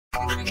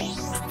September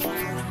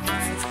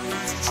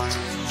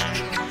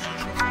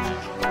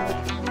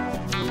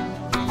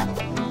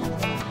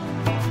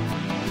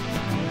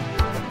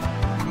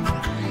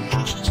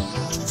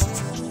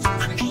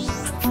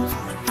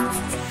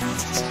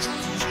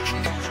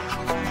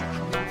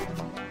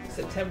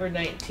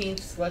 19th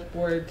Select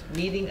Board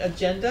meeting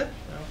agenda.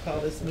 I'll call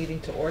this meeting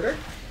to order.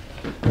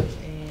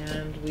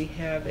 And we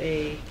have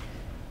a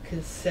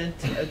consent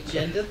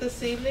agenda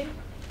this evening.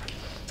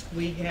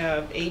 We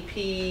have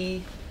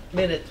AP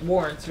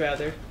warrants,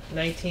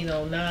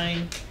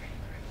 1909,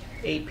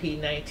 AP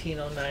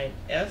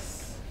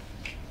 1909S,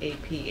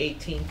 AP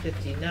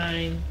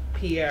 1859,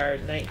 PR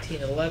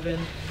 1911,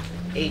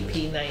 AP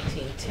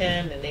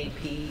 1910, and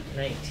AP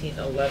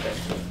 1911.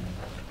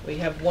 We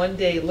have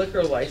one-day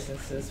liquor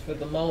licenses for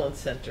the Mullen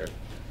Center.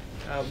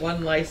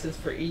 One license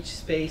for each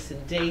space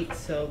and date,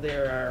 so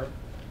there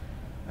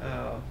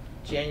are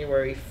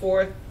January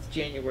 4th,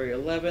 January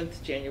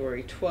 11th,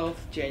 January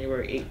 12th,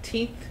 January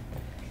 18th,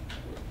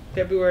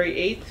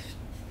 February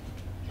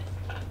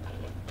 8th,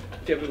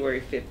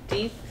 February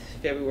 15th,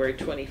 February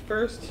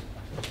 21st,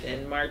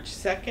 and March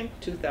 2nd,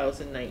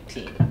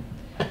 2019.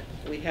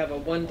 We have a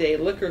one-day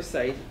liquor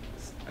site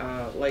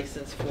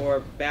license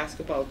for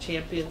Basketball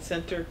Champion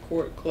Center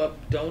Court Club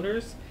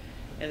donors,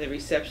 and the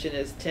reception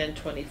is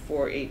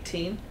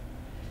 10/24/18.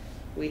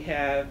 We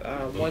have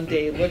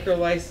one-day liquor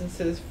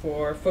licenses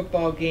for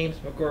football games,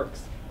 McGurk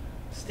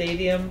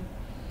Stadium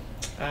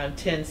on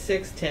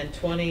 10/6,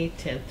 10/20,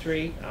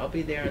 10/3. I'll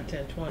be there on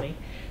 10/20.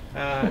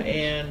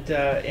 And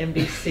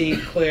NBC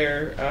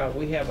Claire,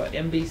 we have a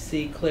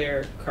NBC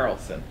Claire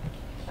Carlson.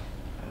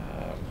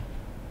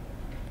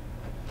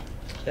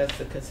 That's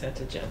the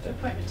consent agenda.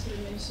 Appointment to the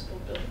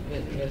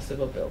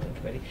Municipal Building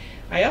Committee.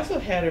 I also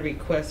had a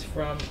request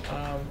from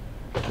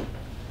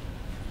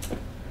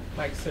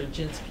Mike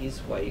Sarginski's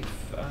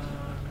wife,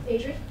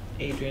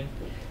 Adrian.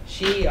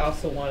 She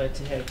also wanted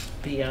to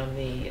be on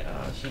the,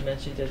 she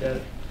mentioned it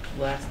at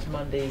last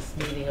Monday's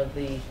meeting of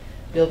the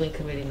Building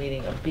Committee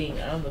meeting, of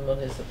being on the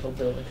Municipal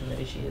Building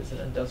Committee. She is an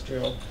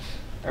industrial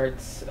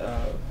arts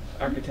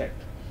architect.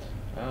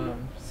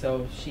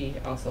 So she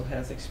also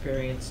has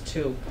experience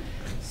too.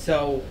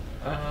 So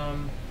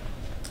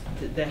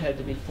that had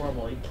to be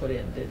formally put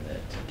in, didn't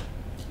it?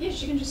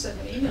 Yes, you can just send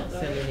an email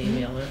though. Send an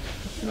email in.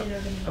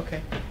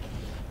 Okay.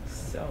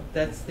 So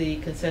that's the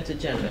consent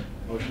agenda.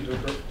 Motion to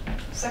approve.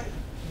 Second.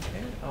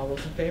 Okay. All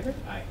those in favor?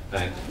 Aye.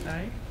 Aye.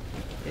 Aye.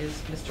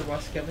 Is Mr.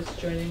 Waskiewicz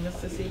joining us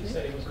this evening? He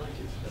said he was going to.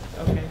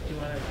 Okay. Do you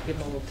want to give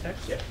him a little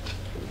text? Yeah.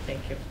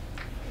 Thank you.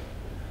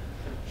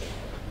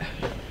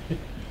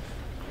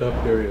 Oh,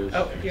 here he is.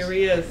 Oh, here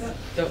he is.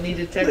 Don't need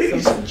to text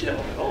Ladies him. and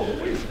gentlemen, all the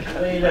way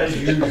as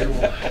usual.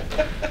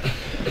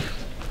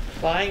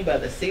 Flying by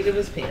the seat of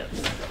his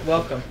pants.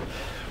 Welcome.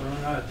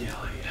 Running out of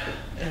Delhi.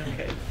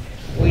 Okay.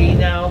 We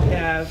now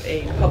have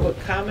a public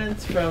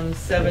comments from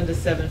 7 to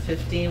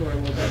 7:15. We're a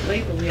little bit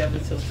late, but we have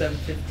until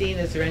 7:15.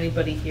 Is there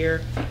anybody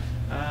here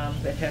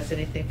that has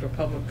anything for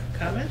public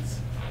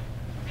comments?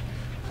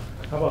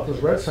 How about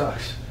those Red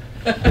Sox?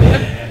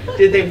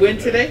 Did they win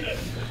today?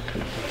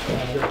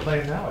 They're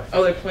playing now.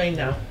 Oh, they're playing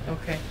now.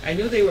 Okay. I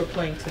knew they were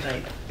playing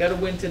tonight. Got to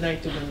win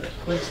tonight to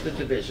clinch the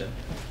division.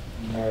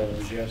 Marlo,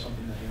 did you have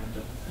something that you wanted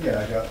to? Yeah,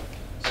 I got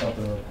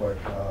something real quick.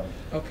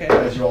 Okay.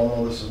 As you all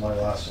know, this is my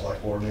last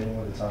select board meeting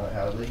with the town of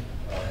Hadley.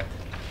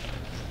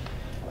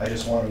 I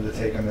just wanted to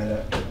take a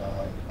minute.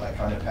 I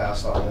kind of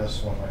passed on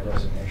this when my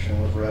resignation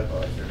was read,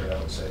 but I figured I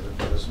would save it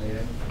for this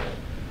meeting.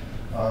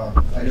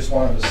 I just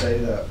wanted to say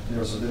that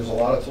there's a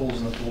lot of tools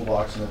in the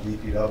toolbox in the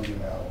DPW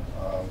now.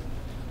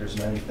 There's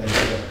many things that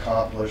have been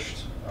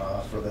accomplished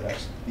for the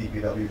next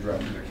DPW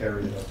director to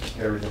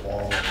carry the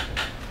ball,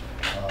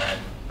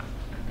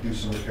 do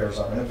some repairs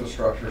on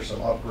infrastructure,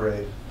 some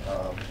upgrade,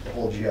 the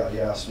whole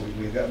GIS.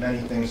 We've got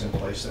many things in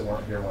place that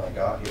weren't here when I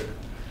got here.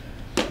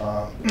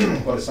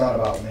 But it's not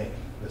about me.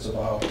 It's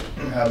about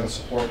having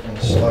support from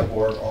the select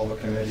board, all the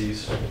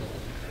committees,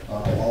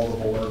 all the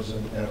boards,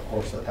 and of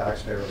course the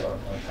taxpayers on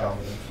town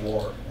meeting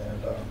floor.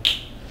 And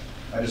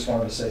I just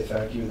wanted to say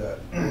thank you.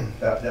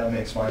 That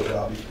makes my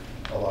job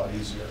a lot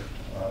easier.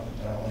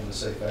 And I wanted to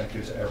say thank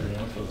you to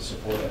everyone for the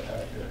support I've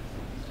had here.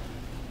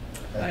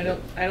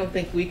 I don't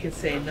think we can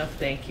say enough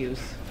thank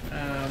yous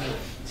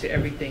to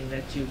everything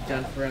that you've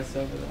done for us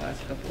over the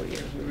last couple of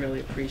years. We really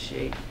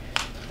appreciate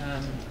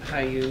how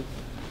you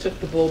took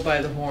the bull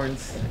by the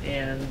horns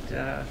and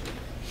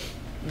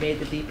made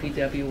the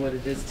DPW what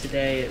it is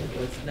today. It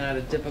was not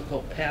a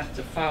difficult path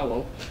to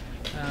follow,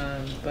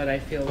 but I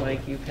feel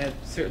like you've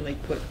certainly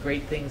put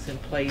great things in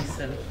place,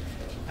 and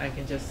I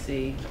can just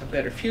see a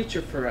better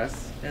future for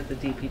us at the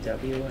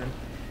DPW, and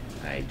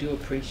I do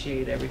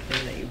appreciate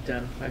everything that you've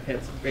done. I've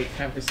had some great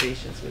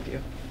conversations with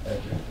you.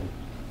 Thank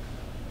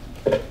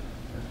you.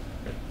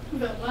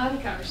 We've had a lot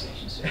of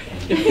conversations.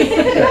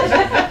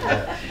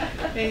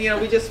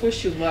 And we just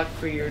wish you luck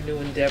for your new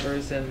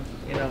endeavors, and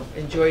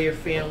enjoy your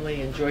family,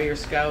 enjoy your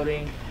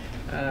scouting.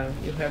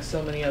 You have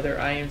so many other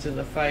irons in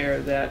the fire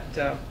that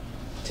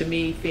to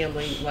me,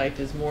 family life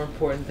is more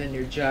important than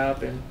your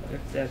job, and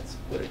if that's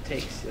what it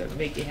takes to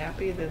make you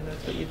happy, then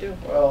that's what you do.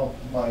 Well,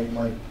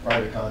 my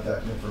private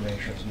contact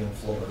information is being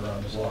floated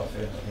around. There's a lot of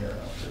family here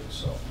now too,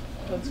 so.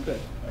 That's good.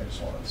 I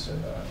just wanted to say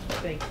that.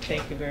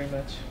 Thank you very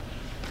much.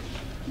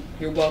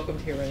 You're welcome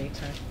here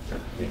anytime.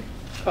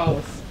 Call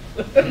us.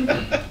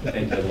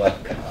 And good luck.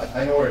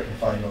 I know where I can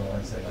find you on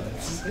Wednesday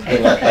nights.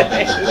 Good luck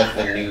with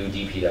the new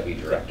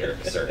DPW director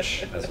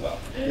search as well.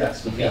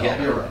 Yes, yeah, I'll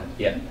be around.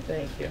 Yeah.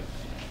 Thank you.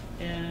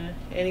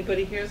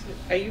 Anybody here,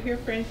 are you here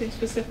for anything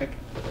specific?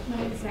 My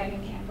name is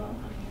Megan Campbell.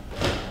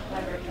 I'm here for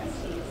library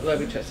trustees.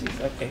 Library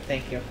trustees, okay,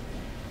 thank you.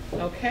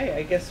 Okay,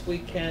 I guess we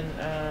can,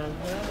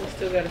 well, we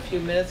still got a few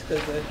minutes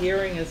because the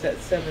hearing is at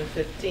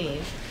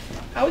 7:15.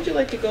 How would you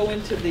like to go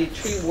into the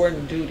tree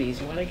warden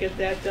duties? You want to get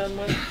that done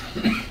with?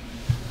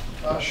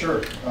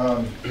 Sure.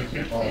 Well,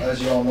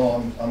 as you all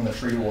know, I'm the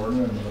tree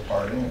warden in the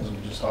departing, as we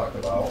just talked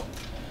about.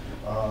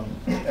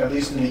 At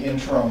least in the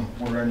interim,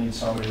 we're going to need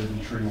somebody to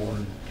be tree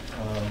warden.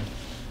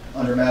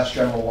 Under Mass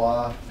General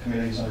Law,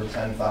 communities under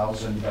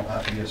 10,000, you don't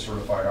have to be a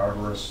certified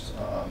arborist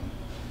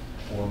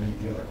or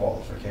meet the other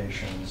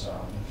qualifications,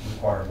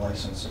 required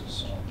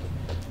licenses.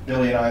 Bill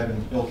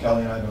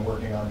Kelly and I have been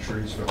working on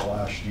trees for the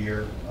last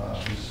year.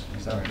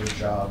 He's done a good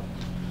job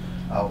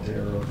out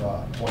there of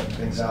pointing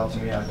things out to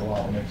me. I go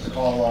out and make the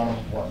call on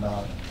them,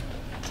 whatnot.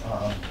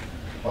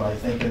 But I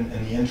think in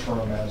the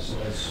interim, as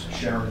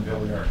Sharon and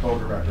Billy are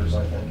co-directors,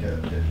 I think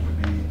it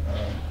would be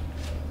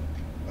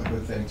a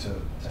good thing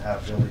to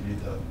have Billy be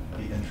the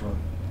interim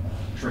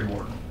tree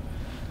warden.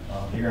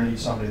 You're going to need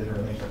somebody there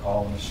to make the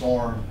call in the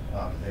storm,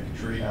 take a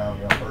tree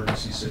down,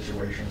 emergency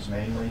situations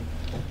mainly.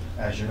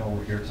 As you know,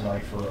 we're here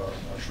tonight for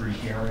a tree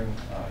hearing.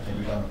 I think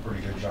we've done a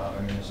pretty good job.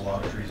 I mean, there's a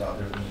lot of trees out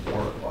there that need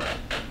work, but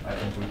I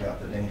think we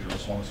got the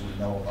dangerous ones we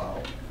know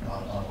about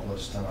on the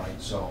list tonight.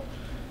 So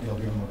it'll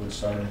give him a good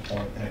starting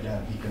point. And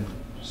again,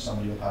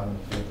 somebody will have in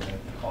the field to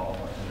make the call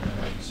in an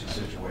emergency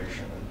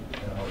situation.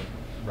 And I would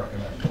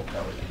recommend Bill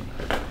Kelly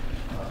be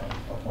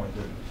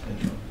appointed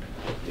interim.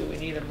 Do we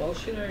need a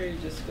motion, or are you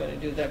just going to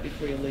do that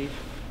before you leave?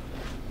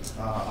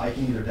 I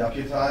can either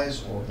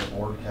deputize or the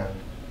board can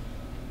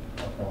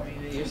I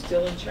appoint. mean, you're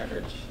still in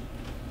charge.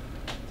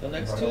 Till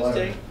next Write a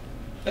letter.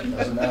 Tuesday.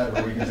 Doesn't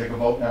matter, we can take a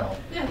vote now.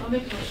 Yeah, I'll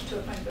make a motion to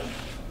appoint Bill.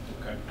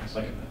 Okay, I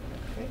second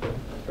that. Okay.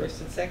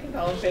 First and second,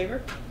 all in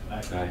favor?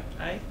 Aye.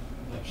 Aye.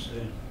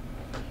 Abstain.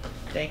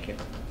 Thank you.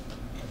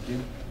 Thank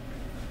you.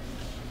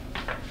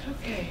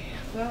 Okay,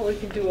 well, we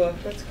can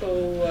let's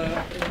go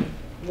and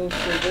move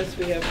through this.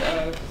 We have,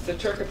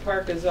 Zaturka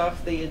Park is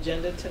off the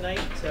agenda tonight.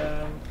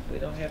 We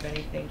don't have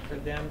anything for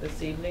them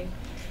this evening.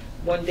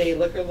 One-day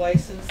liquor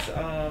license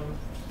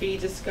fee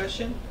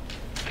discussion.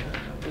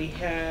 We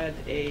had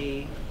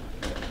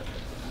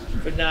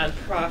for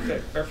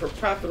nonprofit, or for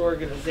profit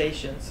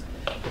organizations,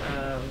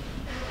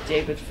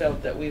 David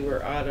felt that we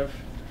were out of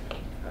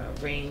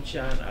range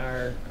on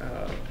our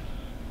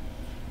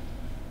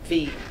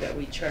fee that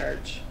we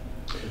charge.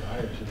 Too high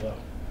or too low?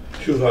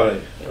 Too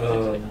high.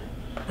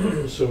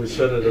 So we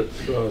set it at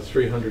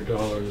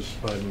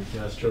 $300 by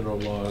Mass General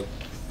Law.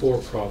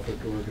 For-profit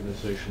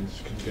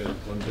organizations can get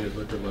one-day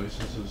liquor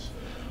licenses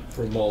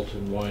for malt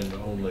and wine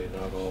only,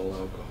 not all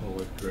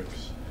alcoholic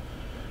drinks.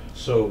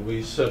 So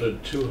we set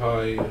it too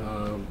high,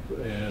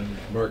 and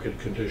market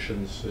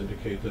conditions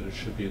indicate that it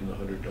should be in the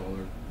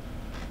 $100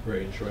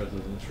 range rather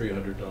than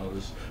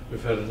 $300.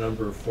 We've had a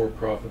number of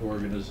for-profit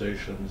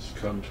organizations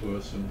come to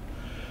us and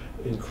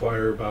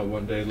inquire about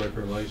one-day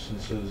liquor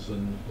licenses,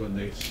 and when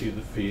they see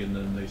the fee and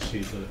then they see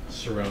the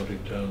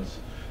surrounding towns,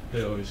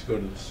 they always go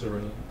to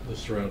the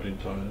surrounding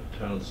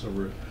towns, so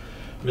we're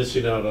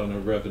missing out on a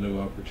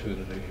revenue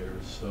opportunity here.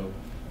 So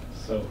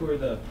who are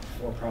the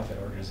for-profit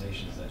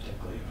organizations that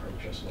typically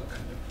approach us? What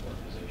kind of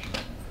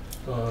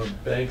organizations?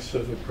 Banks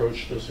have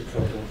approached us a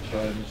couple of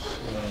times.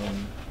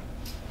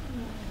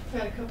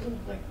 I've had a couple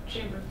of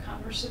Chamber of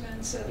Commerce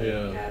events that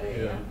Yeah, had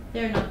a. yeah.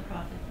 They're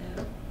nonprofit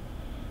though.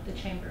 The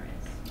chamber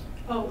is.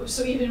 Oh,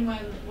 so even when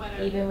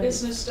Even a when-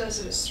 business does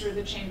it, it's through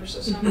the chamber, so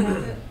it's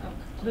nonprofit? Oh.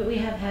 But we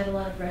have had a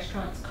lot of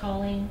restaurants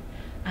calling.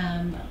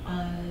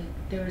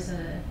 There was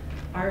a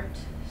art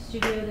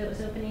studio that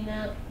was opening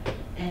up,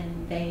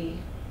 and they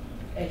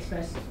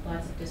expressed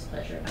lots of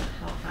displeasure about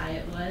how high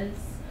it was,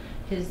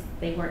 because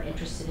they weren't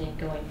interested in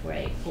going for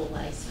a full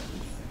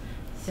license.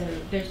 So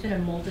there's been a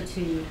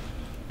multitude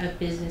of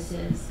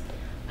businesses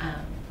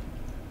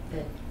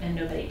and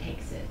nobody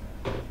takes it.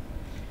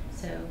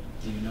 So.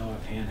 Do you know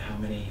offhand how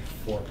many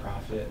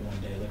for-profit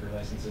one-day liquor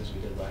licenses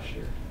we did last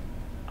year?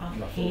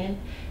 Offhand.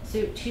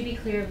 So to be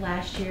clear,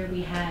 last year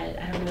we had,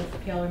 I don't know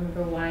if y'all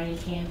remember Wine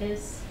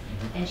Canvas,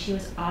 and she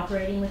was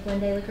operating with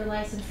one-day liquor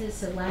licenses,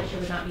 so last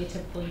year would not be a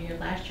typical year.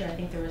 Last year I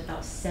think there was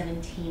about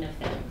 17 of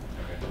them,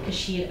 because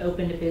she had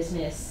opened a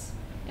business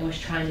and was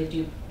trying to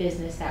do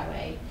business that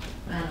way.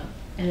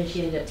 And then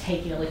she ended up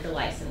taking a liquor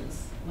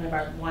license, one of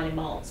our wine and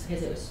malts,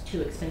 because it was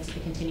too expensive to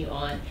continue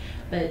on.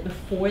 But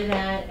before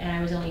that, and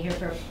I was only here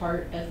for a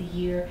part of the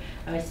year,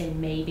 I would say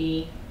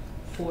maybe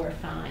 4 or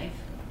 5.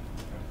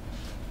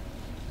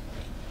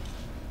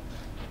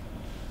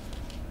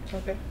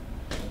 Okay.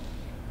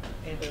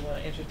 Anybody want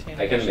to entertain?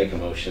 I can make a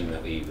motion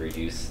that we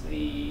reduce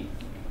the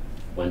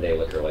one-day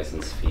liquor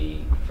license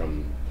fee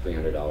from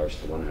 $300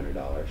 to $100.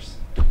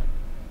 To a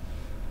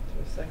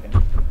second.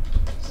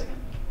 Second.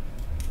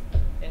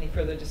 Any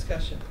further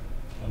discussion?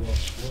 I love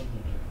splitting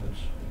the difference.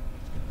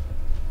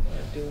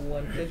 Want to do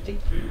 150?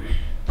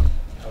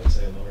 I would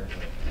say lower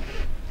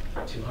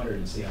to 200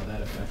 and see how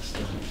that affects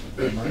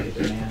the market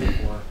demand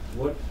for.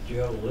 What, do you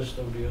have a list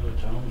of the other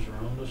towns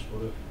around us?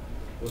 What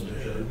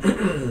they charge?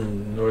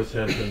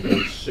 Northampton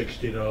does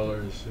 $60,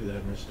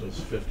 Amherst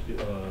does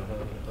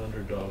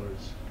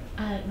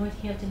 $100.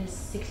 Northampton is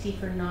 60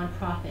 for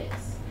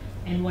nonprofits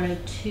and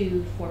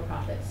 102 for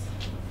profits.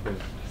 Okay.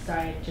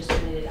 Sorry, I just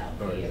printed it out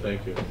All for you. right,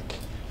 thank you.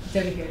 It's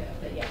over here though,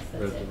 but yes,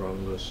 that's Read it. the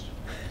wrong list.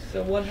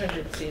 So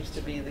 100 seems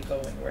to be the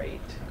going rate.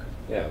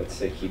 Yeah, I would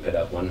say keep it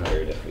at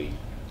 100 if we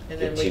And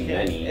then get we too can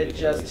many. we can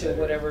adjust always to have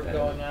it whatever better.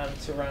 going on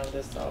around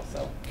us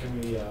also Can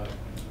we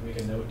make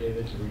a note,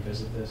 David, to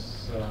revisit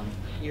this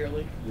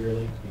yearly.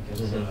 yearly?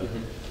 Because Mhm.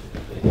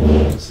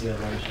 we see a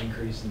large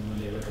increase in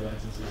one-day liquor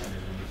licenses and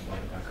then we need to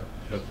bump it back up.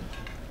 Yep.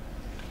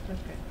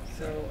 Okay,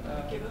 so,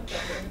 Give up that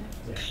one.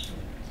 Yeah.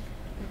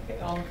 okay,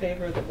 all in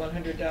favor of the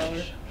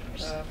 $100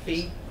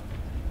 fee?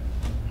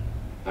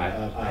 Aye.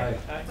 Aye.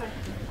 Aye.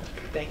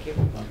 Thank you.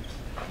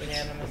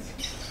 Unanimous.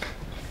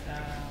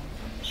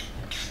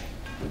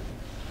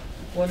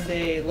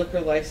 One-day liquor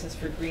license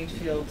for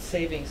Greenfield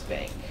Savings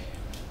Bank.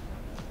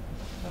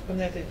 How come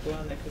that didn't go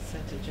on the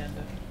consent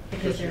agenda?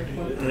 Because they're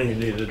You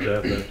needed to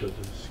have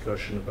that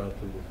discussion about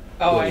the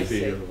Oh, I late fee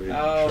see. and we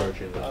Oh,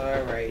 charging them.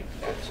 all right,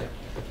 gotcha.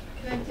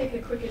 Can I take a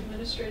quick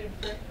administrative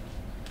break?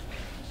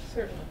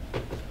 Certainly.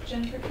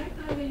 Jennifer, can I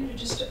bother you to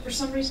just, for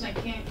some reason I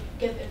can't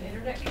get an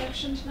internet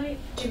connection tonight?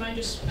 Do you mind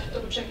just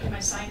double checking my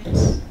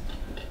sign-ins?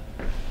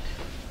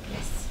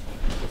 Yes.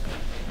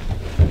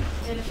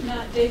 And if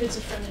not, David's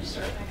a friendly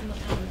sort, I can look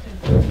on with him.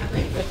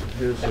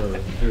 Here's a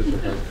hard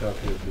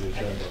copy of the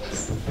agenda.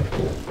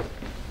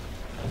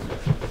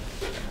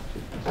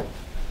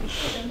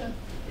 Agenda.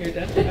 You're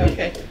done?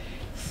 Okay.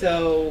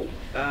 So,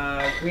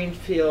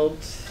 Greenfield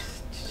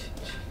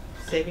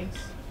Savings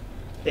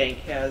Bank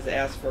has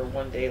asked for a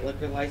one-day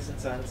liquor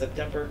license on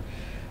September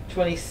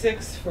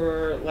 26th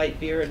for light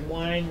beer and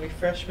wine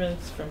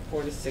refreshments from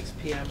 4 to 6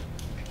 p.m.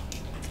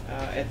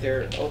 At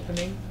their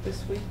opening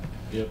this week.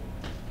 Yep. Is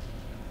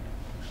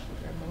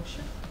there a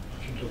motion?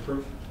 Motion to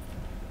approve?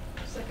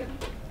 Second,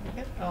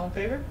 Okay, all in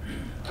favor?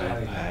 Aye.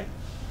 Aye.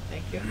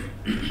 Thank you.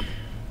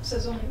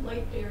 says only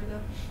light beer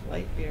though.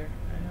 Light beer,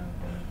 I know,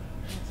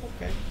 it's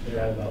okay.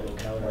 They're all about low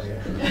calories.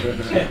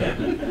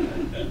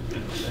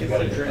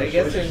 I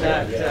guess they're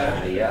not,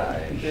 Yeah.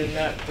 they're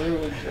not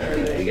brewed, are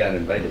We they? got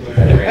invited to the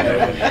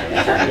grand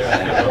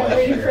I'm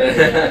waiting for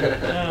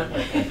it.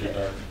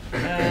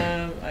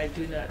 I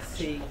do not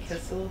see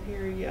Kissel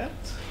here yet.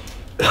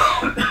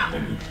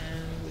 And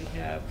we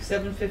have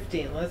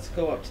 7:15, let's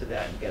go up to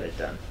that and get it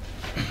done.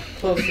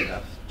 Close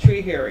enough.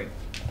 Tree hearing.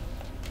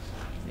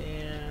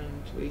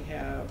 And we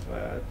have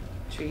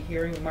tree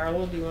hearing.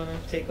 Marlo, do you want to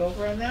take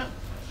over on that?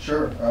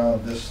 Sure.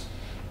 This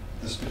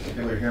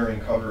particular hearing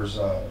covers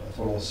a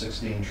total of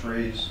 16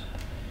 trees.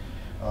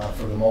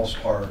 For the most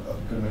part, a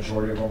good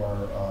majority of them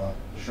are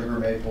sugar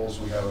maples.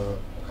 We have a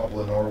couple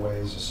of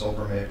Norways, a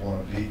silver maple,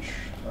 and a beech.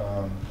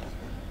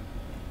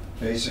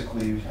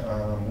 Basically,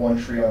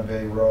 one tree on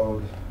Bay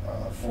Road,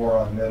 4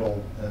 on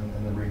Middle,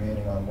 and the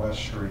remaining on West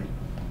Street.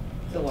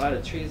 There's a lot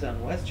of trees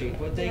on West Street.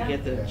 Would they Yeah.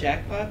 get the Yeah.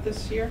 jackpot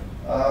this year?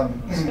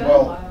 It's been a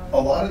Well, while.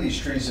 a lot of these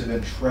trees have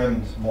been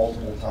trimmed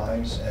multiple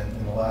times,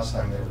 and the last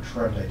time they were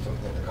trimmed, they took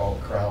what they call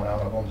the crown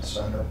out of them, the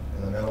center,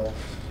 in the middle.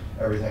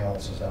 Everything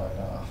else is dying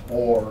off.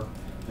 Or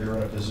they're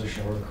in a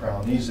position where the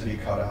crown needs to be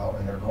cut out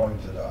and they're going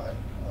to die.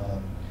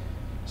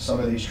 Some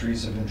of these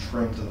trees have been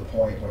trimmed to the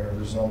point where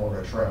there's no more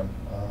to trim.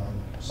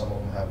 Some of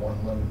them have one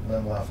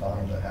limb left on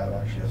them that have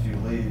actually a few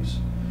leaves.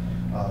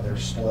 They're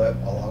split.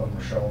 A lot of them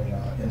are showing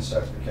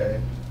insect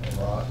decay and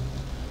rot.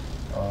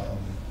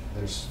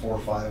 There's 4 or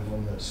 5 of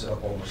them that sit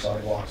up over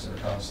sidewalks that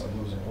are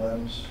constantly losing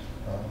limbs.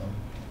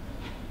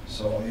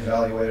 So I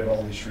evaluated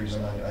all these trees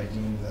and I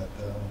deemed that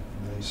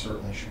they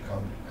certainly should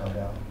come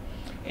down.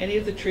 Any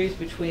of the trees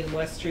between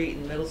West Street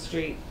and Middle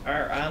Street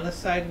are on the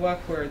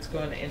sidewalk where it's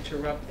going to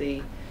interrupt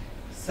the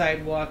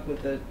sidewalk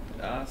with the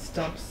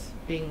stumps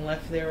being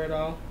left there at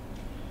all?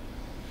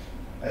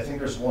 I think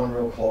there's one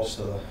real close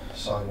to the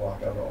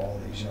sidewalk out of all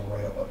these,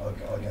 right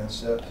up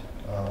against it.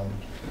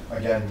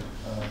 Again,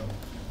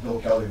 Bill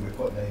Kelly, we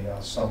put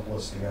a stump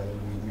list together.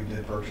 We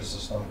did purchase a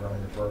stump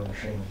grinder for our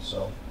machine,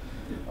 so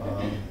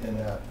in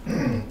that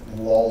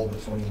lull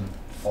between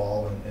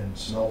fall and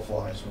snow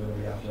flies, we're going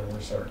to be out there and we're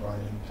going to start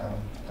grinding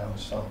town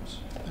stumps.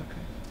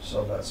 Okay.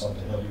 So that's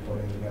something he'll be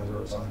putting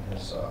together. It's on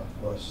his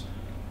list.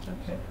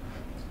 Okay.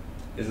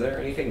 Is there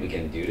anything we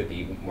can do to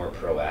be more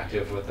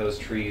proactive with those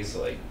trees?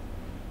 Like,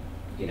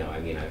 I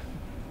mean, I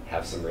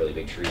have some really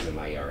big trees in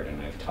my yard,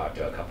 and I've talked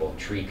to a couple of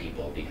tree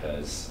people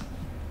because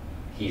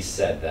he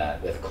said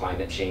that with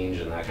climate change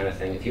and that kind of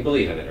thing, if you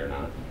believe in it or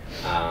not,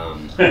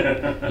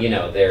 you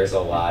know, there's a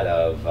lot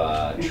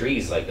of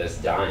trees like this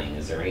dying.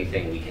 Is there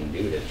anything we can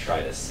do to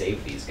try to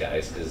save these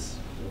guys? Because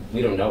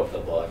we don't know if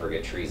they'll ever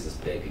get trees this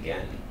big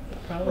again.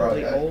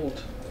 Probably Right.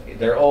 old.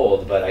 They're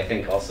old, but I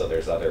think also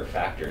there's other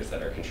factors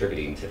that are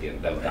contributing to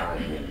them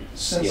dying. And,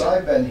 Since you know,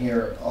 I've been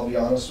here, I'll be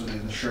honest with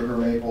you, the sugar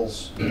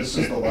maples, this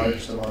is the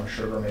largest amount of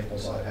sugar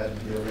maples I've had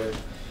to deal with.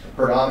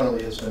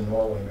 Predominantly, it's been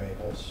Norway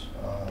maples.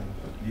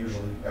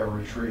 Usually,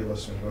 every tree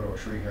list when you go to a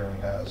tree hearing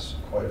has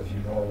quite a few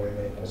Norway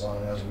maples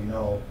on it. As we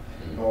know,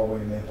 Norway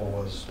maple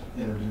was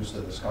introduced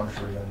to this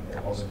country and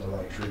it wasn't the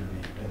right tree to be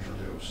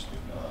introduced.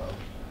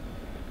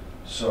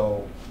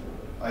 So,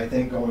 I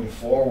think going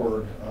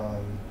forward,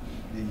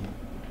 the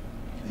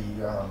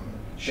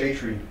Shade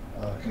Tree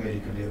Committee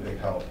could be a big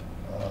help.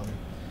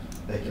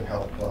 They can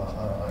help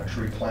on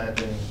tree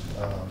planting.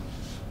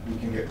 We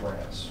can get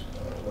grants.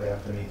 We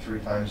have to meet 3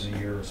 times a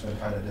year. It's been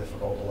kind of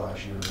difficult the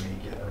last year to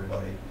meet, get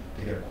everybody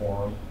to get a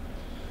quorum.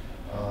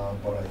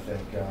 But I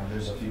think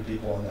there's a few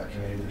people on that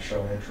committee that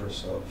show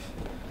interest of,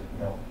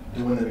 you know,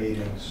 doing the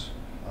meetings.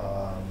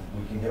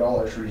 We can get all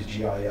our trees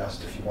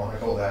GIS'd if you want to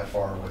go that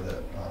far with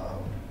it.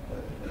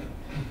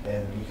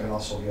 And we can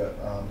also get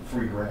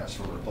free grants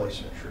for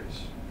replacement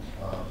trees.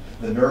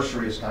 The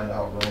nursery has kind of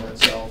outgrown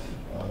itself.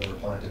 They were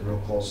planted real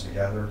close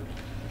together.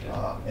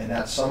 And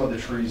that's some of the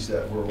trees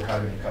that we're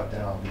having to cut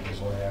down because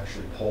when they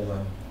actually pull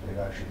them, they've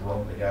actually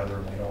grown together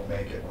and they don't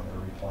make it when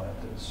they're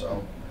replanted.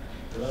 So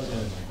That was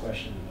kind of my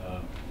question.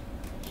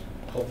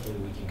 Hopefully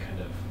we can kind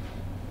of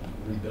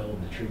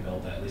rebuild the tree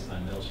belt, at least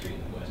on Mill Street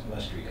and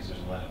West Street, because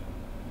there's a lot of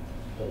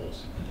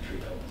holes in the tree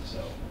belt.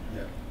 So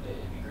yeah.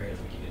 it'd be great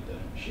if we could get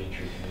the Shade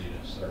Tree Committee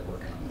to start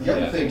working on it. The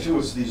other thing too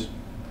is these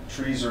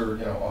trees are,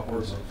 you know,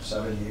 upwards of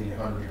 70, 80,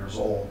 100 years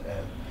old,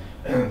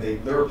 and they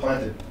were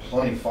planted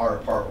plenty far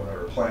apart when they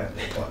were planted.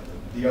 But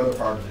the other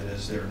part of it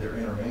is they're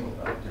intermingled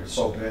now. They're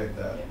so big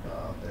that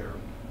they're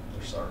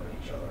starving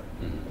each other.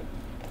 mhm.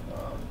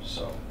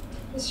 So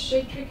This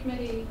Shade Tree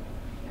Committee,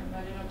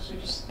 I don't know, because we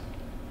just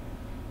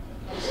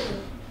lost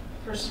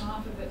a person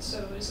off of it, so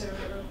is there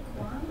a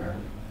quorum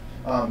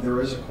or?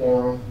 there is a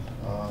quorum,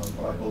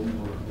 but I believe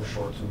we're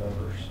short 2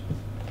 members.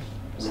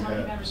 So We how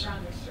many had- members are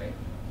on there? 3?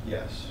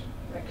 Yes.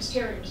 Right, because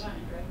Terry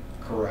resigned, right?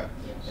 Correct.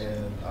 Yes.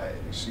 And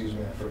excuse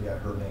me, I forget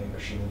her name,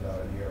 but she moved out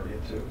of the area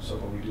too. So,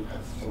 but we do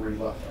have 3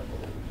 left, I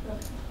believe.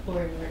 Okay.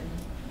 Lori Norton.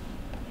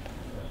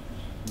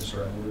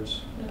 Mr.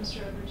 Edwards. And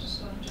Mr. Edwards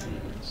is on, John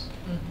Edwards.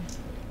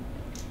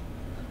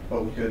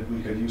 But we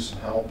could use some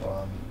help.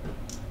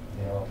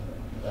 You know,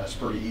 that's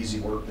pretty easy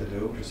work to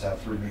do. Just have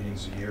 3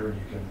 meetings a year and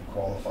you can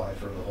qualify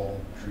for the whole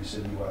Tree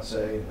City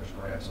USA and there's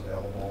grants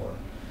available.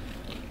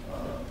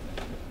 And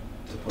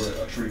to put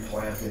a tree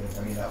planting,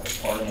 I mean, that was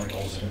part of my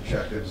goals and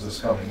objectives this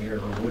coming year,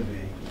 or would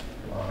be,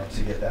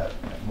 to get that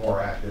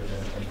more active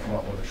and come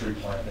up with a tree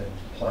planting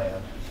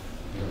plan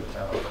for the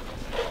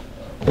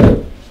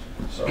town.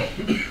 So,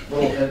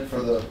 little hint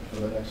for the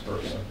next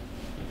person.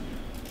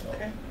 So.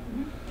 Okay.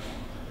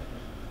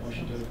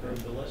 Motion to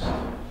approve the list?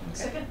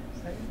 Second?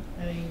 Second.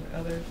 Any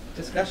other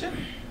discussion?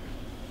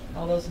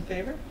 All those in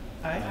favor?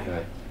 Aye.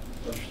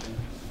 Okay.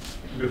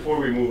 Before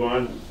we move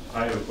on,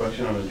 I have a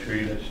question on a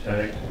tree that's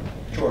tagged.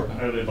 Sure.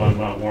 I live on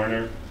Mount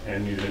Warner,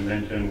 and you had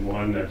mentioned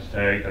one that's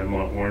tagged on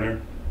Mount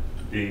Warner,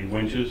 the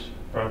Winches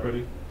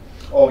property.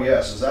 Oh,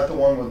 yes. Is that the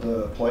one with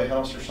the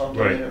playhouse or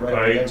something? in it,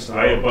 Right. against the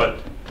I road? abut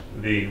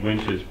the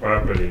Winches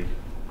property,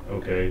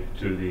 okay,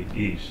 to the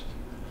east.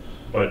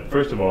 But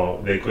first of all,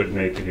 they couldn't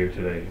make it here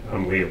today.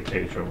 I'm Leo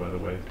Tatro, by the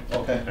way.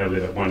 Okay. I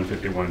live at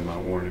 151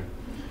 Mount Warner.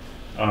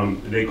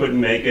 They couldn't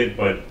make it,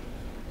 but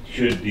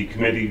should the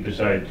committee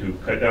decide to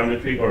cut down the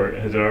tree, or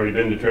has it already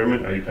been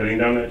determined? Are you cutting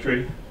down that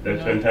tree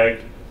that's been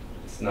tagged?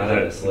 It's not on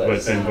this Is that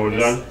what's list. been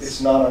voted on?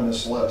 It's not on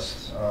this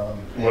list.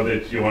 Well,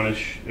 you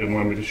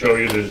want me to show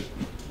you the,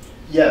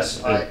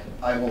 Yes,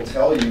 I will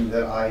tell you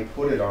that I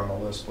put it on the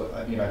list, but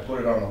I mean, I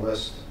put it on the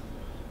list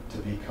to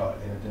be cut,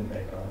 and it didn't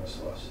make it on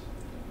this list.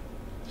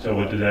 so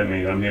what does that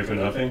mean? I'm here for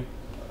nothing?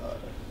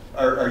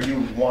 Are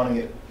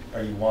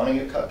you wanting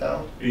it cut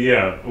down?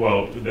 Yeah,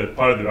 well, the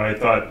part of it, I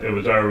thought it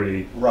was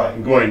already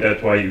Right. going,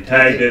 that's why you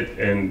tagged it,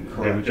 and it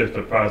Correct. was just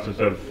a process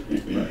of,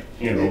 Right.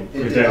 you know,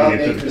 It did not presenting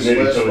it to make the this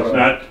committee, list, so it's but-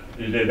 not,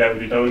 is that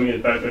what you're telling me,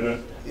 it's not gonna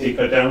be It-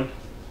 cut down?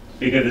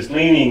 Because it's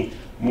leaning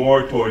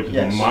more towards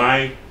Yes.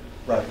 my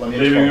Right, let me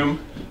living explain. room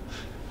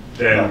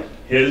than Right.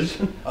 his.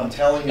 I'm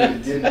telling you,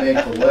 it didn't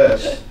make the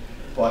list,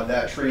 but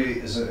that tree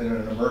is in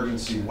an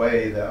emergency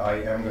way that I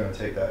am gonna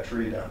take that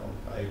tree down.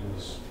 I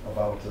was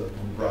about to,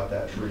 when we brought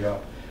that tree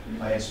up,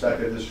 I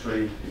inspected this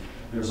tree.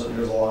 There's a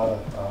lot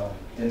of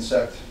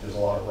insect, there's a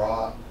lot of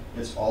rot.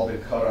 It's all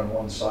been cut on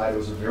one side. It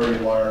was a very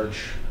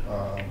large,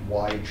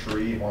 wide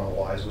tree. One of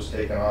the Ys was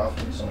taken off,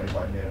 and somebody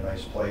might have made a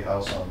nice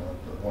playhouse on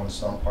the one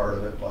stump part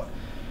of it, but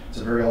it's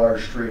a very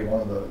large tree.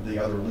 One of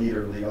the other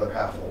leader, the other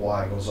half of the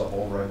Y goes up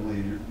over, I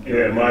believe,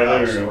 Yeah, my house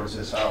living room. towards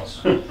his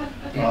house.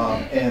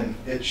 And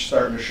it's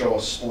starting to show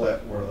a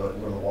split where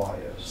the Y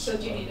is. So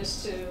do you need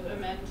us to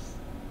amend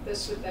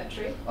this with that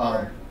tree?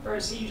 Um, Or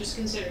is you just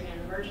considering it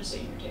an emergency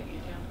and you're taking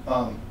it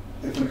down?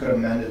 If we could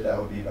amend it, that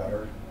would be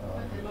better.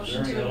 Okay, Is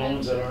motion there to any other amend.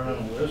 ones that aren't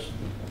on the list?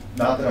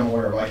 Not that I'm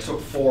aware of. I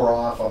took 4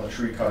 off on the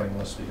tree cutting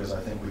list because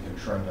I think we can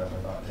trim them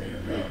and not take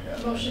them down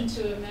yet. Motion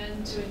to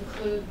amend to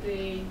include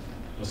the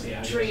What's the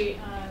address? tree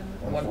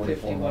on,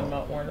 151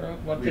 Mount Warner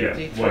Road, Yeah,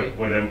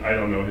 153. I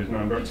don't know his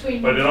number.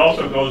 Between But it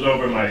also goes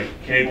over my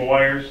cable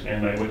wires,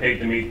 and I would hate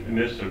to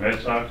miss the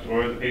Red Sox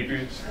or the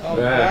Patriots. Oh,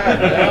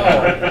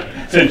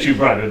 God, Since you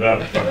brought it up.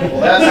 Well,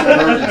 that's an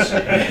emergency.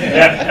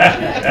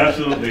 Yeah,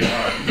 absolutely.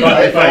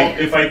 But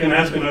if I can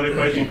ask another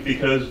question,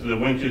 because the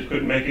winches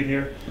couldn't make it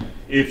here,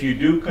 if you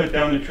do cut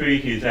down the tree,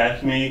 he's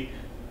asked me,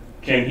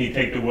 can he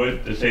take the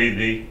wood to save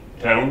the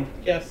town no.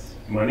 Yes,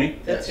 money?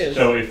 that's his.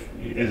 So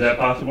is that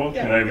possible?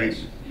 Yeah, Can I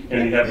yes.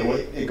 can he have the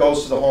wood? It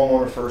goes to the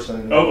homeowner first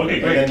and Oh,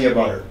 okay, great. then the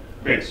abutter.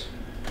 Great.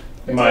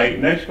 My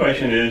next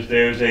question is,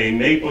 there's a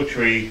maple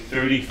tree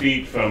 30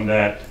 feet from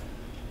that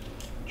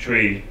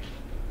tree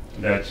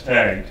that's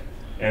tagged,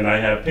 and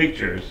I have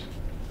pictures.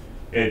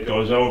 It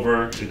goes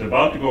over, it's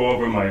about to go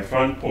over my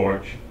front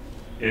porch.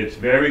 It's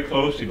very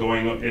close to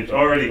going, it's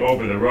already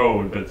over the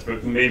road,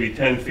 but maybe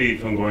 10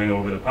 feet from going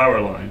over the power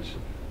lines,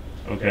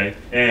 okay?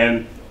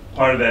 And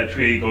part of that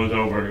tree goes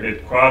over,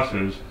 it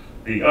crosses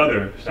the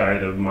other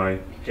side of my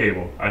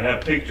cable. I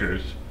have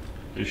pictures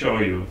to show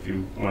you if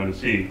you want to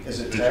see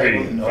Is it the tagged tree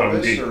with from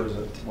notice deep. or is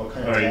it, what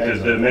kind All of right,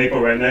 tags? the are maple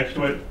right next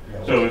to it.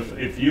 Yeah, So what-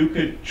 if you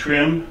could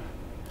trim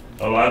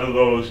a lot of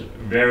those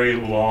very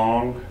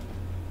long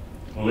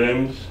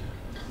limbs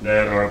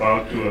that are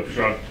about to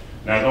obstruct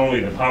not only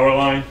the power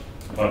line,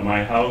 but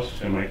my house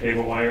and my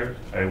cable wire,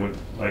 I would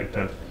like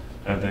to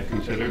have that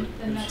considered.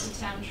 then that's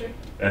a town tree?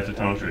 That's a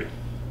town tree.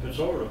 If it's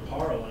over the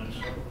power lines,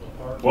 over the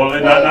power.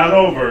 Well, not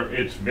over,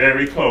 it's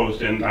very close,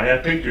 and I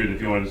have pictures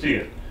if you want to see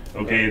it.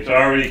 Okay, it's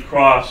already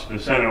crossed the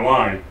center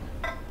line.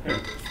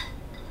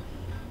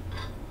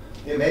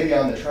 It may be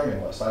on the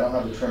trimming list. I don't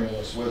have the trimming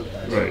list with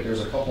me. Right.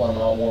 There's a couple on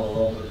Mount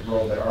Warner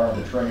Road that are on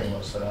the trimming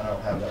list, and I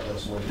don't have that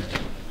list with me.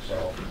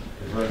 So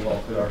it very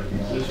well could already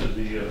be on. This is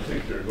the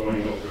picture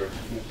going over,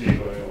 you see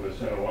going over the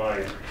center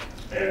line,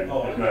 and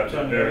Oh, it's not it's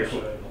on the very other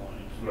side close. of the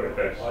lines. Right,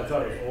 that's, Oh, I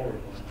thought it was over the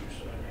lines, you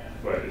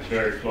said. but it's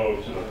very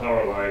close to the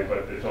power line, but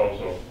it's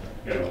also,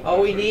 you know. All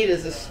we need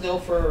is a snow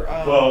for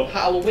Well-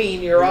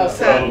 Halloween, you're all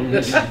set.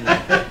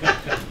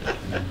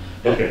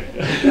 Okay.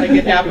 Like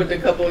it happened a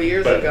couple of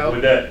years But ago.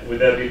 would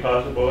that be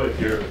possible if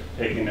you're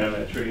taking down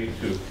that tree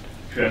to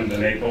trim the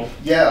maple?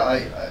 Yeah,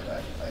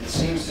 it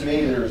seems to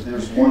me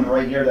there's one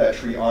right near that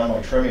tree on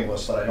my trimming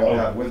list that I don't Oh,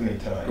 have with me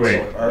tonight. great.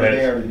 So it already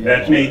may already be on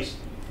That's the me. list.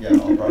 Yeah,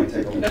 I'll probably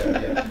take a look at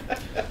it,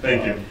 yeah.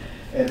 Thank you.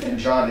 And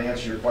John, to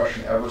answer your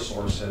question,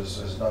 Eversource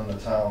has done the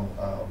town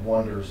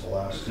wonders the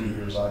last 2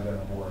 years I've been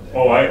aboard.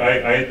 Oh,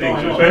 I think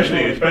so,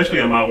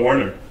 especially on Mount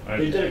Warner.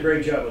 They did a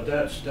great job, but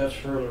that's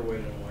further away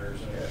than wires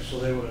anyway, so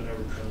they would have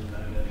never trimmed that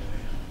anyway.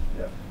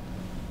 Yeah.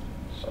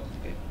 So,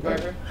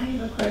 Barbara? I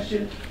have a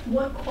question.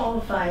 What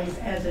qualifies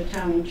as a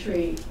town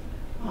tree?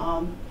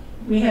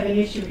 We have an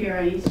issue here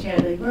on East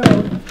Hadley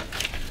Road.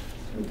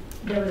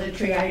 There was a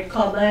tree I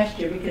called last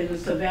year because it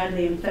was so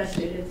badly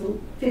infested. It's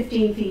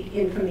 15 feet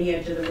in from the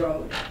edge of the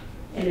road.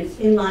 And it's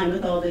in line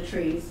with all the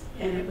trees.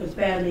 And it was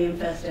badly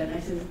infested. And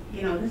I said,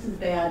 you know, this is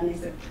bad. And they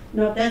said,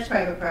 no, that's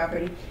private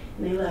property.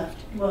 And they left.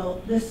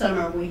 Well, this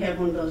summer we had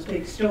one of those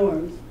big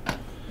storms.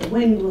 The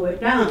wind blew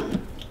it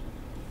down.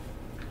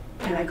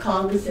 And I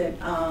called and said,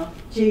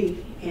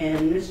 gee,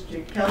 and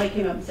Mr. Kelly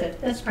came up and said,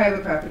 that's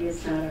private property,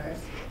 it's not ours.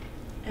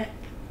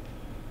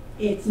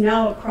 It's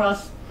now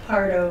across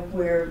part of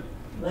where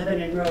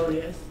Lebanon Road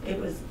is. It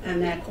was in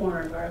that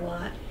corner of our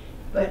lot.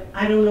 But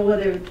I don't know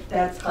whether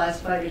that's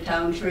classified a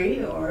town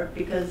tree or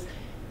because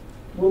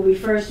when we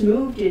first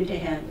moved into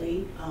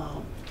Hadley,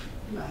 I'd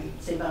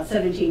say about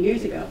 17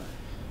 years ago,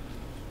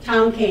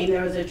 town came,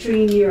 there was a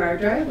tree near our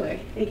driveway.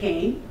 They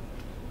came,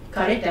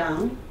 cut it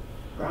down,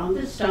 ground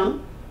the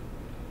stump,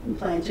 and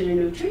planted a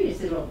new tree. I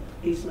said, well,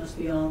 these must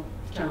be all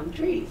town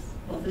trees.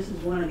 Well, this is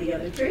one of the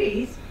other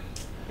trees,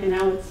 and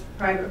now it's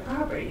private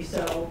property.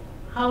 So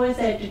how is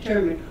that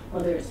determined?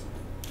 Whether it's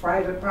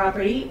private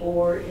property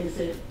or is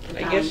it the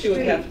I town guess you would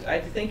tree? have, I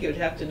think you would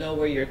have to know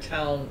where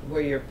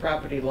your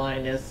property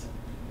line is.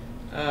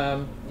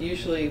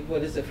 Usually,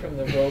 what is it from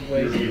the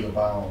roadway? usually the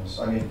bounds.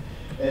 I mean,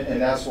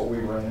 and that's what we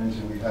run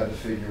into. We've had to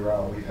figure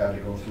out, we've had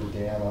to go through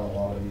Dan on a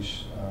lot of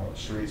these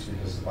streets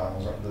because the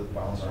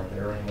bounds aren't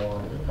there anymore,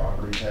 where the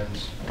property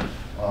tends.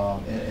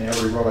 In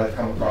every road I've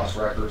come across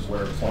records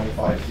where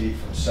 25 feet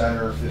from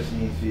center,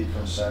 15 feet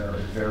from center,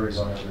 it varies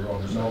on every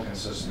road. There's no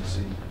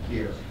consistency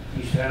here.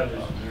 East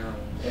Hadley's a narrow.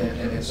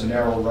 And it's a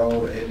narrow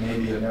road. It may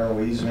be a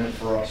narrow easement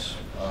for us.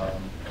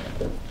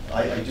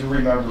 I do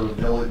remember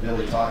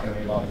Billy talking to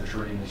me about the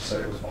tree, and he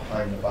said it was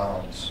behind the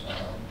bounds.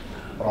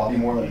 But I'll be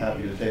more than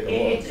happy to take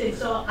a look.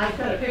 It's all, I've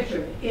got a picture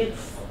of it.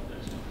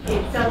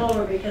 It fell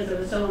over because it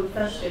was so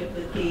infested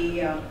with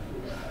the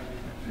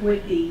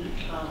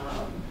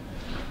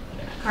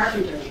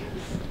carpenter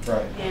ants.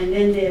 Right. And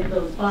then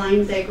those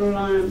vines that grew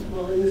on them,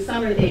 well, in the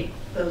summer they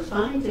those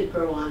vines that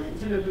grow on it.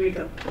 And everybody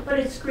go, but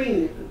it's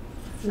green,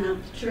 it's not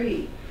the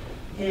tree.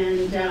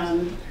 And,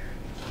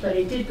 but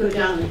it did go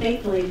down, and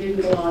thankfully it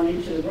didn't go on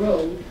into the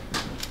road.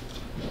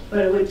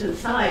 But it went to the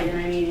side, and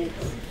I mean,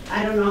 it's,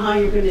 I don't know how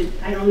you're gonna,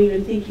 I don't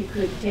even think you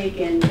could take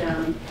and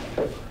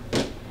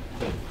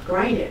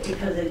grind it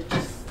because it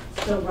just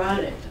so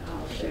rotted.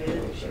 I'll show you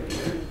the picture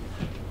here.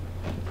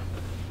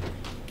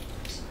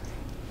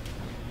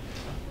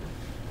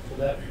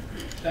 Well,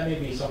 that may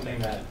be something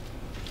that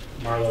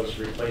Marlo's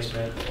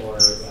replacement or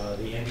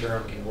the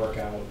interim can work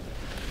out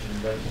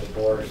and bring to the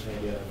board as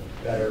maybe a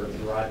better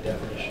broad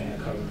definition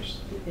that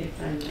covers.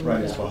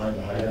 Right, it's behind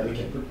the That we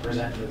hydrant. can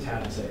present to the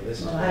town and say, this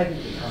is Well, what I-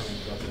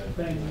 becomes what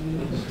the,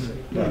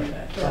 Right.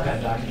 some kind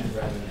of document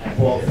rather than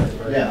having. Well, different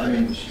versions yeah, I of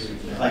mean, the street.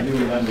 I do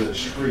remember the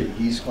street,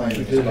 he's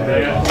claiming it's Can not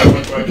I ask one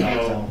question?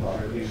 town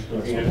property.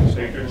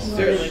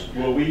 Certainly.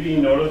 Will we be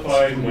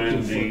notified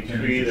when the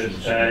tree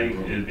that's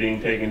tagged is being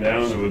taken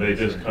down, or will they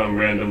just come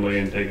randomly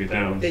and take it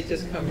down? They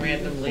just come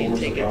randomly and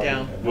take it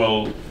down.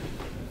 Well,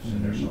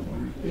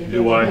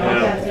 do I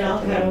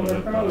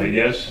have a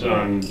yes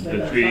on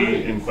the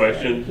tree in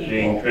question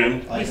being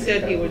trimmed? He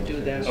said he would do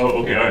that.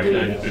 Oh, okay, all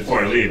right,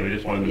 before I leave, I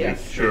just wanted to make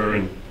Yes. sure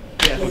and,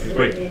 Yes.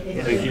 great,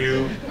 thank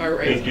you, All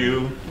right. thank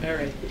you, All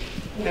right.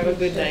 Have a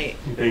good night.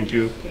 thank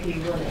you. If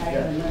you would, I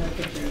have another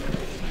picture.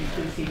 You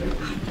can see the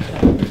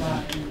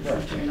lot and the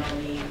picture and all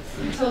the ants.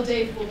 Until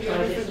Dave will be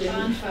over for the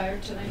bonfire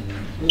tonight.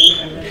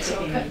 It's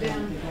all cut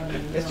down.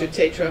 Mr.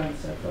 Tetra,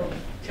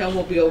 tell him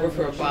we'll be over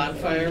for a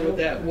bonfire with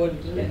that wood.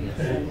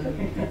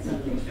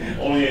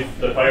 Only if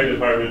the fire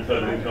department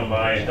doesn't come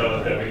by and tell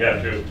us that we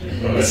have to.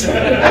 How's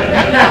that?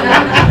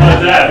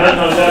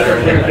 How's that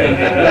for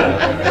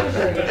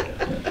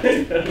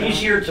thinking? He's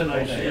here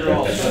tonight, so you're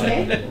all set.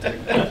 Okay?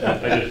 I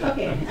just-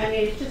 Okay, I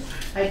mean, it's just,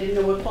 I didn't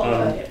know what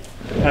qualified it.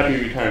 Happy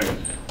retirement.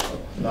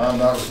 No, I'm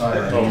not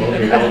retiring. Oh,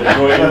 okay,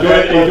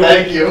 well,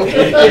 Thank you.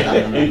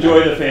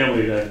 Enjoy the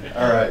family then.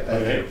 All right,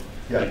 thank Okay. you.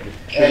 Yeah. Good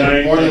night.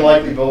 And more than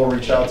likely, Bill will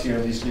reach out to you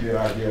and at least give you an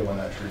idea of when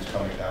that tree's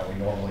coming down. We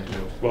normally do.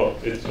 Well,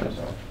 it's, So,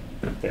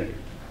 thank you.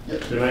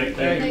 yep. Good night, All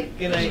thank you. right,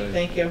 good night,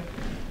 thank you.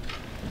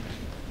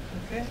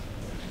 Okay,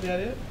 is that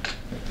it?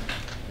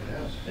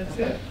 That's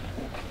it?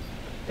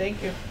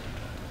 Thank you.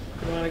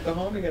 You wanna go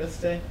home, or you gonna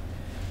stay?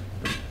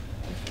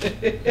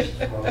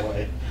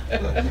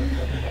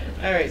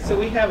 All right, so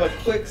we have a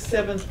quick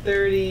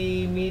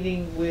 7:30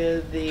 meeting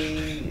with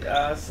the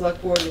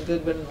Select Board and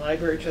Goodwin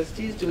Library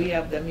trustees. Do we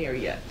have them here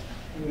yet?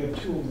 We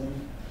have two of them.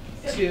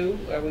 Two,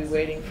 are we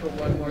waiting for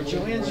one more?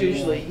 Joanne's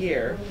usually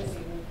here.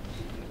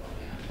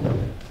 Yeah, I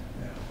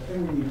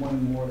think we need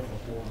one more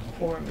for four.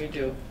 Quorum, you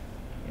do,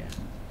 yeah.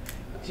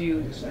 Do I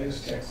you, just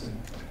texted.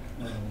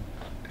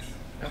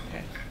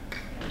 okay.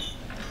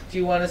 Do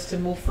you want us to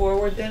move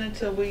forward then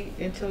until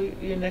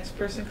your next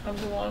person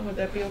comes along? Would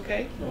that be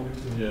okay?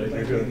 Yeah,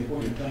 you're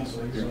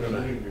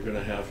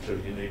gonna have to,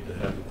 you need to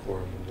have a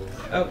quorum.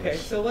 Okay,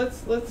 so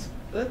let's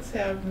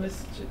have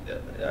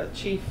Mr.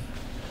 Chief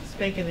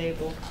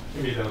Spankinable.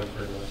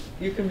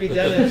 You can be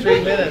done in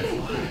 3 minutes.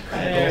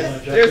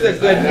 There's a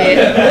good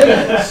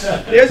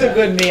man. There's a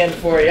good man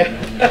for you.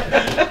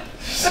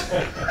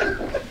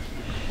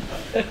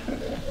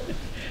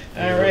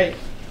 All right.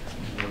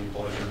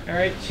 All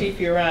right, Chief,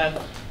 you're on.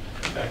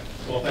 Okay.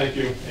 Well, thank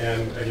you,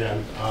 and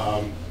again,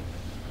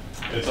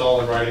 it's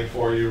all in writing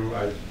for you.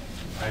 I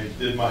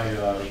did my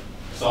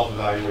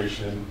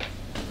self-evaluation.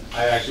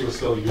 I actually was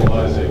still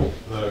utilizing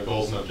the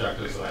goals and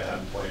objectives that I had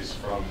in place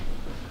from,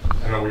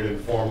 I know we didn't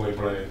formally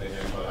put anything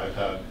in, but I've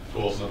had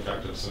goals and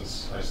objectives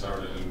since I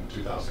started in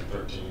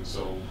 2013,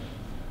 so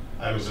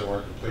items that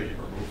weren't complete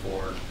or moved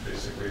forward,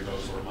 basically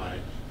those were my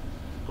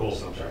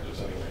goals and objectives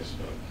anyways.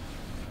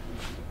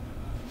 But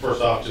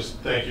first off, just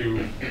thank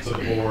you to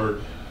the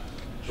board,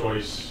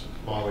 Joyce,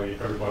 Molly,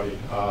 everybody.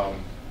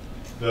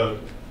 The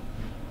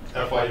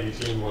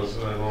FY18 was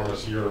an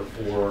enormous year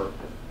for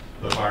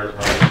the fire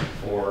department,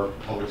 for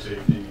public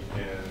safety,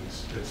 and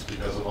it's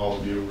because of all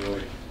of you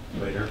really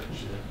later.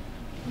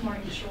 Good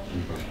morning, Cheryl.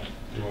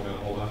 Do you want me to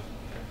hold on?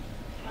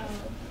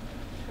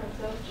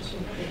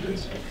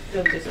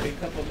 It'll just be a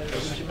couple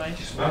minutes, would you mind?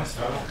 No.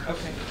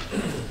 Okay.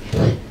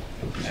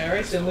 All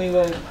right, then we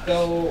will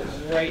go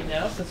right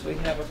now, since we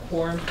have a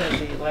quorum for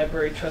the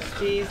library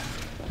trustees.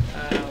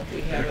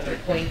 We have an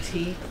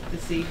appointee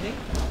this evening.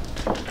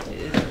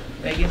 Is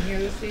Megan here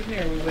this evening,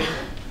 or are we waiting?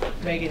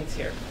 Megan's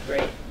here,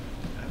 great.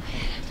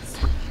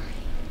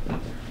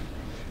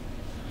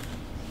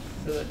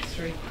 So that's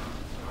three.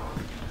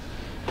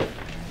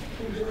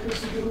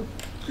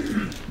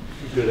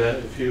 Good,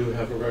 if you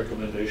have a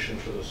recommendation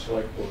for the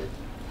select board.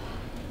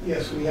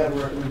 Yes, we have a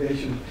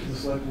recommendation to the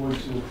select board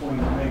to appoint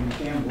Megan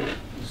Campbell,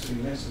 who's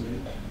sitting next to me,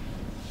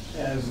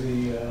 as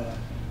the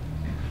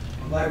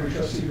library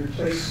trustee to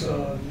replace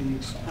the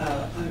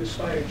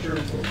unexpired term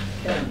for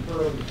Kevin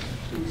Pearl,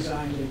 who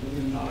resigned, I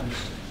believe, in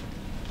August.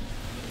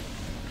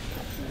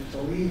 And I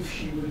believe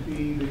she would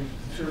be, the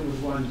term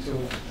would run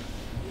until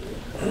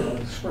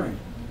the spring,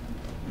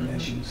 and then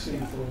she would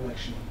stand for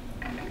election.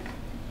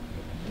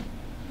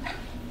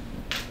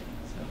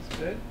 Sounds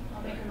good. I'll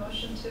I'll make a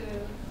motion to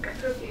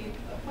approve the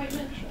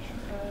appointment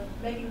of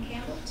Megan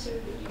Campbell to the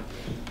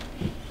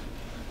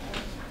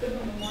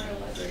Goodwin Memorial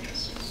Library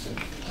Trustees.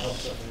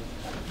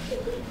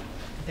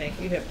 Thank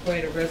you. You have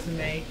quite a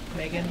resume,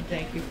 Megan.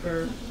 Thank you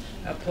for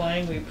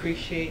applying. We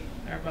appreciate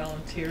our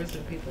volunteers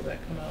and people that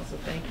come out, so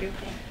thank you.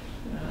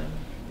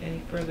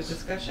 Any further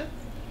discussion?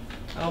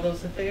 All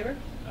those in favor?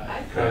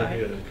 Aye.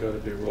 Gotta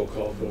be a roll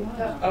call vote.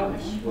 Oh.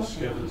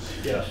 Skivens.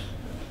 Yes.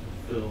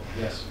 Bill.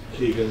 Yes.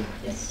 Keegan.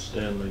 Yes.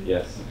 Stanley.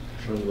 Yes.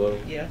 Trumbo.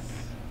 Yes.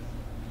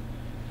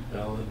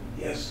 Alan.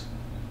 Yes.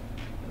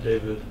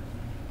 David.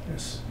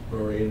 Yes.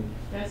 Maureen.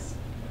 Yes.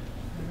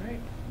 All right.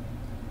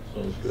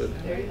 Sounds good.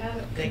 There you have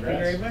it. Thank you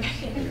very much.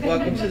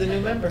 Welcome to the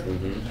new member.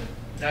 Mhm.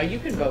 Now you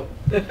can vote.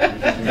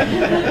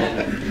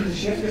 Does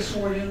she have to get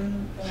sworn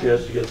in? She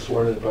has to get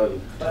sworn in by the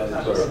By the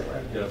town town clerk. clerk,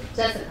 right. Yeah.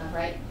 Jessica,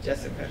 right?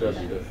 Jessica.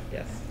 Jessica.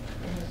 Yes.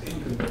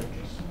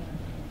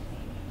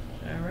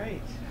 All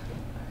right.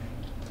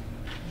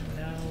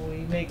 Now we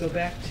may go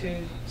back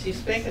to Chief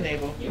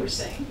Spankinable. You were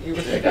saying. You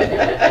were saying.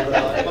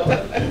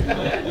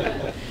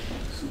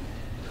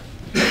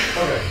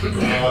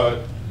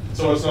 Okay,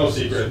 so it's no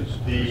secret,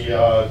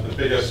 the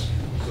biggest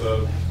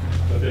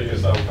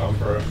outcome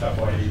for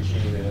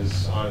FY18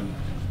 is on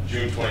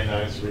June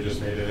 29th, so we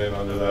just made it in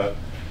under that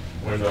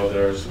window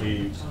there, as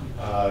we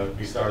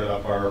started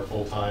up our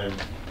full-time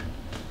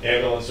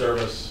ambulance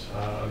service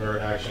under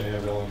Action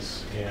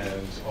Ambulance,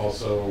 and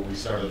also we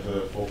started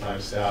the full-time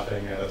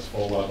staffing at its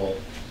full level.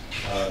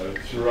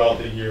 Throughout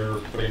the year,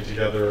 putting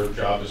together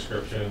job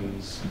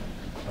descriptions,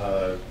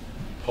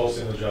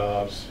 posting the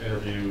jobs,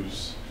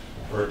 interviews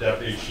for a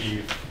deputy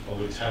chief, a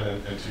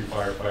lieutenant, and 2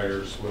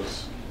 firefighters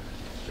was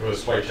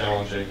quite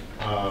challenging.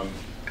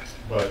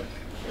 But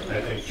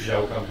I think the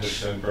outcome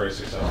has been very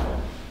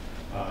successful.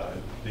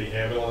 The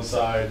ambulance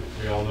side,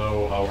 we all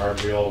know how hard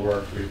we all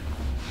work.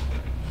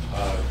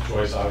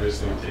 Joyce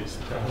obviously takes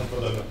the crown for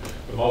the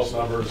most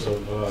numbers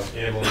of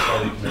ambulance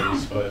party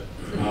committees, but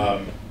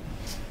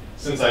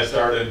since I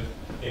started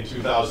in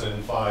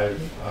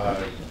 2005,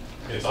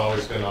 it's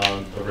always been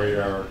on the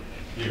radar,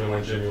 even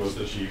when Jimmy was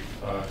the chief,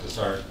 to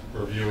start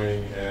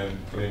reviewing and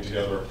putting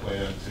together a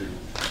plan to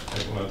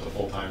implement a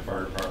full-time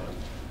fire department.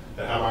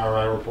 The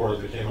MRI report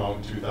that came out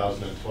in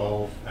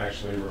 2012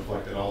 actually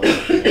reflected all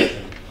that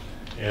information,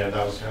 and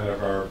that was kind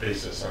of our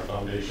basis, our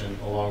foundation,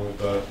 along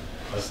with a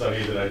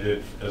study that I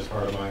did as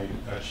part of my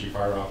Chief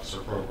Fire Officer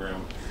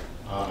program,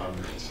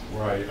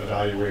 where I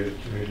evaluated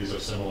communities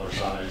of similar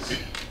size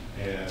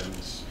and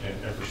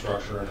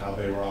infrastructure and how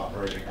they were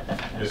operating,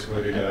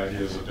 basically to get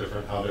ideas of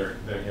how they're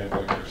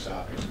handling their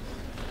staffing.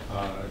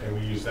 And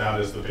we used that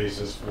as the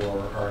basis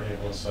for our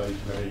ambulance study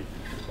committee,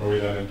 where we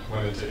then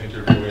went into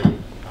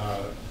interviewing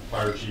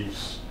fire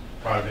chiefs,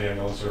 private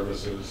ambulance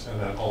services, and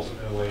then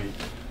ultimately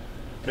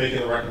making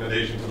the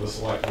recommendation to the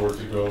select board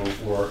to go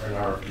for an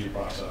RFP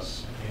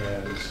process.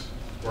 And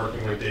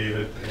working with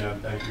David, again,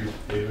 thank you,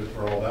 David,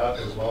 for all that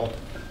as well.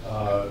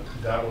 I'm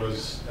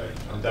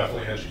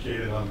definitely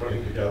educated on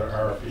putting together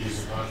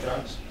RFPs and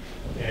contracts,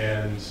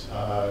 and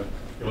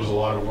it was a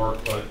lot of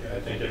work, but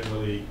I think it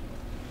really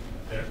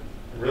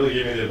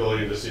gave me the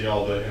ability to see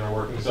all the inner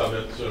workings of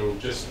it. So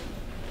just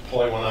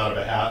pulling one out of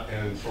a hat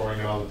and throwing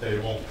it on the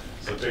table,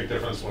 it's a big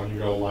difference when you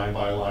go line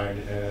by line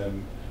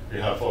and you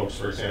have folks,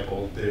 for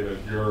example, David,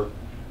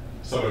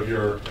 some of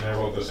your, and I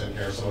wrote this in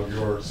here, some of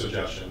your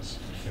suggestions,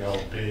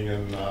 being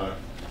in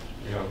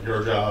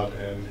your job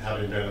and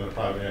having been in the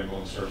private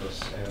ambulance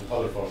service, and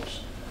other folks,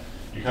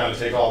 you kind of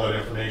take all that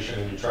information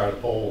and you try to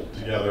pull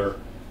together,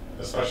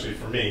 especially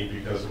for me,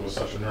 because it was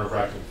such a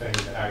nerve-wracking thing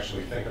to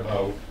actually think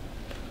about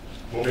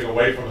moving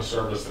away from a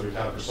service that we've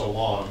had for so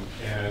long,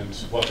 and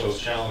what those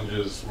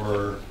challenges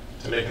were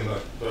to making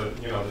the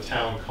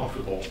town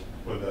comfortable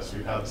with this.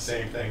 We've had the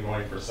same thing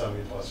going for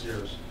 70+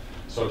 years.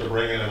 So to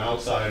bring in an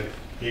outside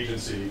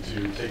agency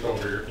to take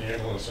over your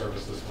ambulance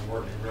service that's been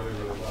working really,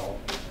 really well,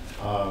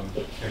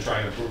 and try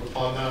and improve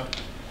upon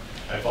that,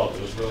 I felt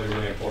it was really,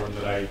 really important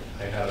that I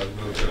had a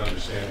really good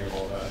understanding of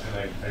all that,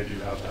 and I do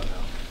have that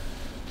now.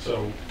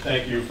 So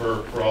thank you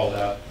for all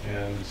that.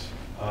 And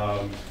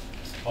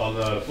on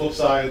the flip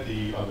side,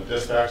 on the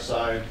dispatch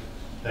side,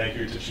 thank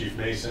you to Chief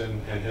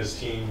Mason and his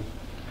team.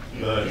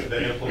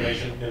 The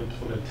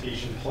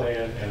implementation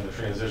plan and the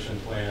transition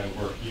plan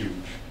were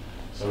huge.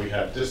 So we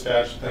had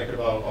dispatch to think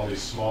about, all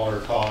these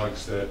smaller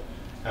cogs that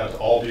had to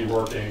all be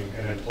working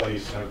and in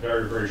place in a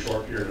very, very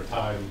short period of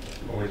time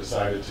when we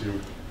decided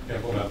to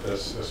implement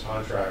this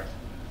contract.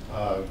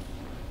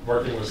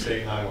 Working with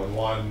State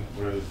 911,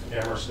 with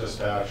Amherst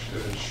Dispatch,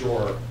 to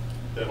ensure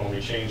that when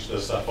we changed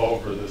this stuff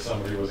over, that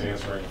somebody was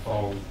answering the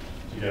phone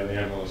to get an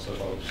ambulance to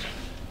folks.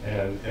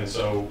 And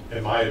so,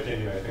 in my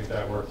opinion, I think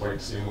that worked quite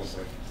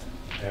seamlessly.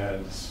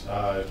 And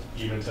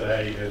even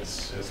today,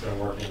 it's been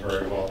working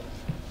very well.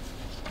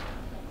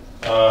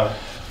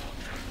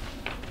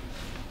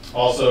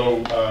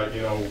 Also,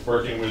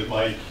 working with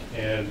Mike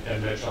and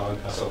Mitch on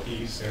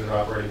SOPs, standard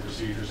operating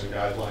procedures and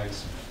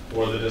guidelines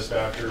for the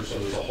dispatchers. So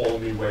there's a whole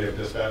new way of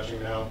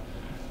dispatching now.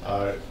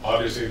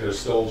 Obviously, there's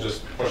still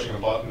just pushing a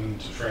button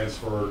to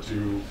transfer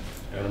to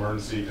an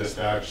emergency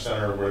dispatch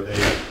center where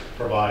they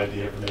provide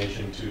the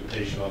information to the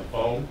patient on the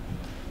phone.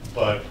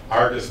 But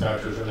our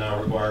dispatchers are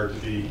now required to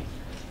be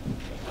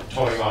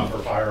toning off for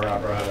fire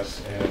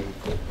apparatus and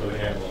for the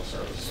ambulance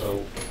service.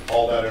 So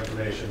all that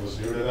information was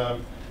new to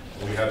them,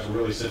 and we had to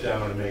really sit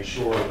down and make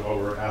sure that what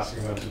we were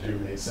asking them to do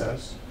made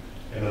sense,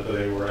 and that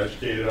they were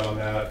educated on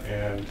that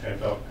and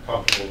felt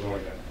comfortable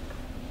doing it.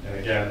 And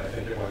again, I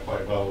think it went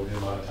quite well with the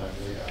amount of time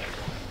that we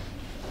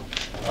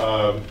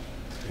had.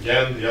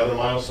 Again, the other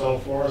milestone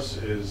for us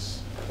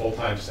is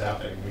full-time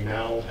staffing. We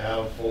now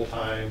have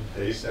full-time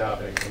day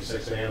staffing from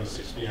 6 a.m. to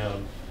 6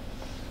 p.m.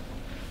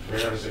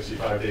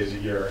 365 days a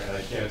year, and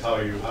I can't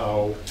tell you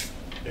how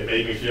it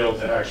made me feel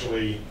to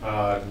actually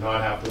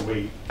not have to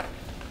wait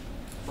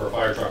for a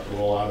fire truck to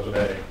roll out of the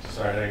bay to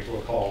start heading to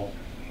a call,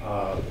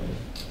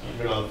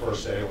 even on the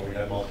first day when we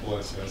had multiple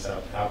incidents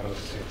that happened at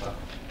the same time.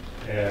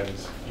 And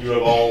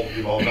you've all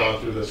gone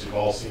through this, you've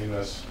all seen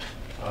this,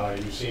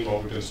 you've seen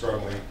what we've been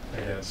struggling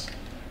against.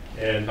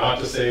 And not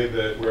to say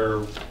that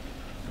we're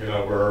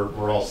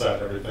all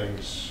set,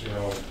 everything's,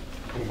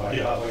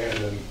 kumbaya land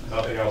and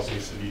nothing else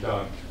needs to be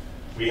done.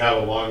 We have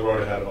a long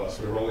road ahead of us.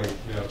 We're only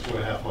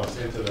 2.5 months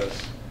into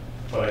this,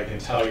 but I can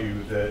tell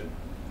you that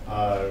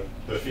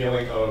the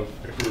feeling of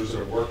the crews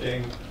that are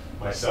working,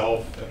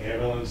 myself, the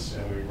ambulance,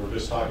 and we were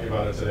just talking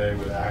about it today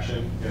with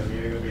Action in a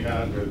meeting that we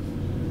had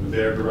with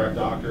their direct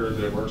doctor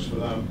that works for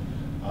them.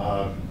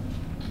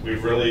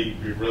 We've really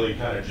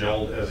kind of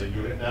gelled as a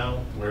unit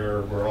now,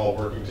 where we're all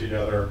working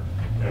together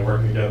and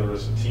working together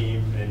as a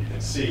team, and you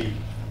can see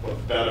what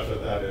the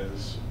benefit that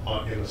is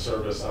in the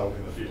service out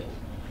in the field.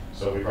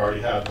 So we've already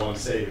had one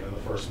save in the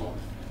first month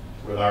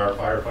with our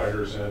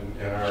firefighters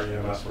and our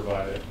EMS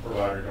provider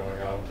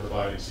going out and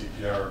providing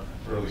CPR,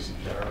 early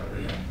CPR and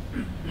everything.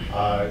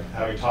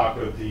 Having talked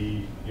with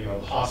the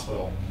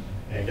hospital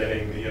and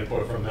getting the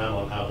input from them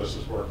on how this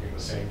is working, the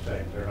same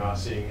thing. They're not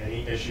seeing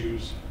any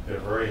issues. They're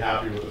very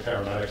happy with the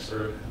paramedics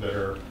that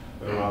are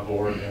on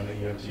board and the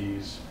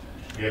EMTs.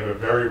 We have a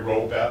very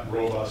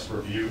robust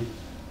review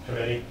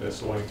committee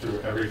that's going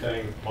through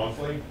everything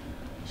monthly.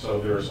 So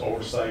there's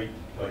oversight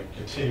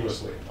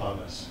continuously on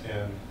this.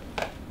 And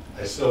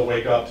I still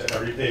wake up to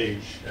every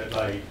page at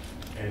night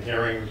and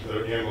hearing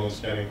the ambulance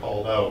getting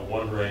called out,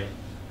 wondering,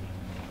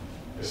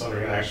 is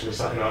somebody going to actually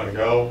sign on and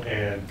go?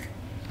 And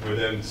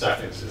within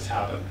seconds, it's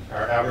happened.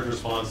 Our average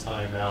response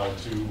time now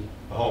to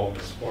the home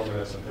is 4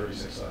 minutes and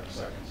 36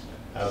 seconds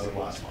as of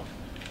last month.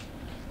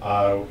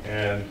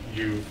 And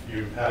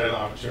you've had an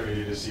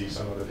opportunity to see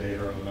some of the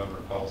data and the number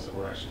of calls that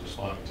we're actually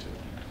responding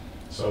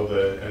to. So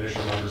the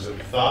initial numbers that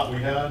we thought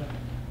we had,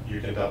 you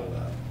can double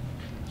that.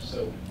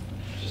 So,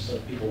 just so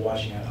people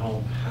watching at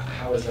home,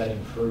 how has that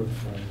improved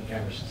from the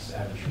average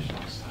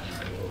response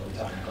time? Are we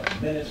talking a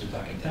couple minutes? Are we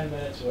talking 10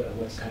 minutes?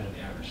 What's kind of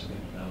the average so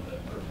people know the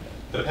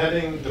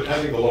improvement?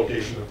 Depending the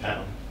location of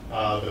town.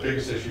 The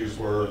biggest issues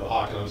were the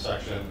Hockenham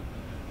section.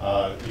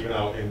 Even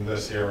out in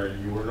this area,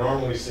 you were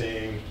normally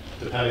seeing,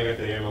 depending if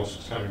the ambulance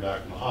was coming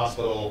back from the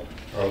hospital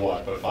or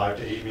what, but 5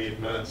 to 8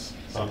 minutes,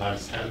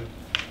 sometimes 10.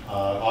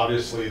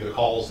 Obviously, the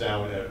calls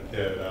down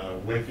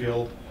at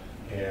Winfield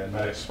and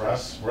Med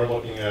Express, we're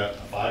looking at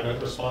a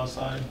 5-minute response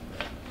time.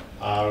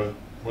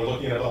 We're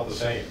looking at about the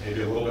same,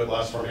 maybe a little bit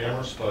less from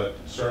Amherst, but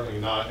certainly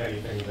not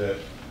anything that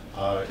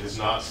is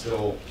not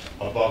still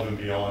above and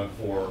beyond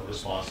for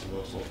response to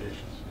those locations.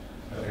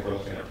 I think we're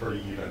looking at pretty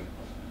even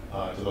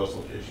to those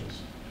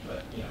locations.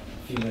 But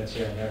a few minutes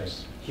here and there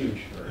is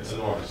huge. It's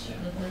enormous.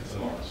 Yeah. It's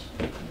enormous.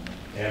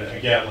 And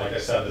again, like I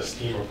said, this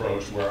team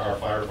approach where our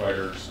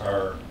firefighters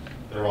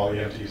they're all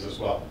EMTs as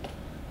well.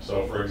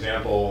 So for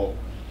example,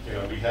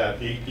 we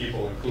had 8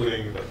 people,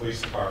 including the police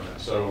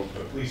department. So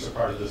the police are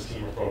part of this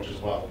team approach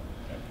as well.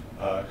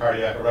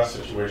 Cardiac arrest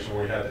situation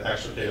where we had to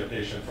extricate a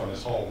patient from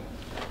his home.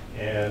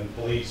 And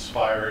police,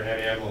 fire,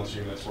 and ambulance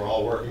units were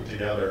all working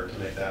together to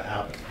make that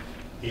happen.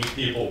 8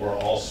 people were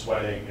all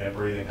sweating and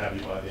breathing heavy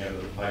by the time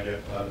you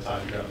got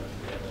them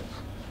into the ambulance.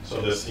 So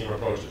this team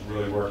approach is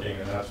really working,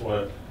 and that's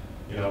what,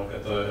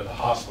 at the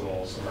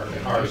hospitals,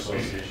 American Heart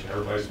Association,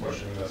 everybody's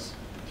pushing this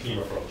team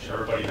approach.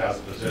 Everybody has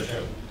a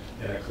position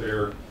and a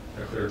clear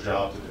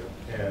job to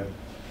do, and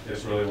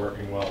it's really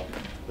working well.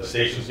 The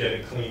station's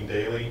getting cleaned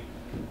daily.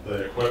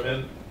 The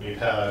equipment, we've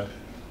had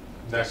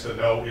next to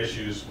no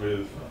issues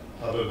with,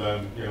 other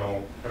than,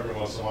 every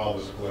once in a while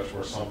there's a glitch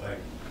where something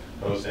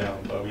goes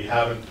down, but we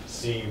haven't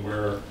seen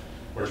where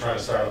we're trying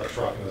to start up a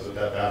truck and there's a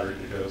dead battery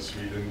because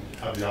we didn't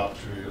have the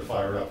opportunity to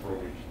fire it up for a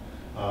week.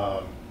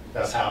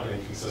 That's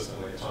happening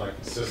consistently. It's on a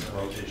consistent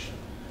rotation.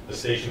 The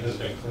station has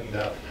been cleaned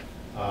out.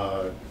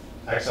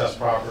 Excess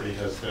property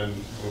has been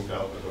moved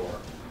out the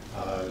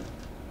door.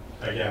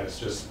 Again, it's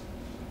just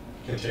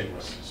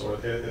continuous. So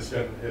it's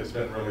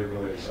been really,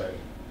 really exciting.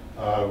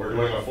 We're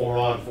doing a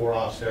 4-on,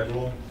 4-off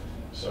schedule.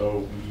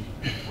 So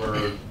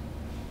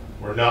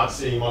we're not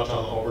seeing much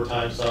on the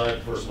overtime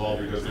side, first of all,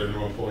 because they're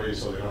new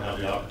employees, so they don't have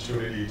the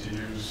opportunity to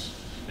use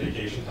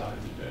vacation time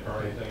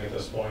or anything at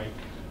this point.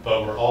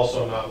 But we're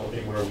also not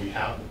looking where we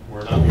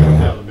don't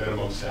have a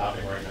minimum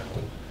staffing right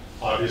now.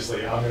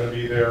 Obviously, I'm going to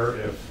be there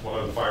if one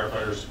of the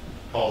firefighters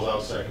calls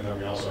out sick, and then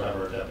we also have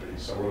our deputy.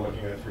 So we're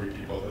looking at 3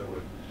 people that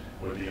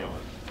would be on.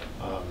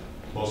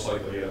 Most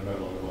likely at a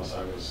minimum, unless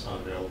I was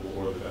unavailable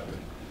or the deputy.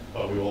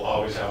 But we will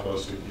always have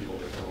those 2 people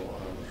that come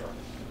on the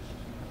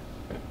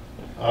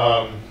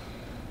truck.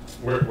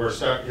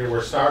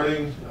 We're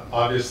starting.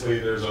 Obviously,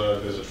 there's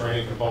a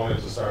training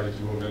component to starting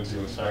to move into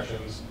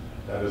inspections.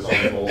 That is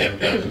on the rolling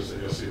pages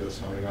that you'll see that's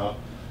coming up.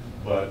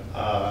 But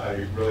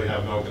I really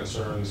have no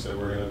concerns that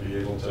we're going to be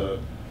able to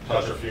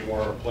touch a few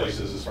more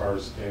places as far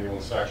as annual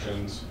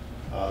inspections.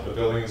 The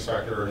building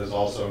inspector has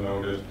also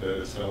noted that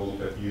it's been a little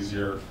bit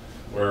easier,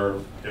 where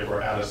if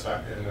we're at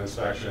an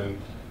inspection,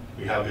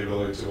 we have the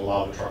ability to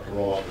allow the truck to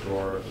roll out the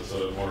door if it's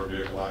a motor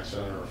vehicle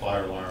accident or a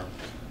fire alarm.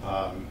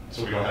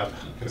 So we don't have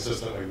to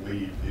consistently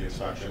leave the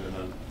inspection and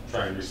then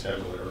try and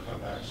reschedule it or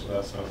come back. So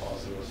that's been a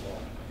positive as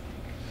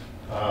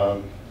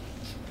well.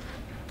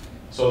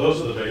 So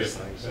those are the biggest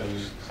things, and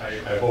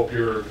I hope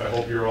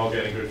you're all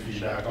getting good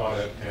feedback on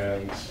it,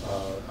 and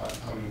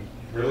I'm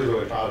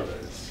really proud of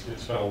it.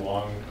 It's been a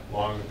long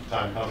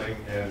time coming,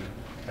 and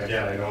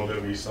again, I know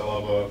that we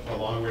still have a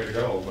long way to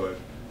go, but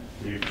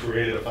we've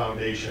created a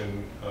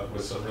foundation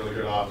with some really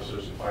good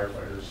officers and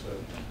firefighters that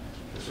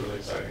it's really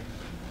exciting.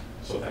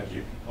 So thank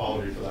you, all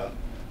of you, for that.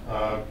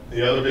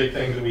 The other big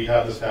thing that we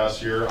had this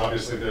past year,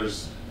 obviously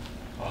there's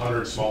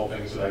 100 small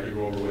things that I could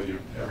go over with you,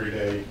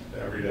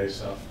 everyday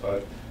stuff,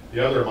 but the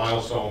other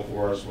milestone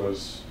for us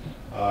was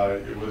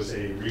it was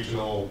a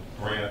regional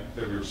grant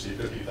that we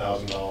received,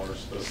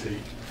 $50,000. The state,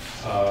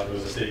 it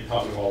was a state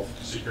Commonwealth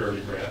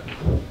security grant,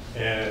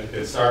 and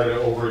it started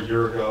over a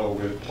year ago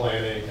with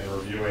planning and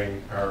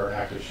reviewing our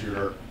active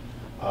shooter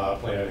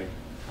planning.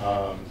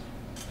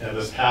 And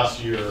this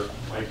past year,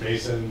 Mike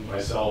Mason,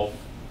 myself,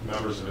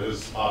 members of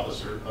his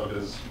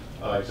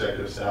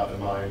executive staff and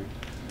mine,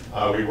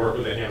 we worked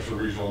with the Hampshire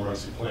Regional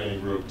Emergency Planning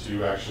Group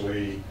to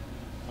actually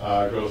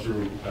go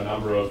through a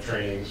number of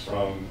trainings,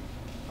 from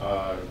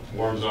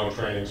warm zone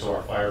training, so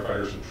our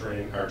firefighters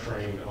are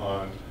trained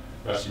on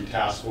rescue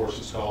task force,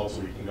 it's called,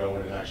 so we can go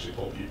in and actually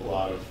pull people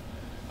out of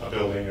a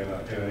building in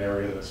an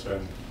area that's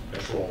been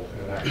controlled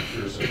in an active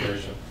shooter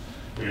situation.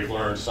 We've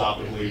learned stop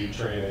and bleed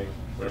training,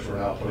 which we're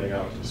now putting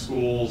out to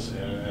schools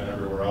and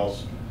everywhere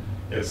else.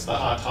 It's the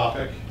hot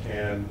topic,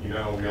 and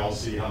we all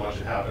see how much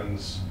it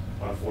happens.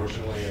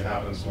 Unfortunately, it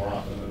happens more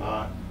often than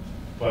not.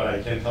 But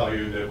I can tell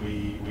you that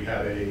we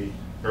had a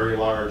very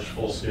large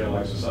full-scale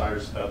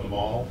exercise at the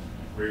mall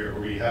where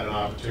we had an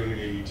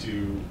opportunity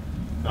to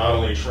not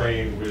only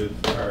train with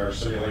our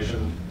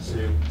simulation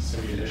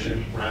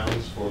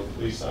rounds for the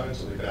police side,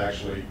 so they could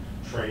actually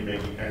train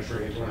making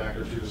entry into an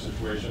active shooter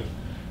situation,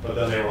 but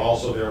then they were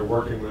also there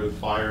working with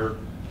fire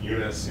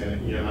units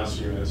and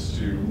EMS units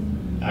to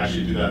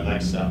actually do that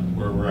next step,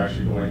 where we're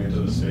actually going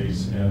into the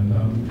space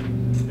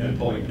and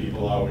pulling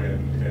people out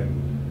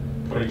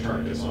and putting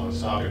tourniquets on,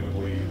 stopping the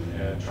bleed,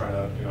 and trying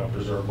to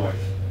preserve life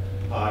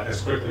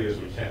as quickly as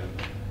we can.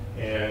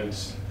 And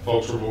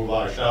folks were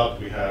mobilized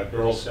out. We had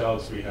Girl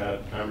Scouts, we had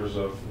members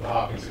of the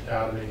Hopkins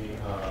Academy,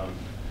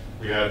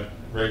 we had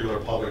regular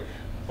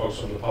folks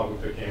from the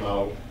public that came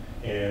out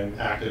and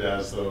acted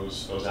as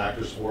those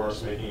actors for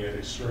us, making it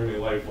extremely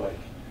lifelike.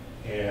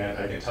 And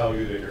I can tell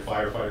you that your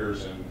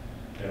firefighters and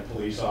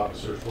police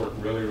officers worked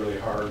really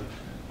hard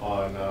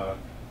on,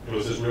 it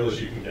was as real as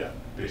you can get,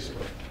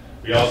 basically.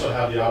 We also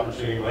had the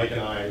opportunity, Mike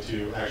and I,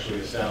 to actually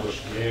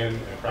establish command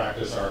and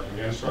practice our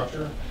command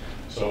structure.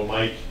 So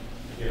Mike,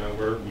 we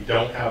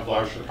don't have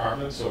large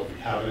departments, so if we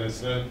have an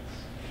incident,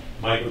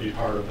 Mike would be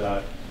part of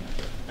that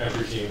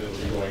entry team that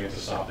would be going in to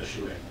stop the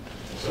shooting.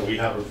 So we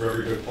have a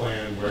very good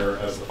plan where,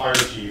 as the fire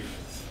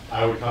chief,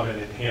 I would come in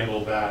and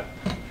handle that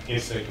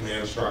incident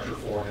command structure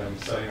for him,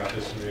 setting up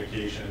his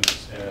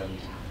communications and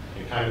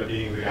kind of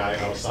being the guy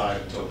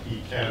outside until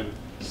he can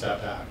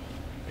step back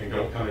and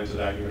don't come into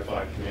that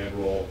unified command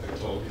role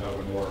until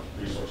when more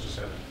resources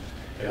hit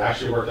it. It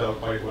actually worked out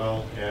quite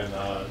well, and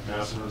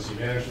Mass Emergency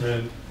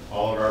Management,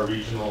 all of our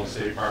regional and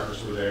state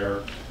partners were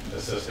there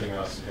assisting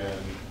us, and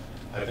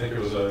I think it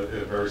was a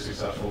very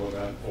successful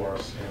event for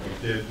us. And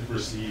we did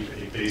receive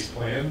a base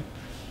plan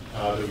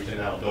that we can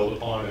now build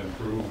upon and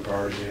improve. We've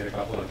already made a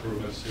couple of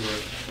improvements to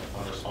it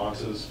on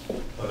responses,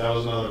 but that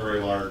was another very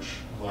large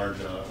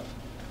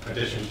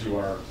addition to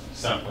our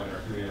SEM plan,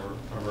 our Community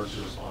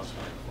Emergency Response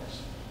Plan, of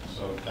course.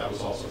 So that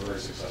was also a very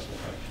successful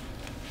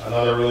thing.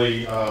 Another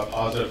really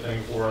positive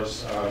thing for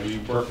us, we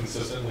work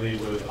consistently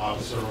with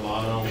Officer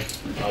Romano,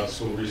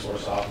 School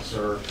Resource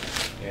Officer,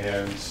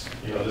 and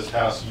this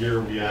past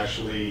year we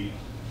actually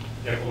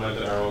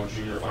implemented our own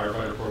junior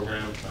firefighter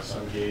program. My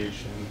son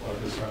Gage and one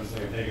of his friends,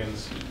 Liam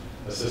Higgins,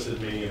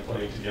 assisted me in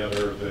putting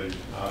together the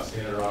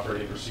standard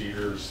operating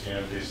procedures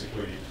and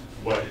basically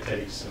what it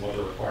takes and what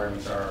the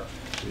requirements are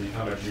to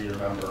become a junior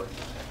member.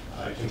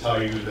 I can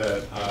tell you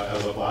that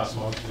as of last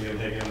month, Liam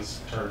Higgins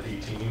turned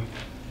 18.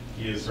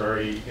 He is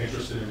very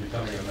interested in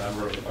becoming a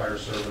member of the fire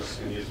service,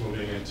 and he is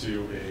moving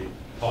into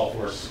a call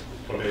force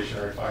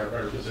probationary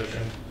firefighter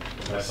position.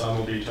 My son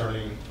will be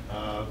turning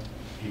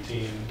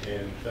 18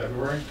 in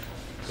February.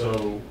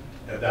 So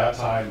At that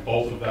time,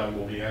 both of them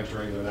will be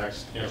entering the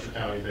next Hampshire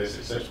County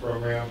Basic 6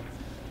 program,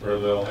 where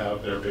they'll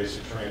have their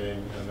basic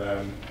training and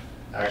then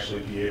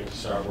actually be able to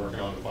start working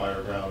on the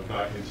fire ground,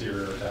 not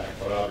interior attack,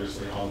 but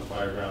obviously on the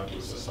fire ground to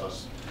assist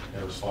us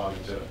in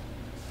responding to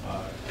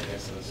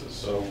incidences.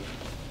 So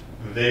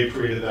they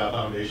created that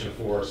foundation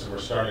for us, and we're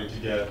starting to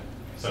get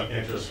some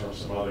interest from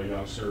some other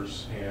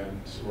youngsters,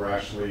 and we're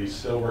actually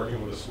still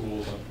working with the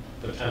schools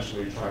and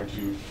potentially trying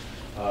to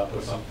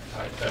put some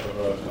type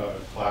of a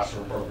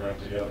classroom program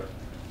together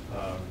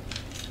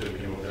that we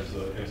can move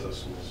into the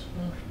schools.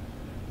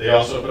 They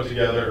also put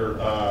together,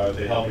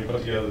 they helped me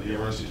put together the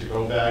emergency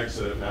to-go bags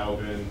that have now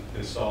been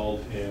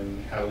installed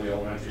in Hadley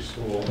Elementary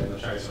School in the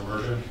Chinese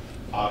immersion.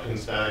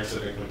 Hopkins bags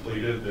have been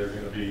completed. They're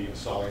going to be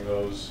installing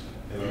those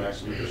in the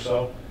next week or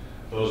so.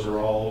 Those are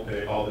all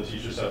the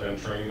teachers have been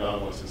trained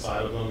on what's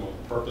inside of them, what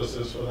the purpose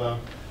is for them,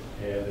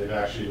 and they've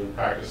actually been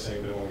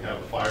practicing that when we have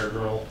a fire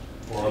drill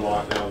or a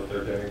lockdown that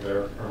they're getting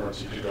their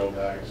emergency to-go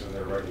bags and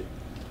they're ready,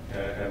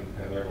 and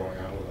they're going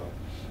on with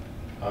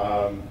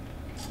them.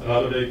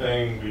 Another big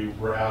thing, we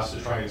were asked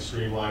to try and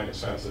streamline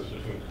expenses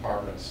between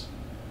departments.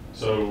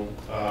 So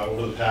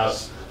over the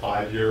past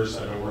 5 years,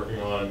 I've been working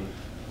on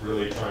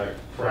really trying to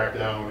crack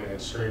down and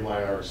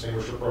streamline our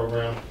extinguisher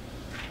program.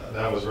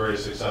 That was very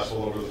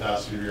successful over the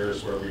past few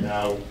years, where we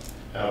now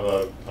have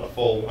a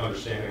full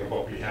understanding of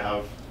what we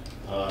have.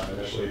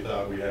 Initially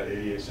thought we had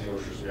 80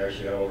 extinguishers. We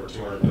actually have over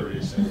 230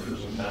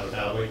 extinguishers in the town of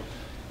Hadley.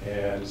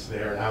 And they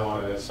are now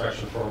on an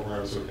inspection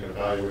program, so we can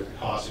evaluate the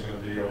cost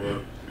going to be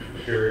over the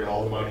period.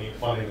 All the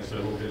funding has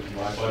been moved into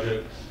my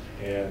budget,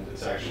 and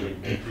it's actually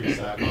increased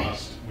that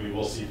cost. We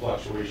will see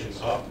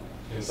fluctuations up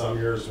in some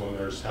years when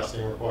there's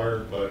testing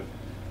required, but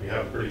we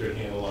have a pretty good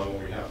handle on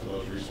what we have for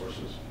those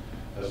resources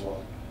as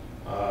well.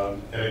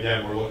 And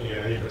again, we're looking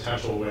at any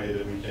potential way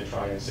that we can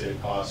try and save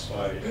costs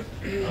by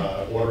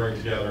ordering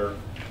together.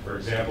 For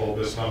example,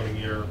 this coming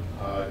year,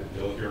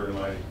 you'll hear in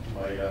my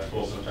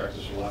goals and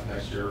objectives for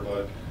next year,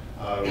 but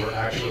we're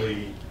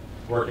actually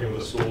working with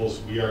the schools.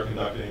 We are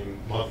conducting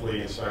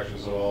monthly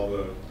inspections of all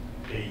the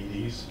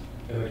AEDs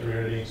in the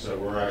community, so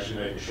we're actually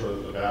making sure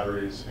that the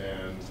batteries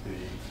and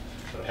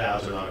the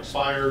pads are not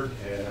expired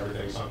and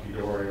everything's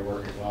hunky-dory and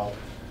working well.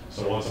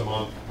 So once a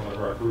month, one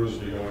of our crews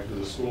will be going through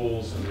the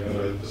schools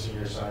and the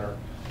senior center,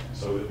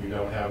 so that we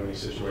don't have any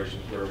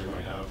situations where we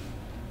might have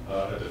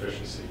a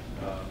deficiency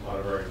on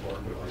a very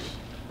important device.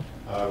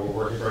 We're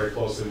working very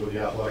closely with the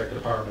athletic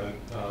department.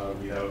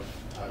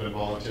 I've been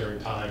volunteering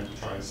time to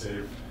try and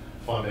save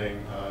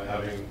funding,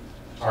 having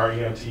our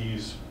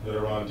EMTs that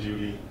are on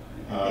duty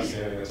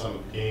standing at some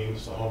of the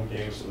games, the home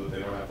games, so that they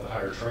don't have to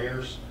hire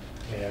trainers.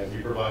 And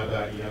we provide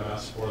that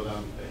EMS for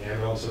them. The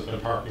ambulance has been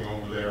parking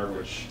over there,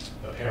 which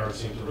the parents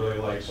seem to really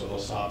like, so they'll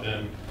stop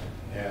in.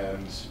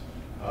 And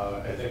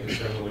I think it's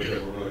been really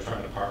good. We're really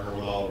trying to partner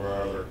with all of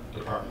our other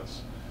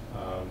departments.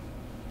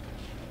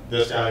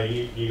 This guy,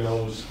 he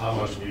knows how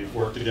much we've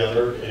worked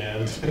together,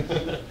 and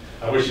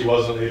I wish he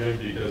wasn't leaving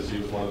because he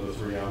was one of the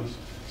 3 M's.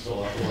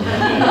 Still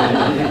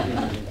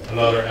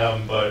another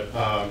M, but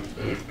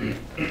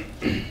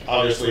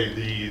obviously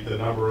the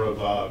number of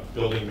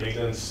building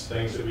maintenance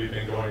things that we've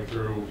been going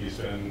through, it's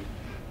been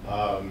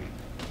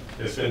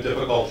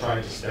difficult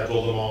trying to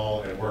schedule them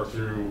all and work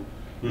through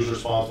who's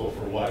responsible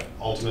for what.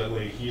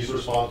 Ultimately, he's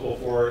responsible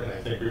for it, and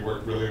I think we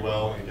worked really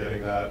well in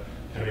getting that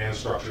command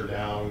structure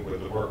down with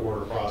the work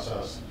order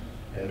process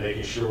and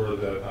making sure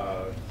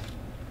that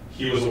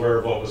he was aware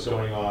of what was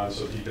going on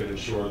so he could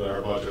ensure that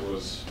our budget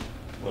was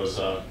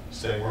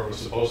staying where it was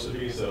supposed to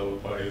be, so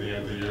by the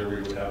end of the year we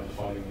would have the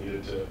funding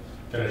needed to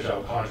finish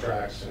out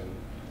contracts and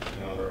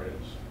other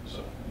items.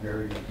 So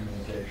Very good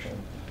communication.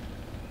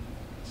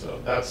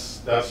 So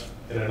that's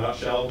in a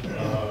nutshell.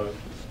 I'm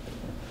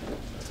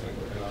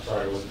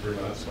sorry it wasn't 3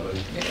 minutes, but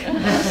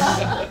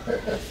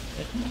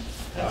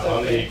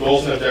on the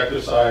goals and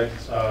objectives side,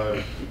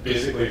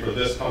 basically for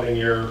this coming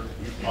year,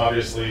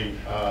 obviously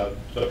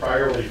the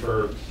priority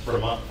for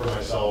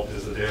myself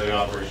is the daily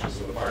operations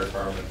of the fire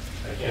department.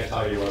 I can't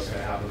tell you what's going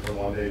to happen from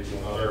one day to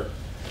another,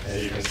 and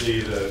you can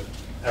see that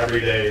every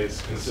day it's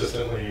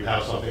consistently you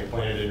have something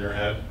planned in your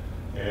head,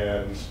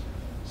 and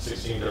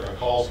 16 different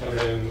calls come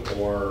in,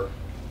 or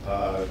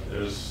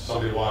there's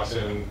somebody walks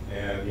in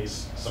and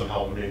needs some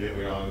help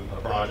immediately on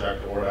a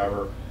project or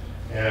whatever,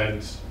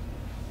 and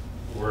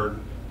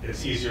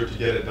it's easier to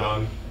get it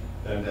done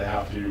than to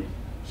have to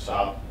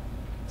stop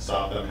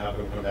them, have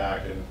them come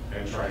back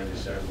and try and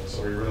reschedule.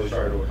 So we really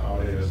try to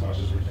accommodate as much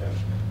as we can.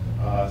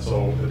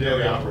 So the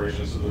daily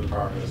operations of the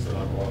department is the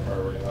 #1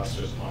 priority, and that's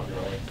just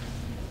ongoing.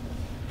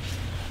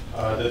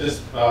 The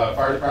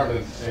fire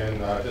department and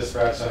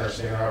dispatch center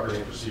standard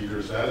operating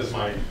procedures, that is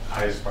my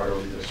highest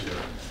priority this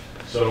year.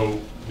 So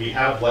we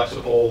have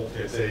Lexipol.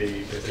 It's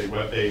a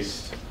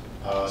web-based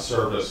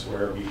service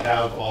where we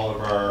have all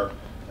of our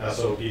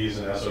SOPs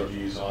and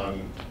SOGs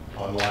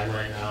online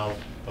right now,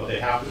 but they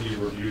have to be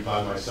reviewed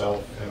by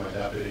myself and my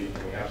deputy,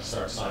 and we have to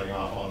start signing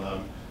off on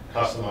them,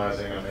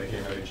 customizing and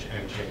making any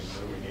changes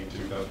that we need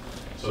to them.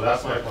 So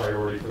that's my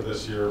priority for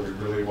this year. We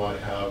really want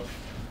to have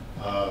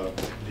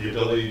the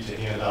ability to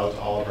hand out to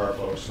all of our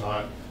folks,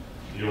 not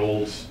the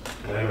old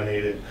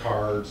laminated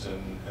cards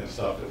and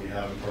stuff that we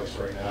have in place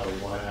right now. We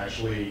want to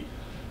actually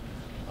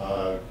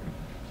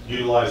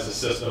utilize the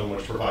system,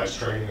 which provides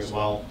training as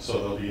well, so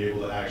they'll be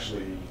able to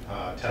actually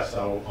test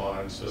out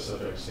on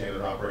specific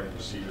standard operating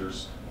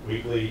procedures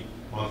weekly,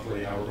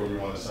 monthly, however we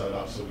want to set it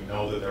up, so we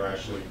know that they're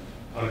actually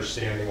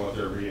understanding what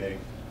they're reading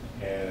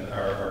and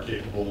are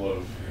capable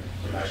of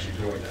actually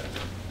doing that.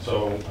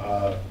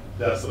 So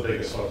that's the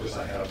biggest focus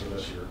I have for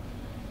this year.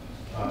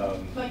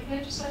 Mike, can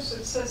I just ask, so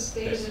it says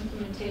date of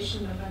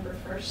implementation November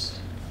 1st,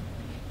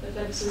 but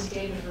then it says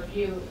date of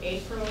review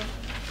April,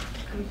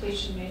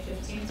 completion May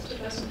 15th,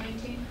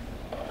 2019?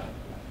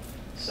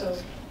 So.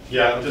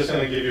 Yeah, I'm just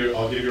gonna give you,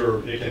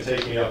 it can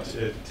take me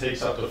it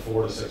takes up to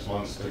 4 to 6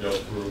 months to go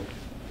through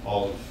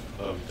all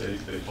of,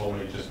 they told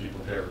me just be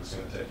prepared, it's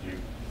gonna take you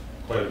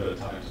quite a bit of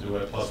time to do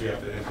it, plus we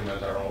have to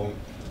implement our own.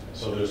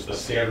 So there's the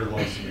standard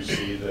ones that you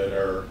see that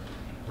are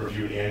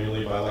reviewed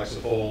annually by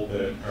Lexipol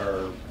that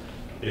are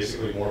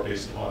basically more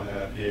based upon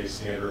NFPA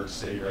standards,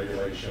 state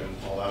regulation,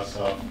 all that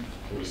stuff.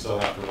 But we still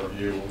have to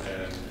review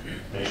and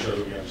make sure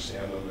that we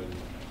understand them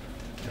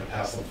and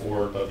pass them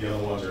forward. But the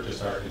other ones are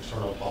just our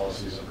internal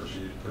policies and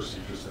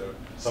procedures that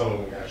some of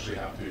them we actually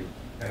have to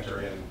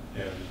enter in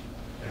and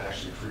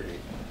actually create.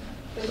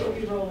 But So,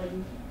 you'll be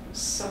rolling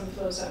some of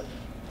those out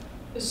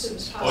as soon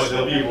as oh,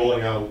 possible. they'll be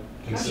rolling out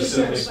I'm just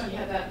consistently. nervous when you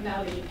have that,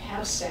 now that you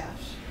have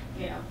staff,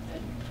 you know,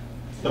 and.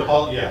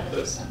 Oh yeah,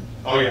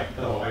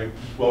 no,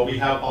 well, we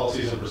have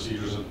policies and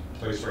procedures in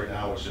place right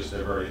now, it's just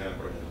they're very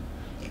antiquated.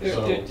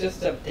 They're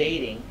just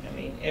updating. I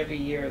mean, every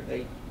year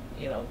they,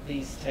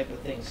 these type of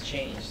things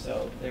change,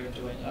 so they're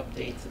doing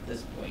updates at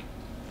this point.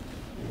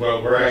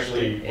 Well, we're gonna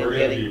be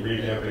getting-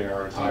 revamping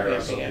our entire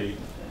revamping SOP it.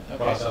 Okay.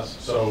 process.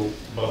 So,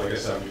 but like I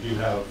said, we do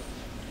have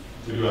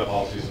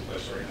policies in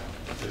place right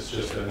now. It's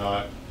just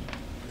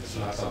it's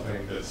not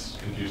something that's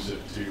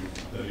conducive to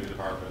the new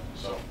department,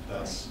 so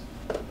that's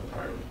the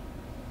priority.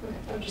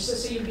 Okay,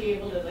 so you'd be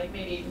able to like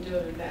maybe even do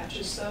it in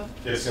batches though?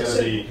 It's So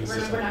gonna be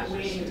consistent. We're not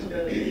waiting until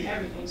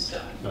everything's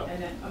done? No.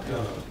 And then, okay.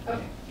 No.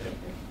 Okay.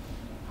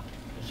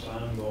 It's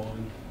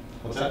ongoing.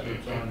 What's that?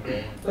 It's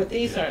ongoing. But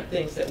these aren't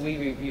things that we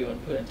review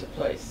and put into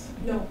place.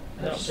 No.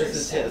 No, just this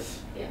is staff. his.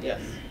 Yeah.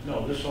 Yes.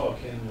 No, this all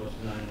came with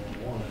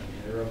 911, I mean,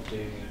 they're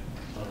updating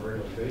it on a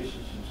regular basis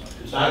and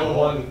stuff. It's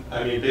 911,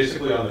 I mean,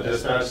 basically on the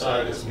dispatch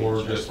side, it's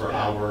more just for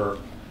our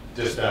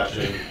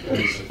dispatching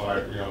police and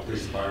fire,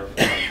 police and fire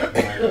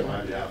on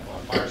my behalf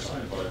on fire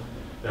side, but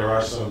there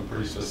are some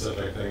pretty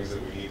specific things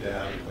that we need to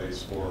have in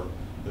place for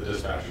the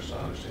dispatchers to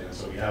understand.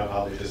 So we have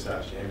how they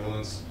dispatch the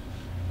ambulance,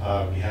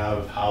 we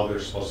have how they're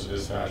supposed to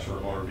dispatch for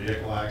a motor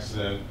vehicle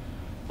accident,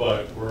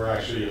 but we're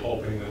actually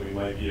hoping that we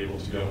might be able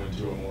to go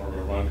into a more of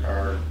a run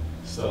card,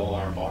 still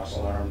alarm, box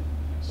alarm.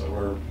 So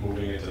we're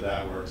moving into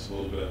that where it's a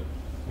little bit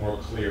more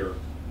clear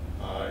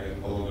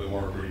and a little bit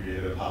more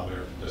abbreviated how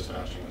they're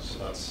dispatching us. So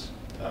that's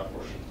that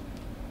portion.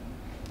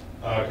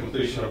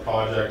 Completion of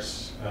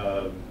projects.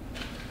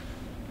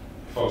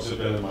 Folks have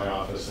been in my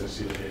office, they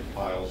see the paper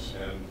files,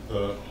 and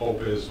the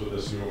hope is with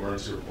this new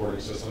emergency reporting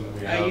system that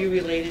we have. Are you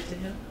related to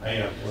him? I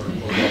am. I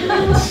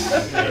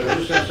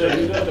was just gonna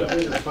say, you got the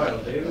bigger file,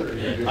 David, or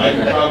you? I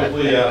could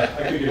probably, I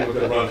could give him a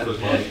good run for his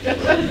money.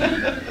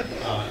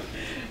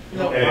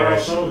 No,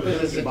 Anyways. Some of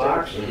it's in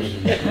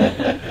boxes.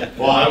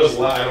 Well, I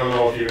don't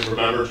know if you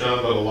remember,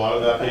 John, but a lot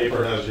of that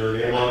paper has your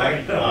name on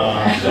it. So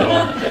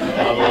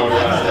I'm going to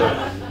have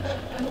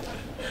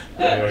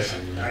to. Anyways.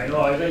 I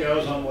know, I think I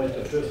was on like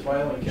the 5th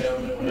filing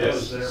cabinet when I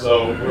was Yes, there.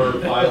 so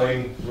we're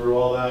filing through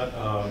all that.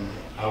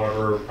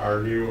 However,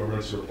 our new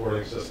emergency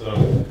reporting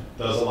system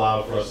does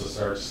allow for us to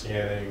start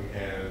scanning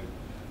and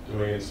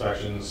doing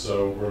inspections.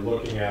 So we're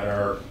looking at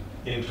our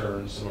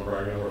interns, some of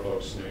our younger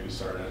folks, maybe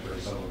start entering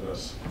some of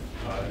this.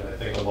 And I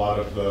think a lot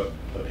of the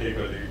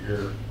paper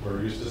that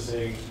we're used to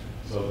seeing,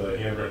 so the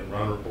handwritten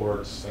run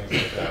reports, things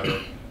like that,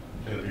 are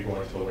going to be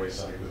going to the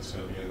wayside. That's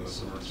going to be in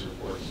this emergency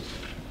reporting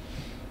system.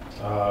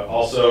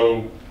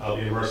 Also, I'll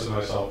be immersing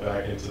myself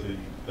back into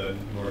the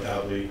North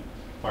Hadley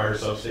Fire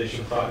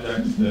Substation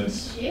project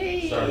that's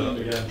Yay. started up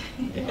again.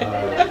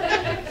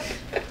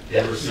 We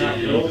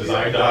received the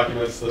design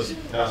documents this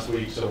past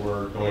week, so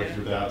we're going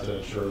through that to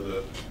ensure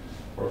that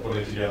we're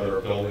putting together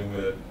a building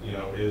that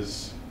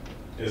is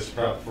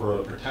prepped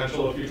for a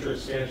potential future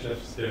expansion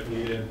if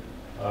needed.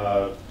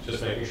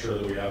 Just making sure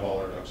that we have all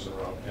our ducks in a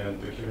row, and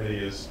the committee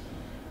is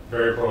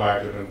very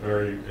proactive and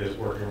is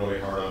working really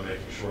hard on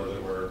making sure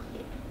that we're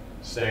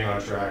staying on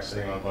track,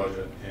 staying on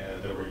budget,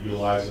 and that we're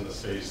utilizing the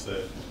space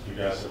that you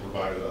guys have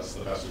provided us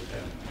the best we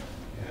can.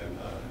 And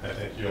I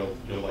think you'll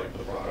like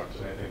the product,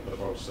 and I think the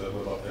folks that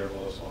live up there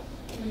will as well.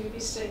 Will you be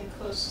staying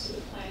close to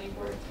the planning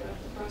board throughout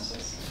the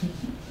process?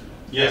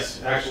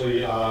 Yes, actually,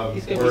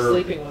 He's going to be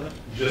sleeping with him.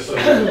 Just so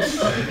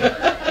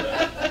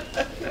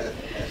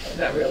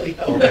Not really.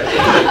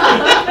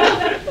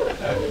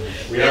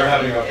 we are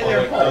having a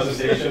public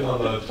presentation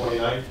on the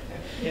 29th,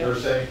 Yeah.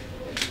 Thursday.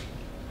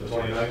 The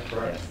 29th,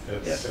 correct?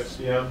 Yes. It's 6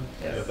 p.m.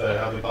 Yes. at the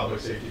Hadley Public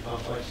Safety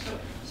Complex.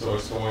 So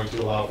it's going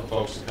to allow for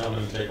folks to come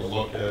and take a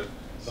look at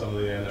some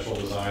of the initial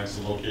designs,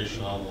 the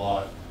location on the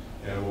lot,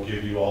 and we'll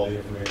give you all the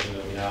information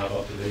that we have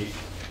up to date.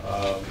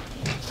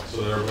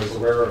 So that everybody's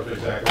aware of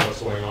exactly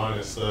what's going on.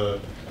 It's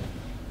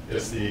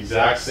the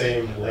exact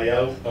same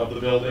layout of the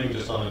building,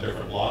 just on a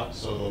different lot.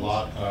 So the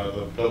lot,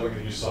 the building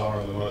that you saw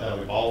on the North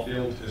Hadley Ball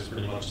Field is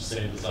pretty much the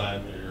same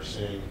design that you're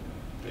seeing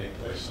being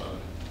placed on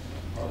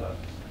that.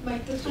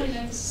 Mike, the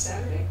 29th is a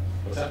Saturday?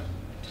 What's that?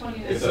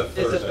 29th. It's a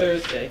It's a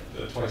Thursday.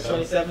 The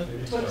 27th? 27th?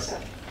 maybe?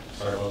 27th.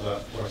 Sorry about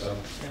that,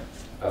 27th.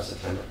 Yeah. Of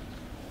September.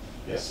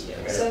 Yes.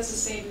 Yeah. So that's the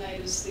same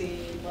night as the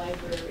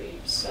library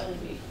spelling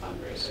bee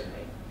fundraiser,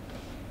 right?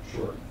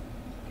 Sure.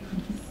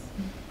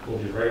 We'll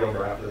be right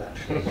over after that.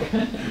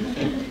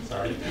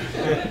 Sorry.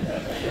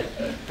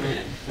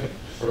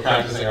 We're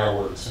practicing our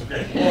words. I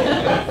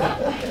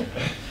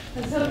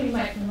was hoping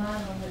Mike come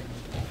on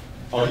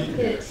Oh, you can do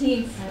the it.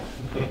 team stuff.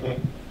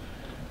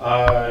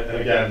 And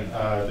again,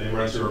 the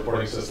emergency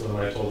reporting system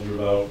that I told you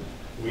about,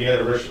 we had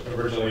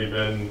originally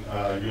been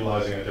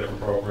utilizing a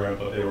different program,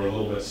 but they were a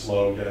little bit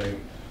slow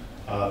getting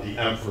the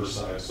MFR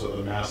side, so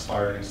the mass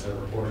fire incident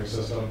reporting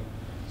system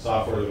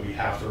software that we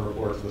have to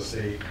report to the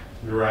state.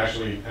 We were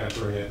actually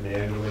entering it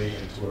manually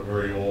into a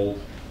very old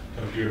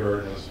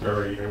computer, and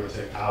it would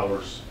take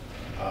hours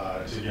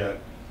to get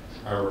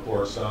our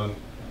reports done.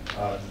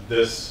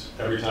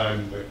 Every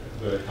time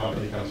the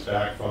company comes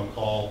back from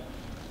call,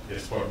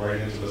 it's put right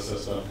into the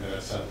system and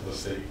it's sent to the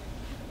state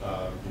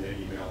via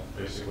email,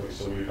 basically.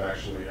 So we've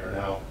actually are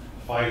now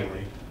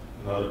finally,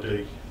 another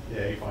big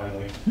yay,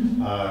 finally,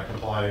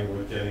 complying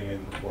with getting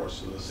in reports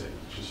to the state,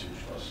 which is huge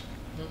for us.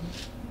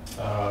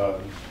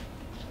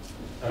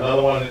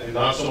 Another one, and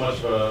not so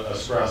much of a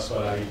stress,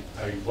 but I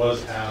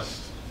was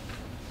asked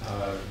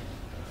a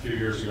few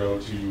years ago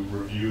to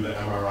review the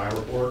MRI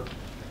report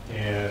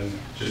and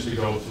just to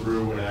go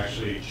through and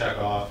actually check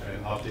off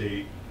and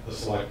update the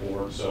select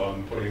board. So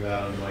I'm putting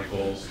that on my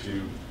goals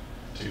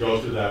to go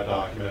through that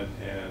document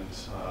and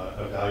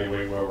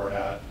evaluate where we're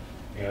at.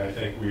 And I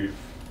think we've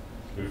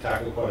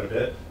tackled quite a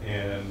bit,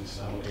 and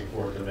I'm looking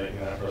forward to making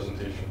that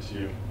presentation to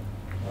you.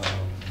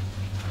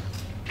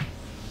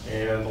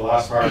 And the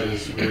last part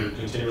is we're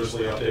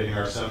continuously updating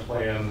our SEM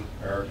plan,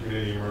 our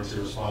community emergency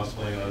response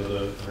plan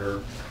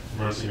under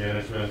emergency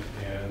management.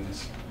 And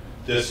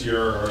this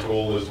year, our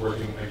goal is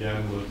working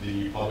again with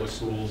the public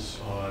schools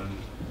on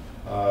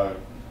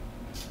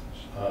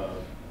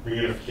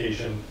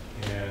reunification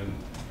and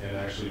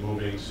actually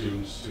moving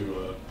students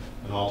to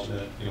an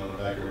alternate, an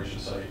evacuation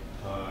site,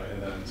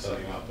 and then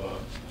setting up a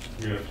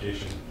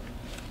reunification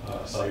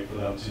site for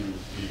them to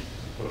be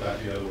put back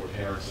together with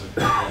parents and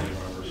family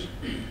members.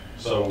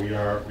 So we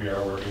are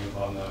working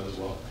on that as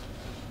well.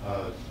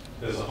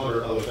 There's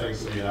 100 other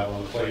things that we have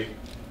on the plate,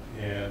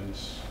 and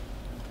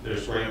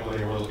there's grant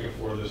money we're looking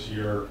for this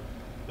year.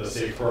 The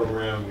SAFE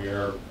program, we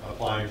are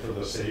applying for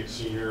the SAFE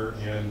senior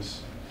and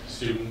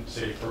student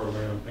SAFE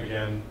program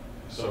again.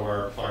 So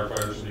our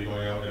firefighters will be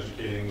going out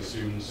educating the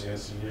students and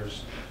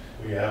seniors.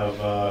 We have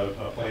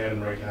a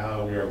plan right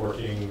now. We are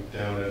working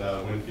down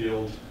at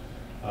Winfield.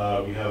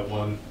 We have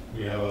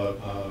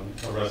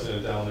a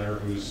resident down there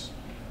who's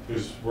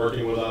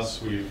working with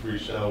us. We've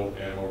reached out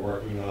and we're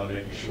working on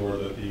making sure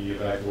that the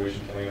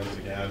evacuation plans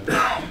again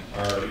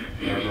are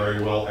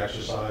very well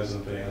exercised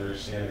and they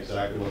understand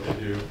exactly what to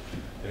do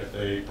if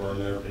they burn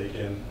their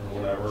bacon or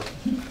whatever.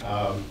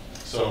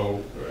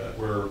 So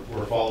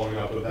we're following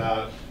up with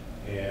that,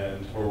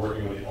 and we're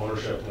working with the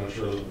ownership to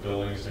ensure that the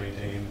building is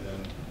maintained,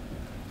 and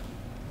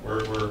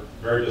we're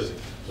very busy.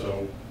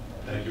 So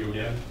thank you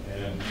again,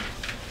 and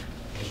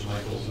those are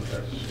my goals and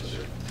objectives this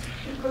year.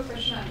 A quick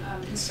question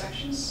on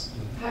inspections.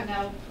 How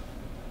now,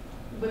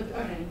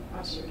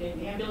 obviously you're getting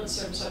the ambulance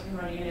service up and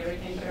running and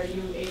everything, but are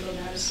you able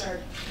now to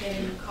start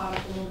getting caught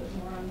up a little bit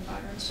more on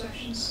fire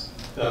inspections?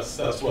 That's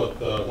what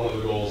one of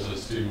the goals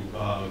is to.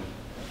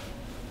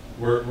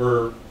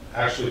 We're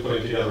actually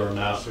putting together a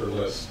master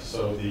list.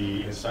 So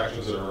the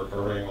inspections that are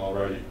occurring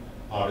already,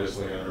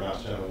 obviously under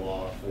Mass General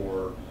Law,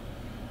 for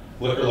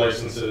liquor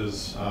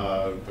licenses,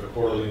 the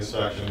quarterly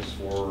inspections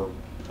for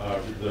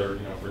their,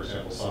 for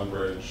example,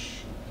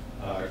 Sunbridge,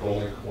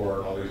 Golden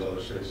Court, all these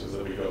other spaces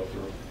that we go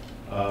through.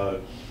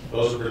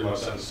 Those are pretty much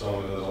set in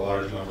stone, and there's a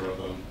large number of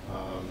them.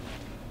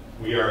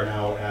 We are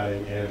now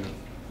adding in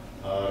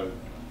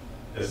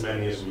as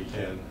many as we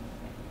can.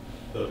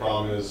 The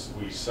problem is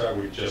we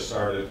just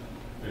started,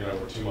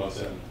 we're 2 months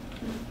in.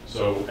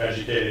 So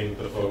educating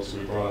the folks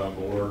we brought on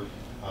board,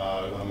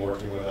 I'm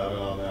working with Evan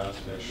on that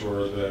to make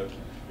sure that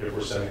if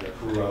we're sending a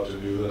crew out to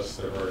do this,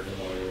 they're very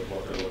familiar with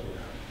what they're looking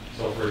at.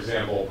 So for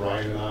example,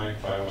 Brian and I,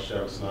 Brian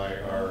Washkevitz and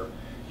I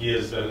he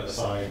has been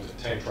assigned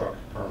tank truck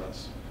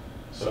permits.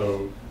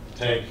 So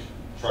tank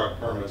truck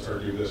permits are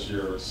due this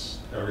year. It's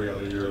every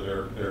other year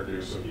they're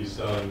due. So he's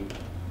done,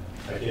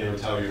 I can't even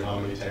tell you how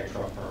many tank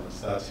truck permits.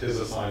 That's his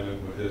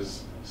assignment with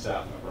his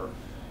staff member.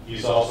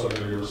 He's also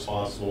going to be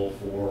responsible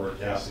for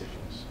gas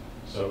stations.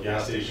 So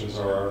gas stations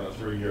are in a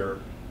 3-year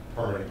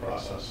permitting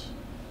process.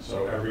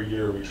 So every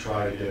year we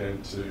try to get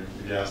into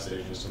the gas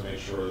stations to make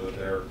sure that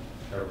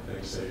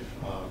everything's safe.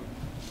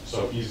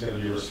 So he's going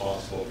to be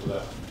responsible for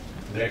that.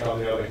 Nick, on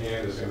the other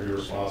hand, is going to be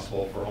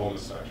responsible for home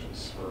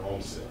inspections, for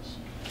home sales.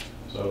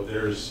 So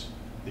there's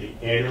the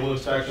annual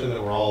inspection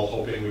that we're all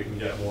hoping we can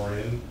get more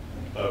in,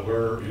 but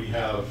we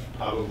have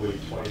probably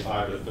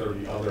 25 to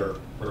 30 other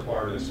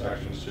required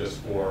inspections just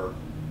for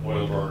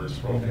oil burners,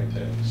 propane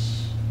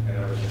tanks, and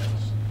everything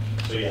else.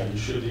 So yeah, you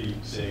should be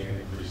seeing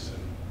an increase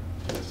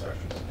in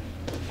inspections.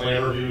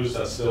 Plan reviews,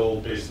 that's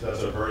still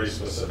that's a very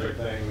specific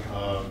thing.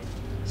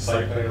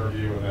 Site plan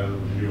review and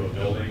then review of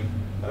building,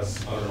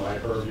 that's under my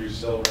purview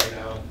still right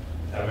now.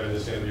 Evan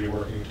is going to be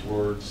working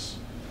towards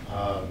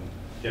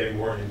getting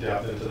more in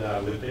depth into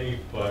that with me,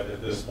 but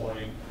at this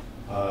point,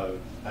 I've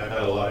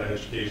had a lot of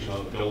education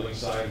on the building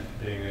side,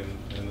 being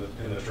in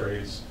the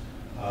trades,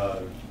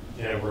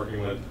 and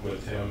working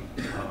with him.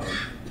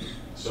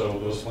 So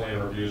those plan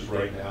reviews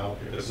right now,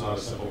 if it's not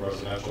a simple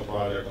residential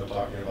project, I'm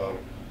talking about,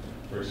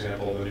 for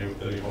example, the new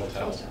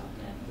hotel.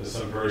 There's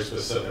some very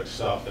specific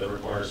stuff that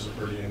requires some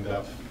pretty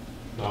in-depth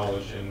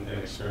knowledge and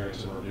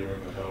experience in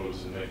reviewing the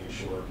codes and making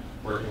sure,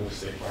 working with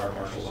State Fire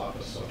Marshal's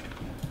office. So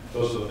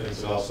those are the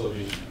things that I'll still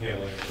be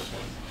handling at this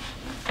point.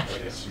 I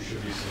guess you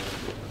should be seeing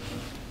improvement.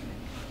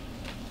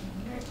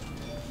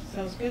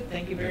 Sounds good.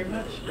 Thank you very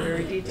much.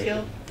 Very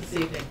detailed this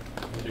evening.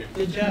 Thank you.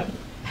 Good job.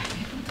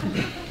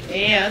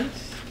 And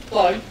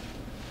plug.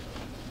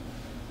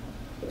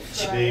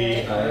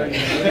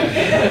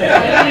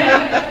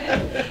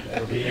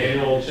 The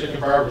annual chicken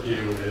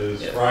barbecue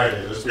is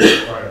Friday, this week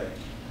is Friday,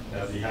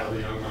 at the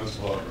Hadley Young Men's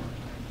Club.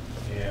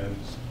 And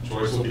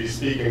Joyce will be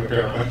speaking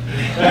apparently.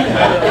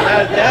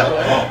 That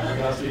one. Oh,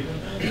 you're not speaking?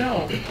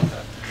 No.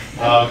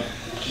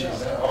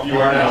 You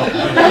are now.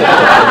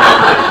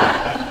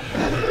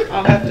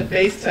 I'll have to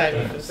FaceTime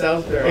you from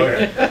Salisbury.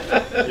 Okay.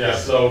 Yeah,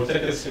 so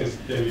tickets can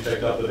be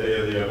picked up the day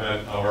of the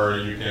event, or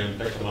you can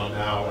pick them up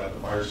now at the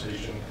fire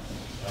station.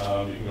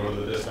 You can go to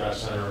the dispatch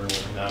center and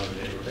we'll come down and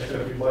get your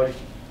ticket if you'd like.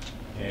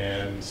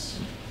 And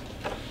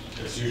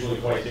it's usually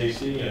quite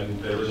tasty, and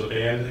there is a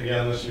band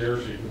again this year,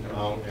 so you can come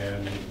out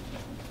and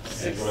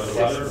enjoy the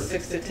weather.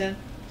 6 to 10?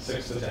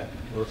 6 to 10.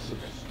 What's the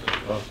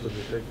cost of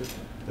the ticket?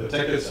 The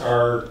tickets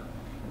are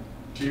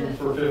 2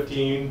 for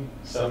 $15,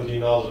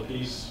 $17 a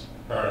piece.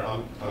 Or,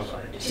 I'm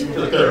sorry, 2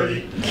 for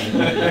 $30. $15,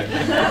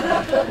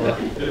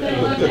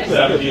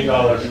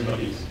 $17 a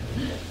piece.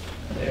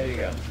 There you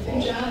go.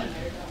 And John and I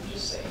are going,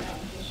 just saying that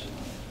in case you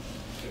want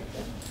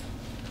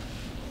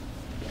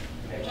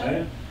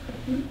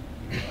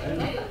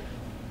to.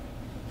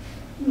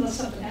 Unless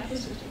something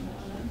happens between now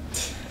and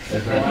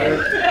then. I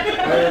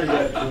already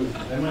got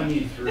 2. I might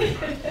need 3.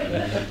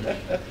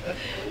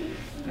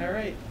 All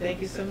right. Thank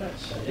you so much.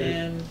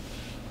 And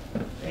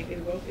thank you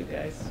to both you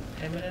guys.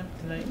 M&M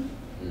tonight.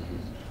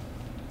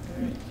 All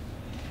right.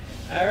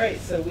 All right.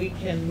 So we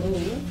can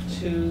move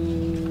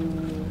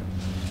to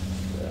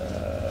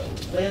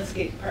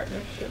landscape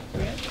partnership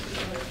grant.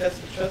 That's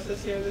what trust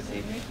us here this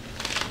evening.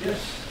 Yes.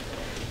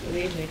 Good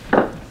evening.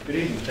 Good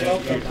evening.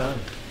 Thank you for your time.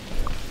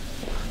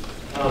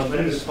 My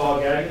name is Paul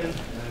Gagnon.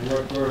 I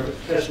work for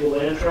Festival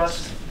Land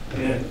Trust,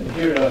 and I'm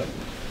here to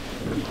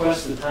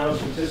request the town's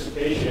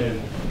participation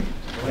in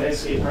the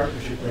Landscape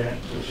Partnership Grant,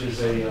 which is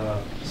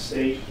a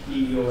state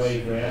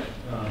EOA grant.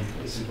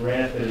 It's a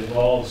grant that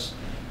involves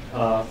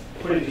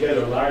putting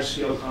together a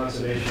large-scale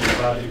conservation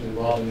project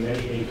involving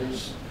many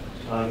acres.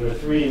 There are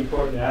 3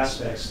 important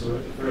aspects to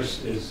it. The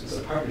first is it's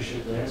a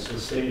partnership grant, so the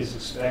state is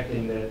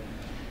expecting that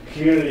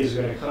communities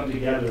are going to come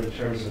together in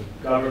terms of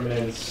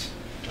governments,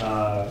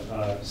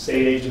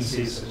 state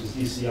agencies such as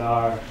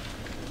DCR,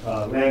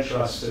 land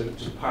trusts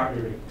to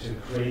partner to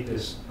create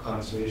this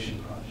conservation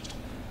project.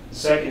 The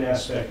second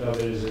aspect of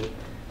it is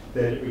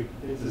that it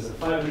is a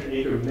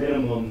 500-acre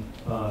minimum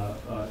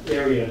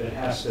area that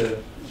has to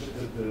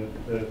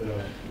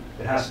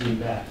be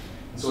met.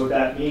 And so what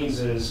that means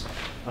is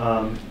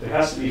there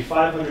has to be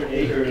 500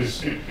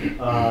 acres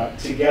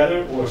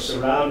together or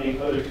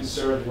surrounding other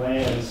conserved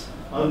lands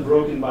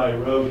unbroken by a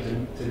road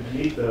to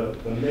meet the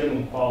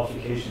minimum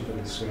qualification for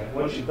this grant.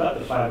 Once you've got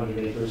the 500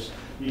 acres,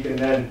 you can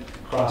then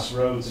cross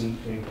roads and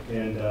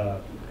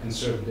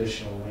conserve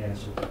additional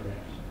lands with the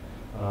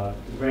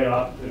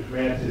grant. The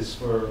grant is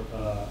for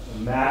a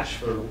match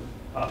for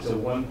up to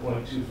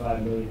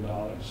 $1.25 million.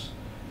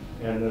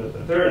 And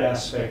the third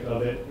aspect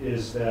of it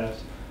is that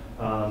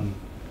I'm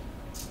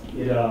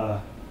trying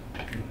to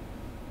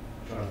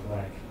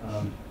blank.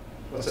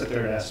 What's the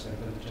third aspect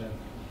of it, Jen?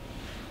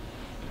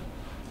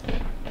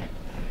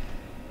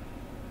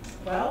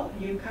 Well,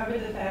 you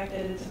covered the fact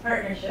that it's a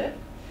partnership.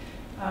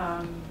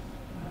 I'm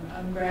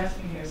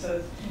grasping here. So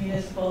it's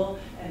municipal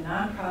and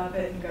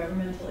nonprofit and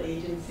governmental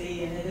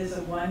agency, and it is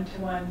a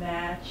one-to-one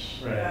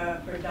match. Right.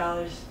 For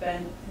dollars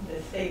spent.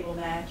 The state will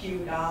match you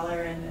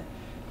 $1, and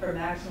for a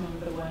maximum of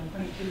the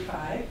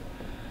 1.25.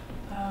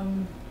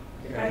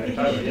 I think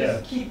you should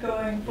just keep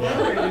going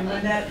forward, and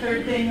when that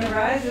third thing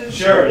arises,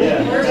 sure,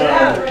 yeah. work it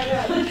out.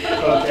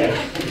 Okay.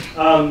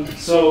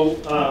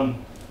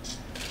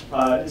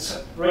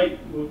 It's right,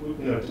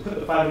 to put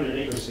the 500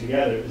 acres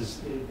together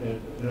is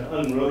in an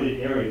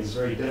unroaded area is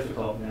very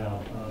difficult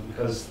now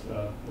because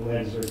the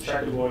land is very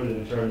checkerboarded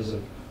in terms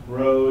of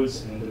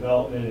roads and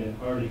development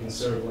and already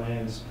conserved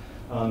lands.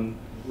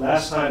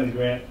 Last time the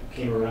grant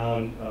came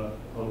around,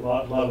 a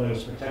lot of land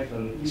was protected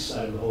on the east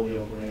side of the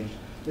Holyoke Range.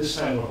 This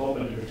time we're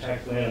hoping to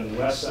protect land on the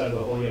west side of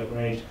the Holyoke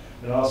Range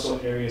and also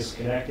areas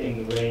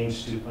connecting the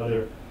range to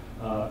other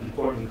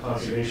important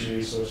conservation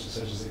resources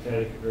such as the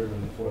Connecticut River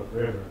and the Fork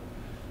River.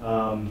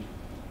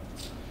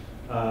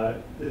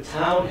 The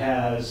town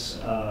has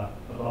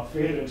about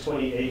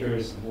 320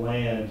 acres of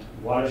land,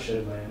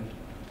 watershed land,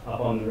 up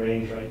on the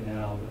range right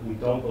now that we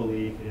don't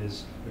believe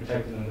is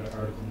protected under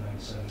Article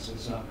 97, so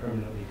it's not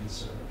permanently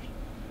conserved.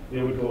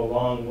 It would go a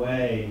long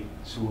way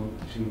to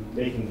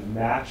making the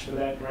match for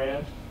that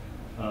grant.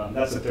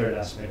 That's the third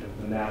aspect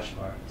of the match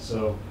part.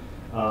 So,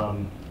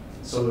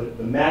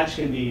 the match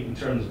can be in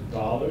terms of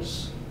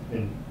dollars,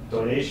 in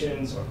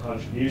donations or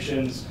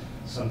contributions.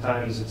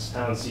 Sometimes it's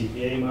town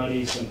CPA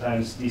money,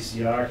 sometimes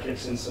DCR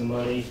kicks in some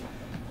money,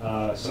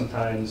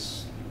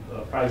 sometimes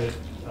private,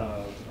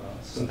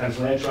 sometimes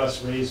land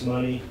trusts raise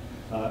money.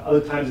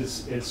 Other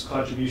times it's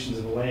contributions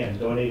of land,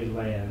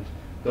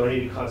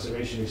 donated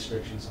conservation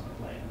restrictions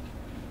on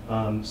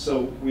land.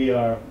 So we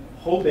are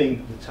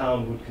hoping the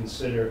town would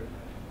consider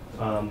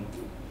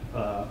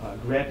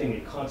granting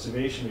a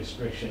conservation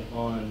restriction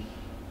on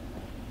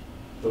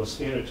those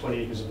 320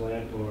 acres of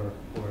land or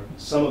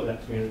some of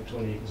that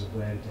 320 acres of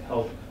land to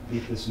help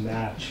meet this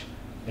match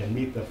and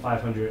meet the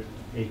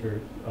 500-acre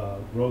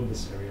road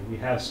this area. We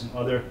have some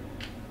other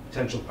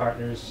potential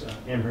partners,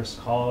 Amherst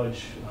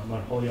College,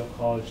 Mount Holyoke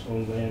College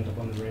own land up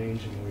on the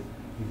range, and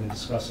we've been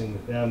discussing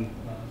with them.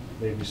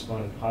 They've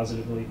responded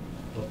positively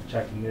about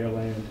protecting their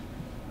land.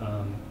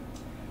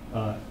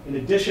 In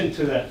addition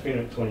to that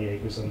 320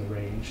 acres on the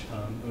range,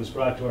 it was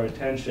brought to our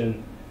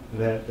attention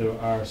that there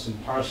are some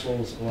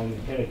parcels along the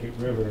Connecticut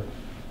River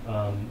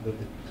that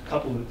the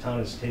couple that the town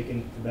has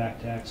taken for back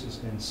taxes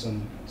and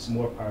some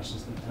more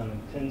parcels that the town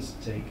intends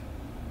to take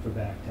for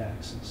back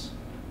taxes.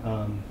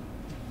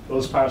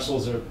 Those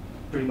parcels are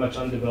pretty much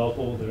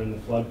undevelopable. They're in the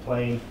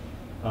floodplain.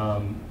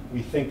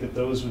 We think that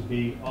those would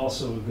be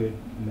also a good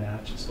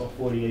match. It's about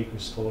 40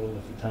 acres total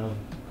if the town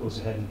goes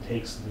ahead and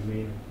takes the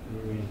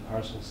remaining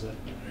parcels that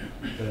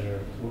are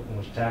in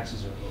which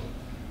taxes are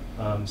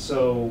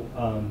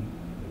owed.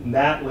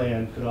 That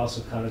land could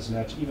also count as a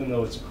match, even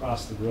though it's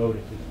across the road.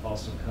 It could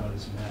also count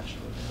as a match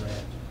for the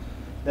grant.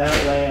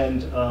 That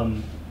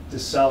land to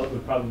sell it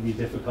would probably be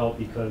difficult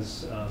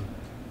because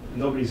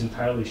nobody's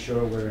entirely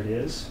sure where it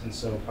is, and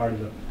so part of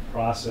the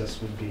process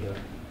would be to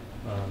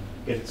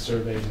get it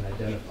surveyed and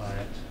identify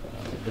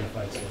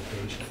its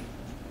location.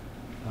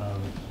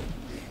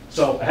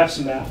 So I have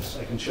some maps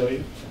I can show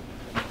you.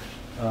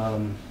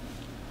 The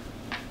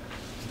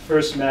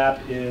first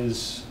map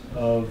is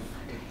of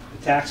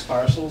the tax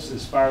parcels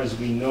as far as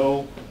we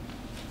know,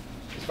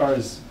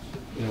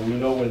 we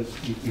know where we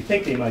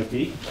think they might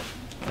be.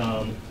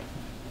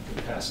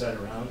 Pass that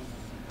around.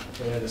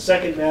 And the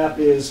second map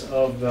is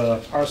of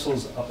the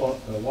parcels up on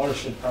the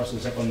watershed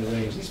parcels up on the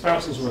range. These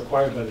parcels were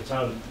acquired by the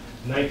town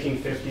in the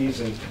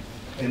 1950s,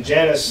 and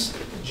Janice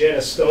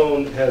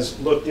Stone has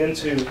looked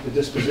into the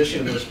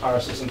disposition of those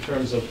parcels in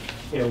terms of,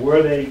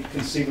 were they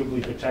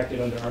conceivably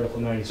protected under Article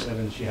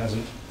 97. She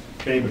hasn't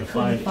been able to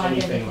find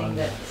anything on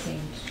that.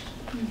 Seemed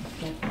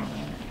definitely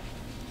on it.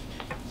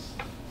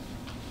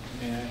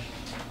 May I?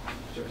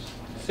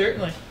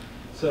 Certainly.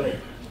 So,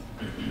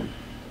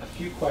 a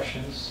few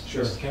questions.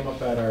 Sure. This came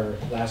up at our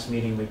last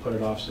meeting. We put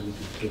it off so we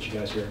could get you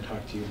guys here and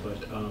talk to you. But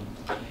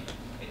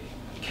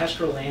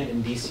Kestrel land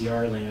and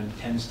DCR land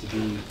tends to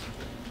be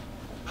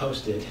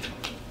posted,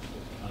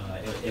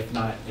 if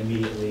not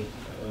immediately,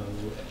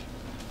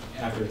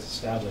 after it's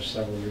established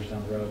several years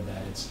down the road,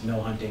 that it's no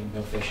hunting,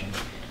 no fishing.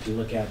 If you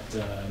look at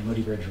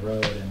Moody Bridge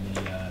Road and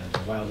the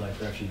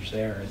wildlife refuge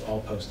there, it's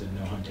all posted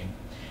no hunting.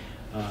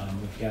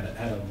 We've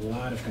had a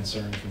lot of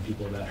concerns from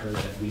people that heard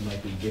that we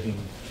might be giving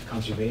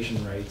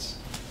conservation rights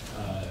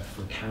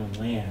for town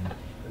land,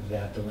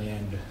 that the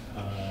land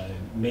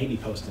may be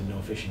posted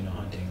no fishing, no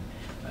hunting.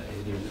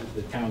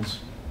 The town's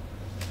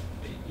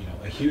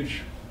a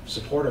huge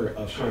supporter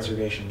of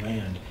conservation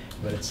land,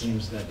 but it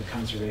seems that the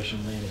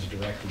conservation land is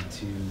directed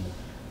to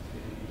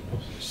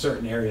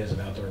certain areas of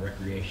outdoor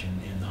recreation,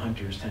 and the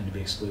hunters tend to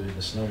be excluded,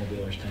 the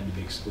snowmobilers tend to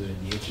be excluded,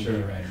 the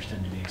ATV riders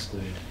tend to be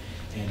excluded.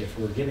 And if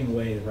we're giving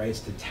away the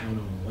rights to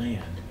town-owned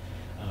land,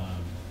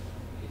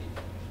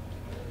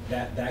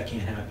 that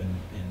can't happen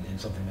in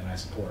something that I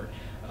support.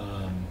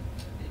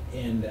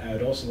 And I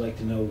would also like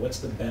to know what's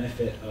the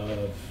benefit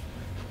of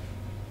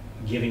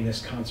giving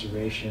this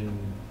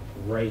conservation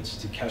rights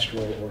to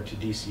Kestrel or to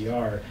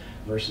DCR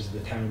versus the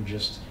town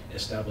just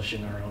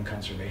establishing our own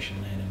conservation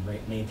land and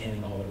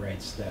maintaining all the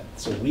rights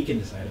so we can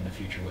decide in the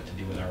future what to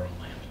do with our own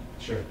land.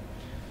 Sure.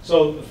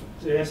 So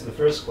to answer the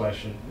first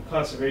question, the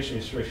conservation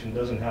restriction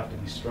doesn't have to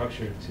be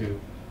structured to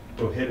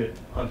prohibit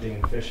hunting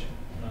and fishing.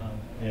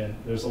 And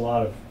there's a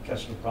lot of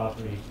Kestrel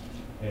property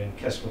and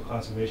Kestrel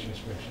conservation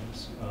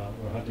restrictions,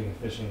 where hunting and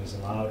fishing is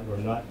allowed or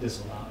not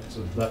disallowed.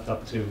 So it's left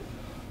up to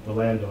the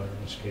landowner,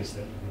 in which case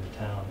that would be the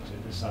town,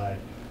 to decide,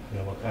 you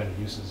know, what kind of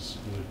uses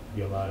would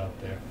be allowed out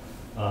there.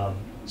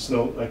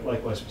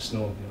 Likewise for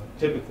snowmobiling.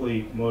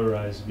 Typically,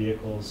 motorized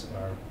vehicles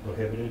are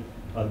prohibited,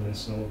 other than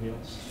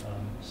snowmobiles.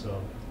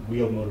 So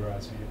wheeled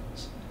motorized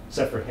vehicles,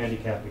 except for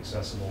handicap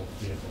accessible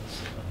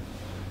vehicles.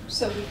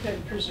 So we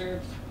could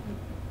preserve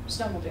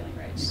snowmobiling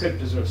rights. You could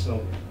preserve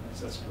snowmobiling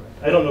rights, that's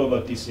correct. I don't know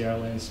about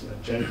DCR lands.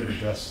 Jen could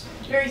address.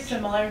 Very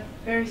similar,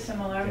 very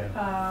similar.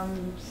 Yeah.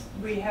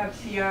 We have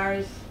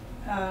CRs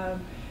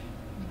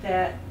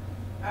that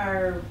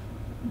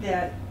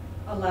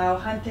allow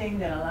hunting,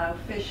 that allow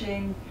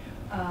fishing,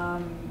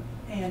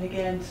 and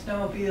again,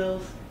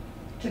 snowmobiles,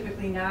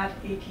 typically not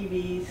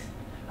ATVs.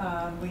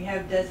 We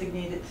have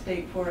designated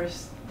state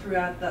forests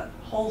throughout the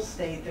whole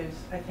state. There's,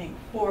 I think,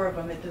 4 of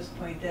them at this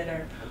point that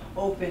are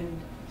open,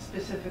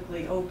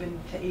 specifically open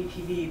to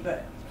ATV,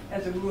 but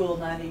as a rule,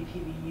 not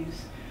ATV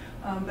use.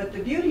 But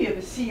the beauty of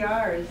a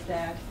CR is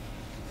that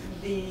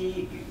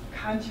the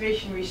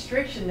conservation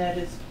restriction that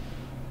is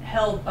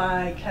held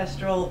by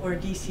Kestrel or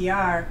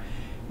DCR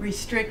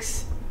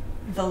restricts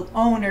the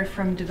owner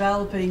from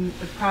developing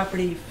the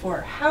property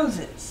for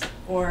houses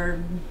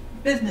or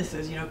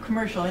businesses, you know,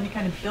 commercial, any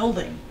kind of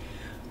building.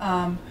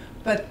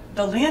 But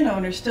the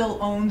landowner still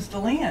owns the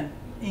land,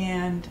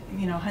 and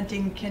you know,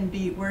 hunting can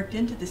be worked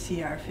into the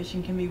CR,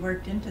 fishing can be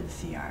worked into the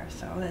CR,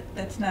 so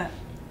that's not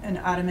an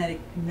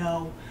automatic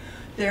no.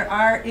 There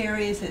are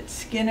areas at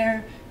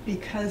Skinner,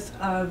 because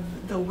of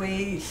the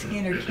way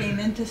Skinner came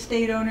into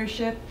state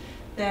ownership,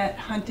 that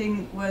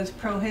hunting was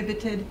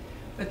prohibited,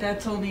 but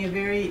that's only a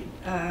very,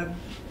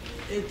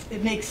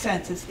 it makes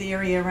sense. It's the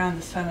area around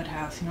the Summit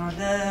House, you know,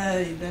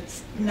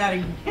 that's not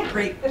a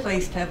great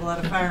place to have a lot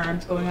of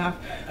firearms going off.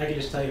 I can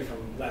just tell you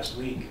from last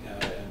week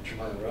on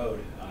Tremont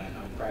Road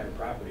on private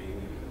property,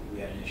 we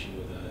had an issue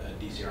with a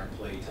DCR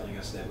employee telling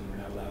us that we were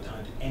not allowed to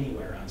hunt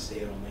anywhere on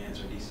state-owned lands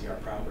or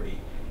DCR property,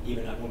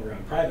 even when we were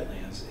on private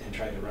lands, and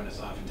tried to run us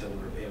off until we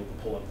were able to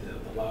pull up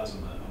the laws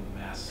on the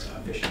mass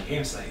fishing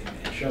campsite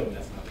and show them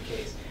that's not the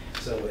case.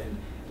 So,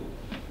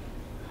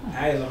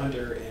 I as a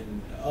hunter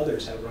and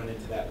others have run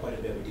into that quite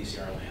a bit with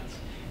DCR lands.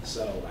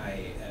 So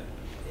I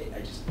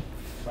just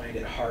find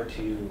it hard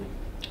to.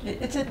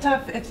 It's a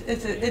tough.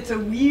 It's a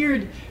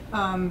weird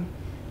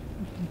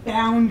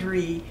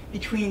boundary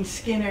between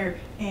Skinner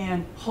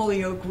and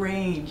Holyoke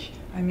Range.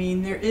 I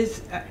mean, there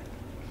is.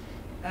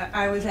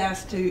 I was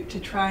asked to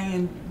try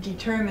and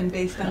determine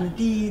based on the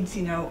deeds,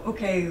 you know,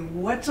 okay,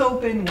 what's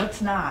open, what's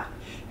not,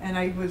 and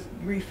I was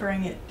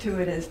referring to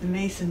it as the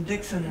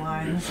Mason-Dixon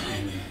lines.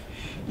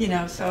 You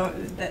know, so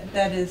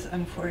that is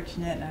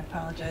unfortunate, and I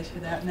apologize for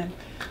that. And I'm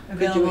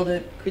available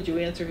to. Could you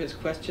answer his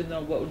question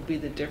though? What would be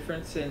the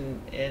difference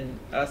in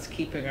us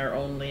keeping our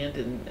own land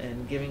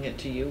and giving it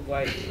to you?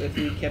 Why, if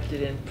we kept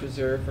it in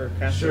preserve or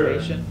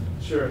conservation?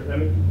 Sure. I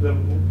mean,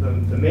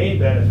 the main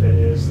benefit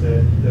is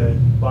that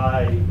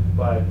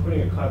by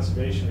putting a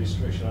conservation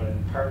restriction on it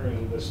and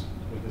partnering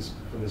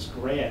for this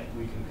grant,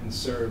 we can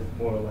conserve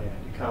more land.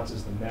 It counts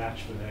as the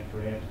match for that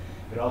grant.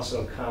 It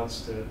also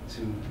counts to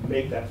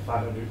make that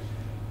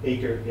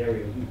 500-acre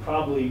area. It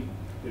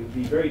would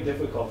be very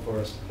difficult for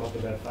us to come up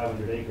with that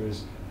 500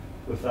 acres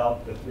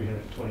without the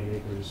 320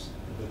 acres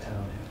that the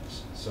town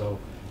has. So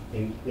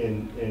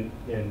in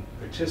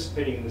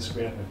participating in this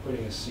grant and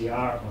putting a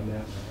CR on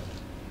that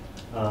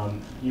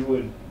land, you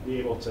would be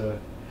able to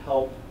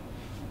help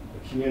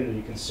the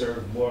community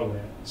conserve more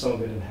land, some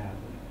of it in Hadley.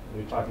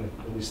 We're talking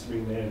to at least 3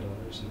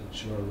 landowners in the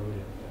Chamorro Road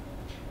area.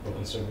 We're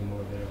conserving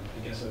more there.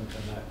 I guess I'm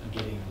not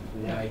getting,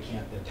 why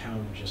can't the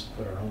town just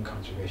put our own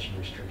conservation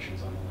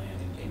restrictions on the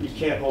land? And you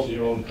can't hold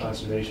your own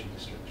conservation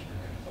restriction.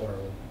 Or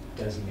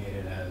designate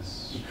it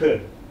as. You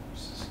could.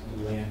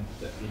 Land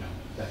that, you know,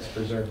 that's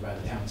preserved by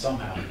the town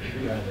somehow,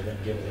 rather than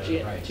give it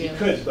a right. You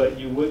could, but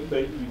you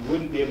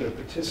wouldn't be able to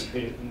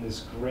participate in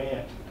this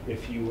grant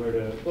if you were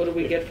to. What do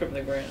we get from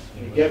the grant?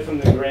 You get from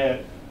the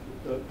grant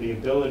the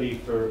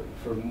ability for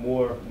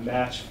more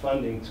match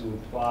funding to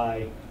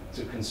apply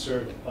to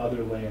conserve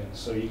other lands.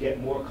 So you get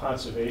more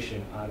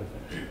conservation out of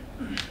it.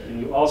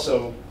 And you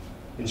also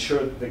ensure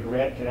that the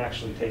grant can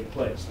actually take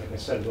place. Like I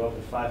said, well,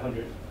 the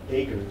 500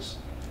 acres,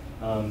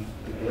 the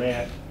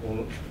grant,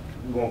 we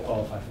won't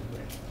qualify for the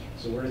grant.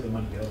 So where does the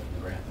money go from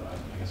the grant, though?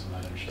 I guess I'm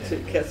not understanding.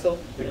 Is it Kessel?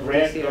 The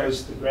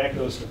grant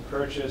goes to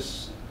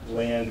purchase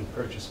land and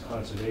purchase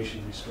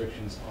conservation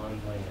restrictions on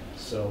land.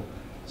 So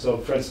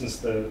for instance,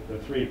 the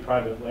 3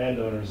 private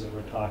landowners that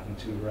we're talking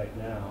to right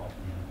now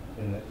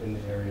in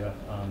the area,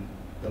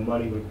 the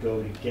money would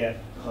go to get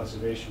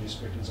conservation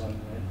restrictions on the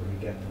land, or to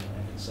get the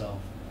land itself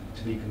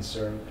to be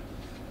conserved.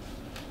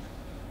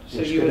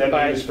 So you would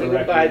buy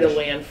the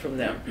land from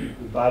them?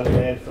 We buy the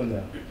land from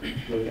them,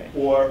 Okay.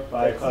 or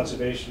buy a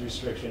conservation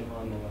restriction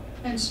on the land.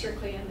 And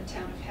strictly in the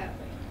town of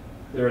Hadley.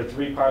 There are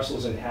 3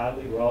 parcels in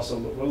Hadley.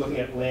 We're looking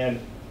at land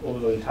over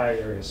the entire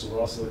area, so we're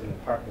also looking to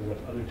partner with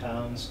other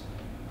towns,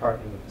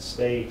 partner with the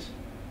state,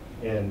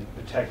 and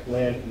protect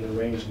land in the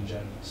range in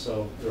general.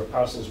 So there are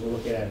parcels we're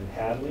looking at in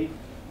Hadley,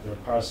 There are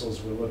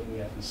parcels we're looking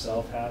at in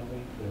South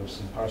Hadley, there are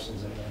some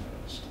parcels in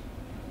Amherst.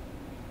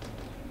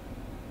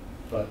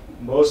 But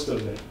most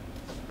of it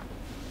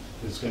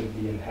is going to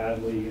be in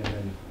Hadley, and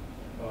then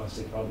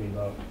honestly probably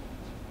about,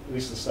 at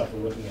least the stuff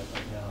we're looking at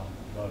right now,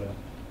 about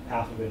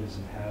half of it is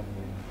in Hadley,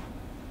 and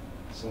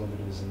some of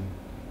it is in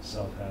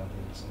South Hadley,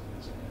 and some of it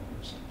is in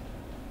Amherst.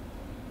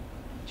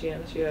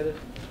 Janice, you had a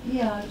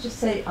Yeah, I'll just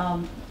say,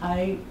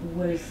 I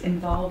was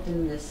involved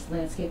in this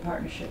landscape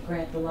partnership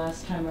grant the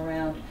last time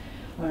around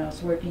when I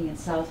was working in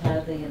South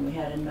Hadley, and we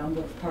had a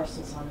number of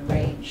parcels on the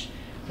range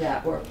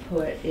that were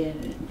put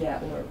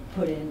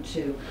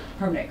into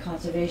permanent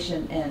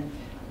conservation. And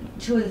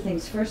two of the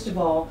things, first of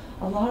all,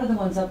 a lot of the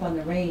ones up on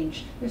the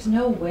range, there's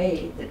no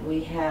way that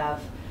we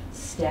have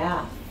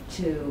staff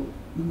to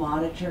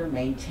monitor,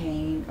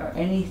 maintain, or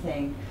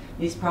anything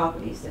these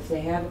properties. If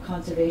they have a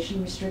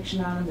conservation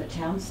restriction on them, the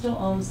town still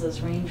owns those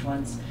range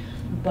ones,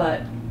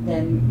 but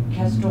then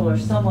Kestrel or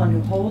someone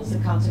who holds the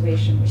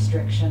conservation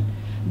restriction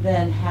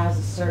then has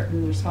a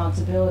certain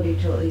responsibility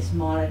to at least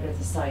monitor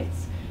the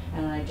sites.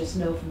 And I just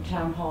know from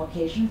town hall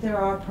occasionally there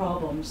are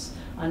problems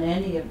on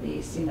any of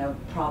these,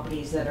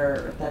 properties that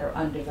are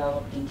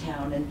undeveloped in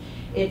town, and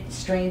it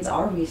strains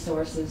our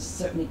resources.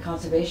 Certainly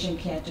conservation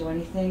can't do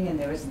anything, and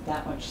there isn't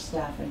that much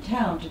staff in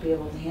town to be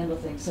able to handle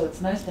things. So it's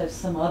nice to have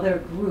some other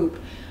group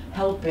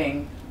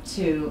helping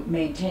to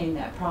maintain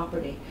that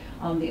property.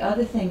 The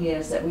other thing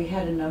is that we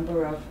had a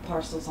number of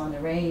parcels on the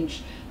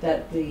range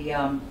that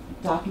the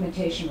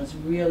documentation was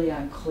really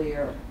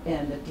unclear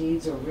and the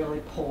deeds were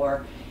really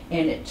poor.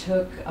 And it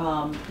took,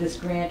 this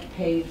grant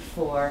paid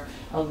for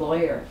a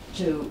lawyer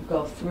to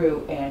go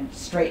through and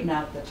straighten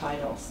out the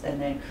titles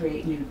and then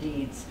create new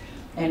deeds.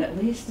 And at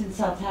least in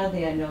South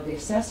Hadley, I know the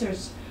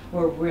assessors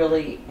were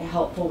really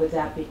helpful with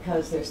that,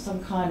 because there's some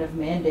kind of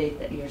mandate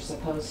that you're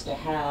supposed to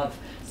have,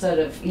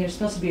 you're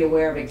supposed to be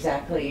aware of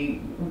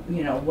exactly,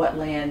 what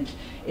land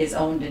is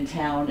owned in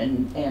town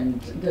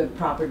and the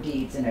proper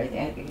deeds and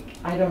everything.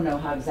 I don't know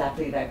how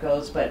exactly that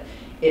goes, but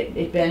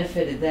it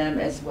benefited them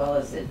as well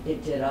as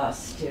it did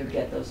us to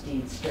get those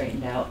deeds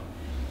straightened out.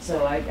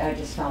 So I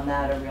just found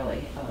that a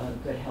really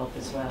good help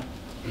as well.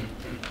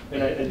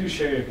 And I do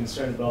share your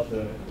concern about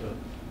the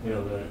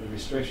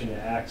restriction to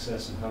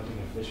access and hunting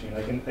and fishing.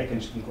 I can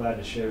be glad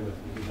to share with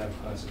you, we have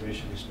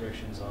conservation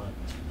restrictions on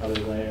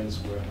other lands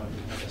where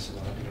hunting and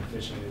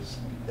fishing is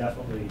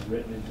definitely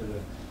written into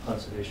the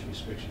conservation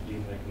restriction deed,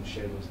 and I can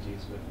share those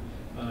deeds with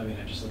you. I mean,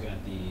 I'm just looking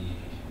at the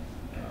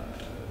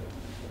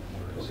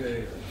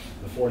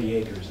 40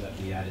 acres that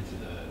we added to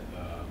the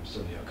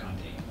Silvio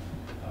Conti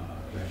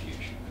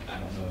refuge. I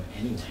don't know of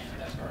any land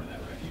that's part of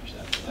that refuge.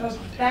 So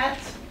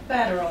that's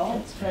federal.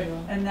 That's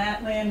federal. And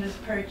that land is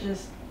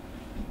purchased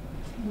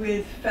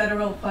with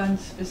federal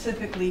funds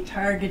specifically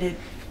targeted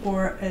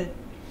for a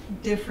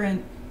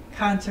different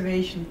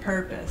conservation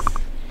purpose.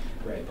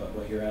 Right, but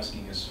what you're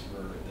asking is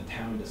for the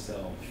town to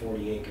sell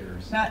 40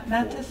 acres. Not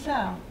to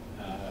sell.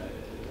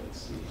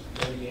 Let's see,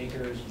 40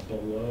 acres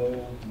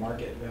below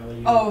market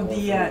value. Oh,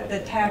 the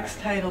tax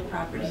title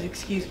properties, right.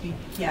 Excuse me.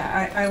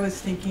 Yeah, I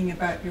was thinking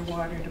about your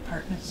water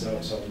department. So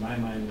in my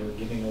mind, we're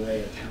giving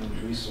away a town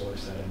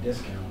resource at a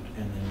discount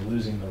and then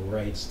losing the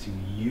rights to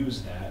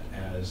use that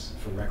as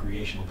for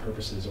recreational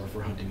purposes or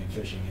for hunting and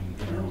fishing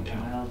in our own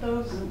town. Well,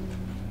 those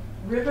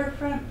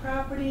riverfront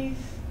properties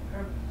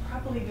are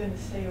probably going to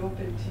stay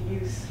open to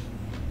use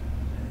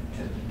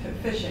to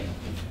fishing.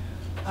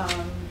 I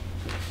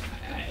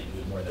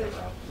need more than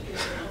probably.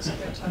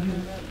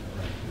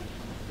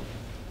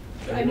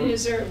 I mean,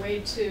 is there a way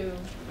to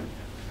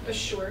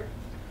assure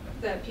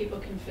that people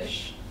can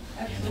fish?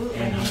 Absolutely.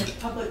 I mean, it's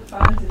public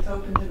funds, it's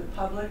open to the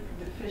public.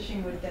 The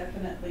fishing would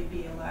definitely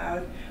be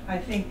allowed. I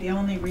think the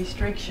only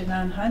restriction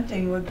on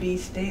hunting would be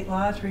state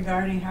laws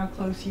regarding how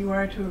close you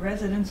are to a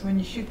residence when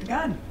you shoot the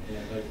gun. Yeah,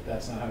 but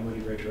that's not how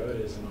Moody Ridge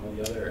Road is and all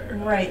the other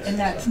areas. Right, and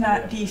that's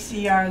not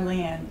DCR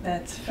land.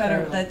 That's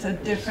federal. That's a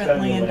different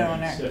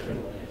landowner.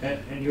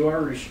 And you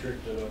are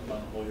restricted up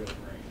on Holyoke Range.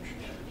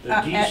 The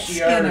At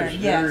Skinner,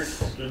 yes.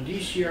 The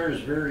DCR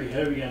is very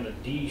heavy on the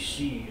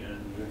DC and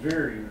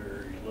very,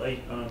 very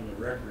light on the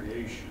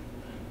recreation.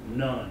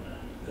 None,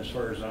 as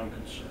far as I'm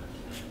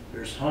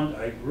concerned.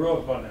 I grew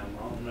up on that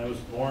mountain. I was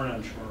born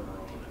on Schmer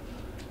Road.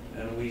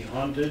 And we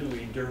hunted,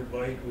 we dirt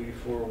biked, we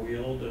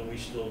four-wheeled, and we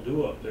still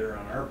do up there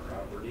on our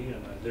property.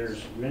 And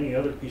there's many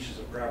other pieces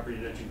of property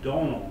that you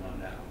don't own on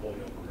that Holyoke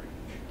Range.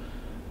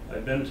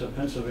 I've been to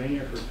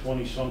Pennsylvania for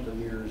 20-something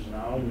years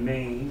now.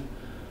 Maine,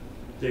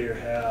 they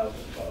have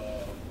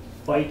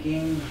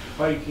biking,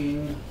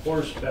 hiking,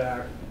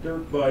 horseback,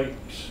 dirt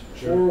bikes,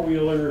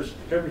 four-wheelers,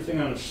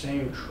 everything on the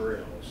same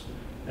trails.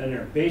 And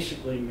they're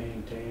basically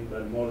maintained by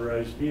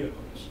motorized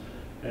vehicles.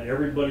 And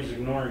everybody's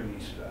ignoring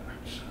these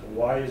facts.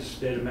 Why is the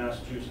state of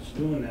Massachusetts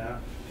doing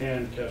that,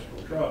 and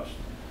Kestrel Trust?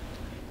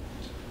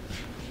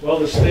 Well,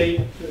 the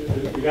state,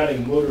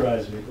 regarding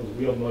motorized vehicles,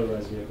 wheeled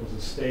motorized vehicles,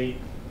 the state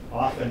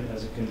often,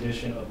 as a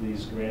condition of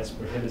these grants,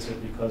 prohibits it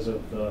because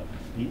of the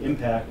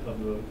impact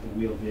of the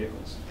wheeled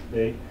vehicles.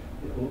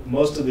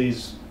 Most of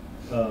these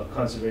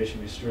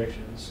conservation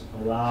restrictions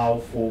allow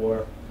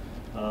for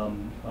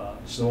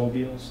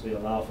snowmobiles, they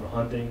allow for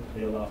hunting,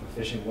 they allow for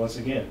fishing. Once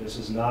again, this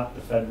is not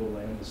the federal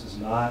land, this is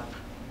not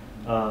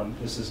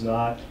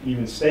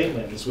even state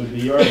land, this would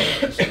be your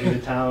land, this would be the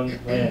town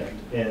land.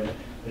 And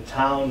the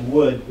town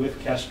would, with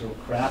Kestrel,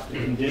 craft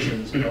the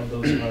conditions of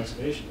those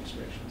conservation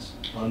restrictions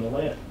on the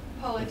land.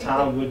 Paul, I The think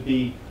town that- would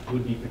be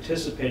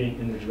participating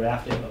in the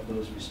drafting of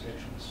those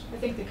restrictions. I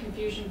think the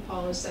confusion,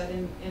 Paul, is that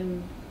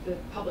in the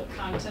public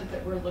content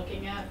that we're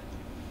looking at,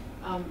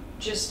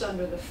 just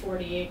under the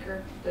 40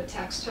 acre, the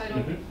text title,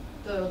 Mhm.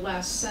 the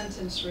last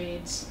sentence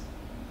reads,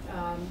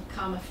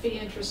 comma, fee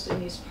interest in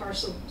these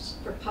parcels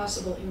for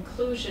possible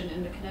inclusion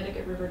in the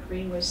Connecticut River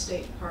Greenway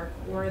State Park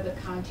or the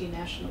Conti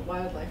National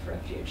Wildlife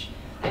Refuge.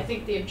 I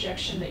think the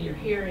objection that you're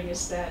hearing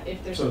is that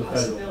if there's So a the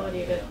federal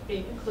possibility of part, it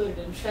being included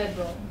in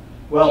federal,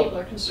 Well, people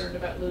are concerned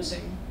about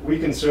losing. we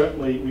can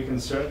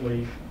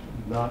certainly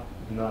not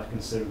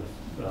consider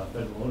the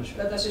federal ownership.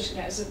 But that's just,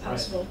 is it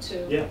possible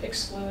Yeah. to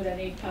exclude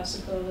any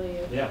possibility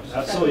of? Yeah,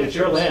 absolutely, it's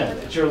your land,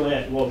 it's your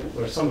land, well,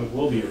 or some of it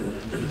will be your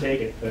land, if you take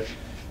it, but,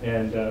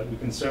 and we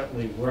can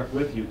certainly work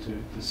with you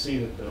to see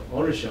that the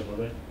ownership of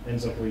it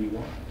ends up where you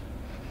want.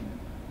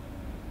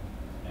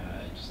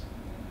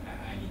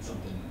 I need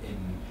something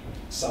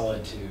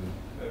solid to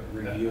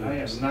review. I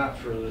am not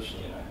for this.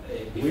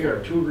 We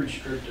are too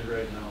restricted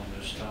right now in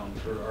this town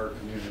for our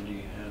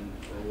community and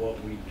for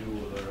what we do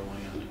with our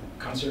land.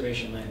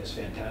 Conservation land is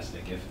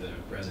fantastic if the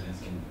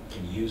residents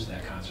can use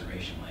that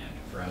conservation land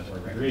for outdoor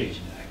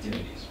recreation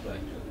activities, but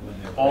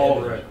when they're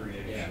All prohibited-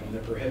 recreation. Yeah, when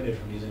they're prohibited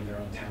from using their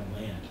own town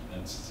land,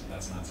 that's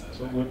not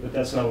satisfactory. But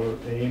that's not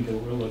what the aim that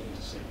we're looking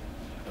to see.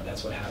 But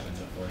that's what happens,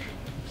 unfortunately.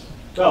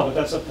 Well, but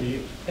that's up to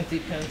you. It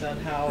depends on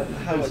how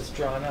it's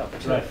drawn up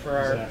Right, for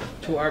our, exactly.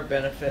 to our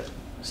benefit.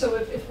 So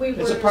if we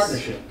were. It's a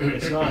partnership,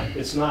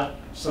 it's not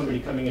somebody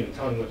coming in and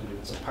telling you what to do,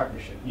 it's a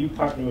partnership. You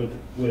partner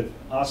with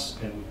us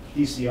and with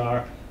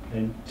DCR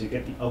and to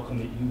get the outcome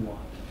that you want.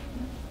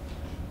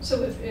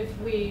 So if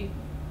we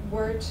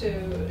were to,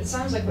 it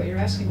sounds like what you're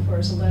asking for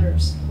is a letter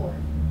of support.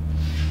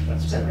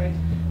 That's Is that right? correct.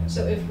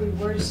 So if we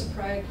were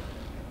to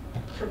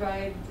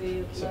provide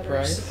the letter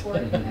of Surprise.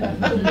 support,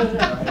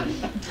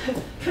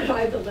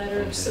 provide the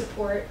letter of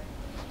support,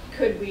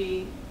 could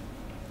we,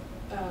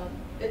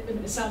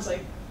 it sounds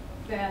like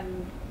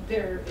then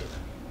there,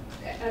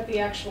 at the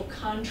actual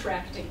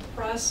contracting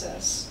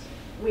process,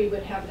 we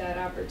would have that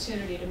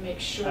opportunity to make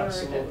sure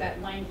Absolutely.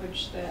 that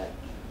language that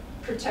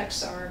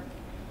protects our,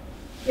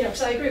 you know,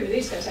 because I agree with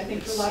these guys, I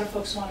think a lot of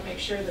folks want to make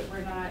sure that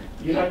we're not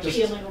You're not just-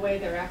 peeling away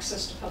their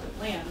access to public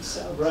land,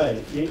 so.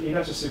 Right, you're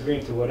not just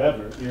agreeing to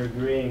whatever, you're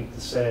agreeing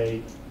to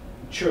say,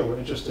 sure, we're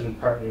interested in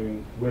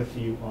partnering with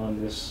you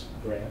on this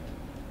grant.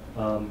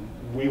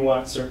 We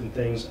want certain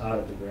things out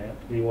of the grant,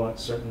 we want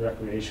certain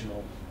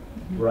recreational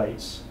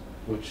rights,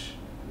 which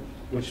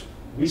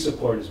we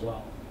support as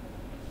well.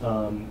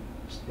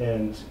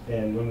 And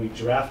when we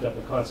draft up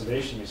a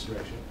conservation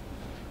restriction,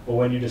 or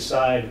when you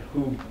decide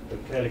who the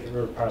Connecticut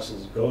River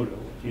parcels go to,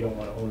 if you don't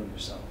want to own them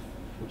yourself,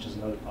 which is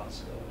another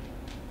possibility.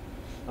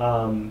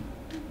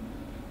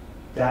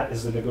 That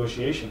is the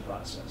negotiation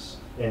process.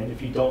 And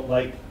if you don't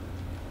like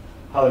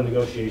how the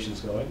negotiation's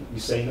going, you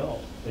say no.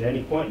 At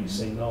any point, you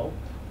say no,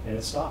 and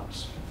it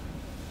stops.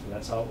 And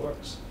that's how it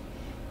works.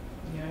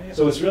 Yeah, I have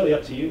So it's really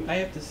up to you. I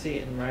have to see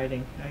it in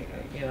writing,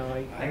 and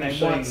I I'm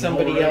saying want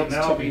somebody no right else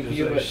now to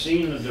review because I've it.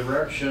 seen the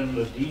direction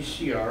the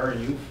DCR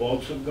and you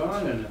folks have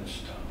gone in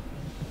this town.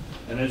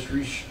 And it's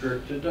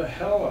restricted the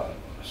hell out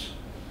of us.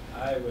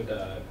 I would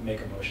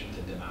make a motion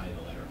to deny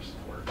the letter of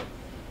support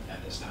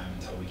at this time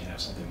until we can have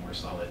something more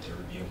solid to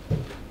review.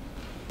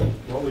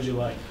 What would you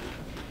like?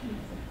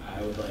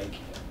 I would like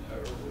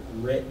a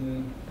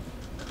written,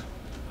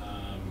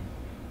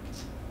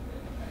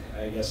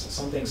 I guess,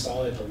 something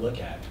solid to look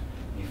at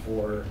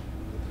before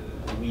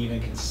we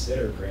even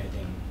consider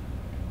granting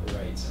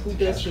rights. Who to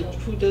does Kestrel.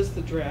 who does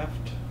the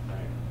draft? Right.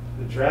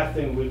 The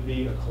drafting would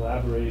be a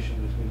collaboration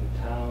between the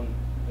town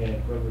and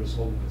whoever is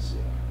holding the CR.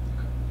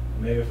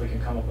 Maybe if we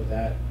can come up with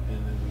that, and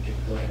then we could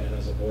look at it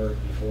as a board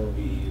before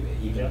we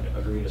even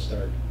agree to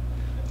start,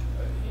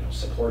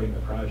 supporting the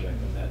project,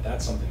 and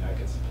that's something I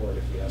could support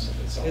if we have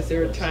something solid. Is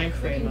there a in place. time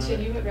frame on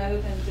Continue it? it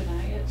rather than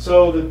deny it?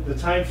 So the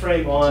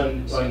timeframe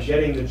on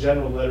getting the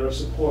general letter of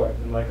support,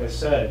 and like I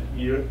said,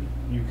 you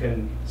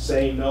can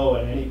say no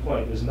at any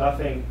point. There's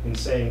nothing in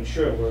saying,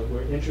 sure,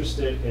 we're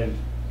interested in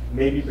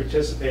maybe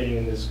participating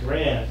in this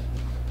grant.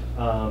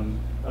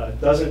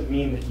 Doesn't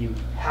mean that you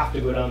have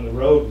to go down the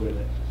road with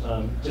it.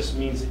 Just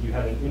means that you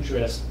have an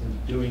interest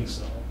in doing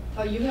so.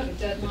 Oh, you have a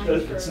deadline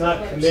for. It's not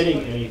letter of committing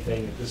support?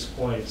 anything at this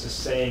point, it's just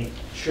saying,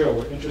 sure,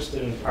 we're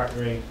interested in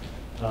partnering,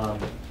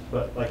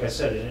 but like I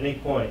said, at any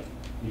point,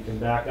 you can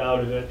back out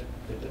of it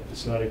if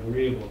it's not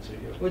agreeable to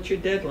you. What's your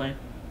deadline?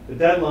 The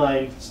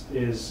deadline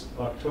is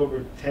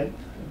October 10th,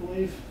 I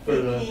believe, for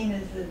the, 18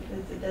 is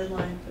the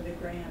deadline for the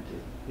grant.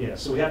 yeah,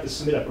 so we have to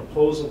submit a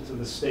proposal to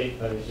the state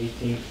by the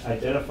 18th,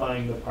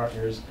 identifying the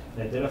partners,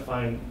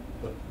 identifying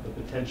the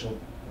potential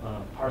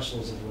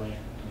parcels of land.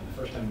 I mean,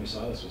 the first time we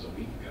saw this was a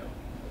week ago.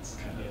 It's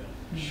kind of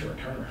a short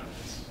turnaround.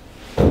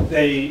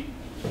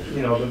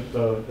 you know,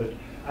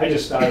 I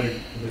just started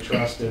the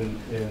trust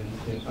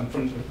I'm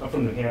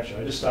from New Hampshire.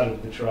 I just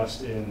started the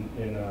trust in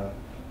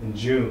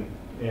June,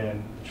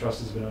 and the trust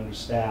has been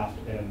understaffed,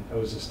 and I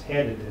was just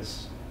handed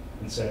this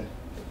and said,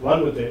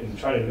 run with it and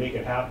try to make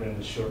it happen in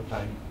this short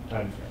time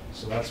frame.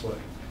 So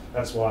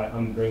that's why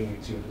I'm bringing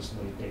it to you at this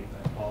late date, and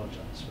I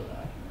apologize for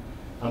that.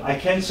 I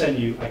can send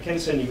you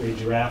a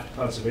draft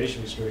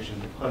conservation restriction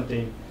with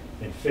hunting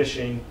and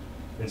fishing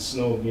and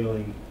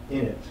snowmobiling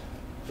in it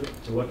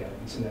to look at. I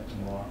can send that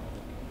tomorrow.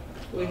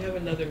 We have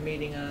another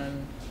meeting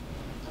on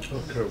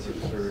October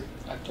 3rd.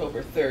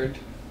 October 3rd.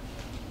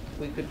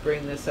 We could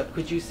bring this up.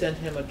 Could you send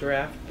him a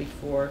draft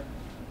before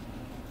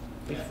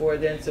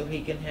then, so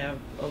he can have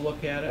a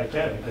look at it? I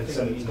can. I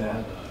think we need to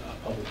have a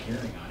public hearing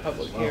on it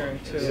Public as well, hearing,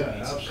 because too. we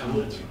need some Yeah, comments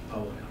absolutely. from the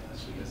public on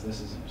this, because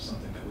this isn't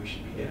something that we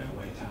should be giving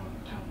away town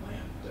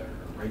land,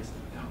 or rights to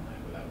the town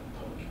land without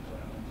public input,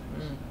 I don't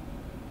think. Mm.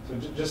 So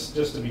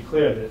just to be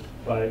clear, that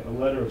by a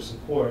letter of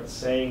support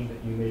saying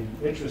that you may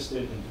be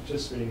interested in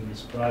participating in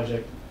this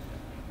project,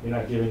 you're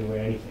not giving away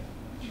anything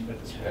at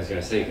this point. I was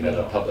gonna say, you could have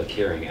a public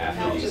hearing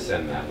after you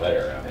send that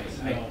letter out.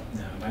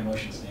 No, my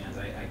motion stands.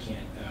 I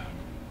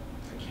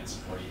can't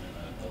support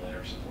even the letter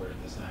of support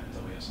at this time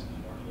until we have something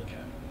more to look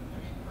at. I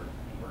mean,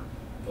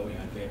 we're voting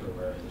on paper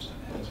where there's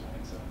nothing at this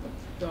point,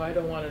 so. No, I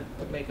don't want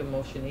to make a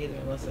motion either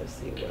unless I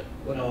see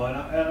what. No, and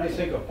I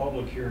think a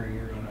public hearing,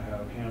 you're gonna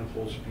have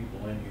handfuls of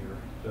people in here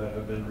that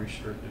have been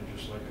restricted,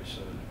 just like I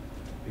said,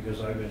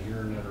 because I've been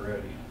hearing it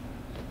already.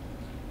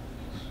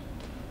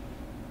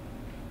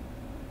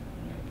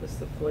 What's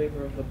the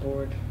flavor of the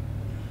board?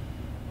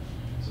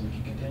 So we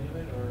can continue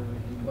it, or? we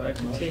can Want make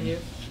to a motion? continue?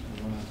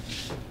 We wanna-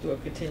 Do a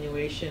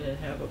continuation and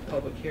have a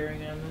public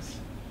hearing on this?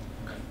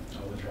 Okay,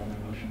 I'll withdraw my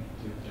motion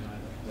to deny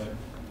the letter.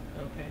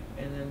 Okay,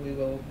 and then we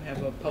will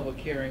have a public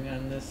hearing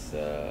on this,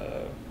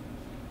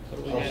 what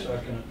do we I'll got?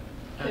 second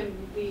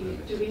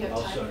it. Do we have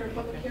I'll time for a second.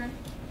 public hearing,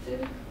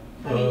 David?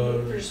 I Uh,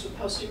 mean, for just the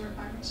posting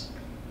requirements?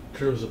 In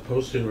terms of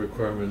posting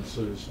requirements,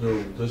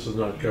 this is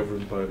not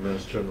governed by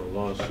Mass General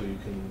Law, so you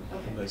can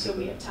Okay, make it. so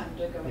we have time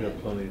to go We ahead.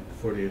 have plenty,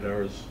 48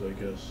 hours, I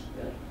guess.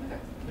 Really?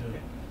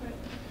 Okay.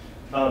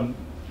 Yeah.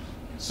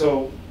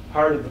 So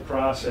part of the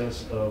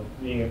process of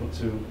being able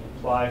to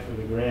apply for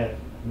the grant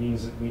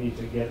means that we need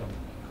to get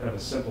kind of a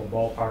simple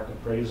ballpark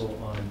appraisal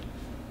on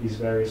these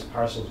various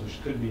parcels,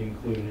 which could be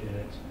included in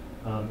it.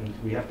 And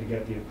we have to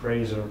get the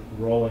appraiser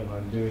rolling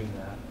on doing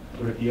that.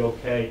 Would it be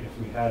okay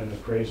if we had an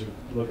appraiser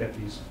look at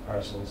these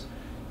parcels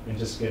and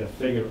just get a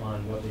figure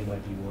on what they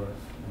might be worth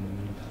in the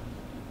meantime?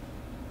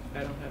 I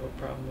don't have a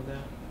problem with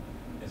that.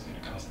 It's gonna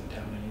cost the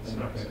town anything. It's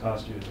not gonna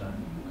cost you a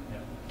dime.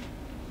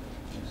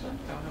 I don't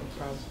have a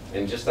problem.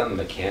 And just on the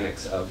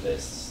mechanics of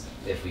this,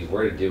 if we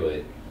were to do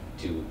it,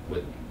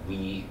 would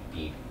we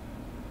be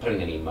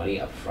putting any money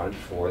up front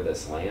for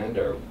this land,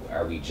 or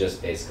are we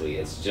just basically,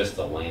 it's just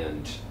a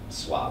land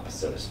swap,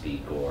 so to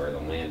speak, or the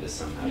land is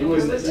somehow You would-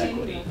 used as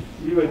equity?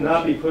 You would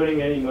not be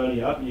putting any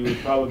money up, you would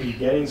probably be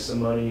getting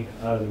some money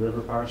out of the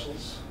river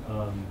parcels,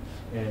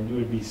 and you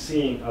would be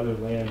seeing other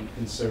land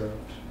conserved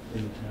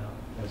in the town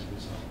as a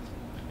result.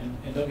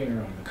 And don't get me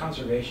wrong, the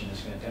conservation is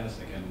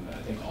fantastic, and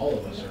I think all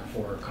of us are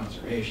for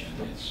conservation.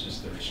 It's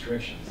just the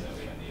restrictions that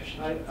we have the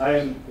issue.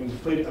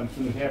 I'm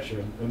from New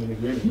Hampshire, I'm in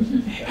agreement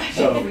with you.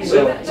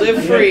 So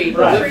Live free,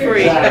 Right, live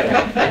free.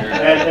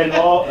 exactly.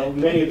 And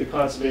many of the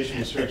conservation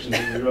restrictions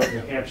that we wrote in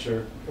New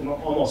Hampshire,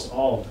 almost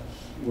all of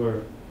them,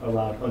 were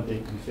allowed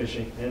hunting and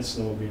fishing and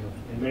snowmobiling,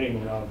 and many of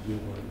them allowed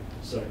bootlegging.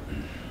 So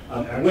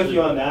I'm with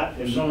you on that.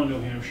 And Some of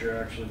New Hampshire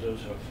actually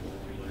does have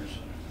four-wheelers,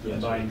 Yes.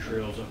 and buying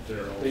trails up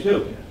there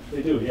also.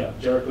 They do, yeah.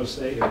 Jericho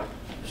State.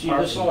 See,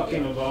 this all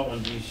came about when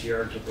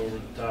DCR took over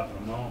the top of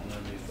the mountain,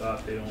 and they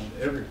thought they owned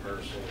every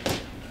parcel.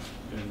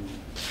 And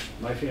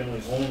my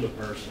family owned a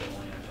parcel of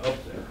land up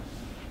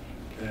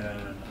there.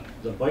 And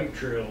the bike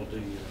trail,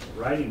 the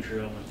riding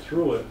trail went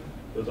through it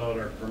without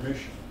our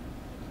permission,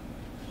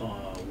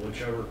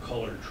 whichever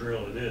colored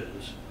trail it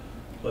is.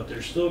 But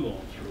they're still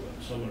going through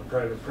it, some of the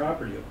private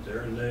property up there,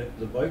 and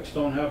the bikes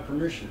don't have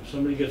permission. If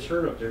somebody gets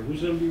hurt up there,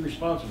 who's gonna be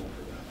responsible for that?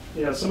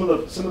 Yeah, some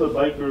of the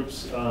bike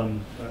groups are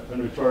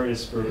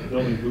notorious for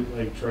building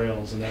bootleg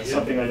trails, and that's Yeah.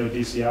 something I know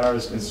DCR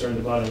is concerned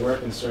about, and we're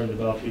concerned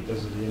about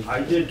because of the.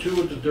 I did too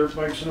with the dirt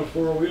bikes and the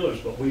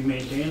four-wheelers, but we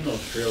maintained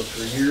those trails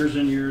for years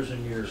and years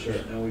and years. Sure.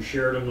 And we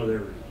shared them with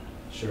everyone,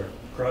 Sure.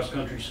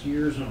 cross-country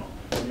skiers and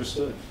all.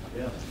 Understood,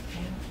 yeah.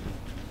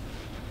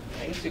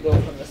 I used to go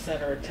from the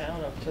center of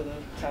town up to the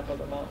top of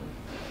the mountain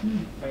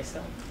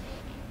myself.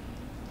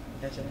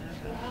 Imagine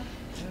that.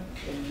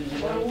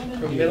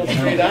 From Middle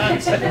Street on.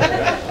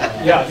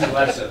 Yeah.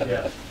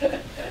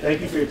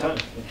 Thank you for your time.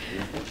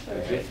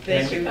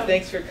 Thank you,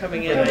 thanks for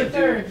coming in.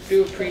 I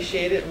do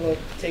appreciate it, and we'll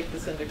take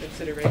this under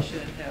consideration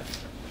and have,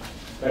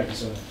 Thank you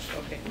so much.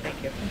 okay,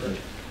 thank you.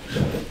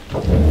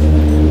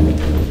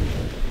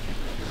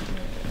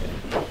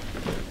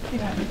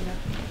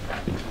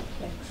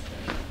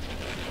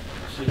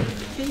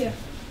 See ya.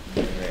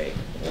 All right,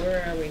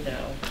 where are we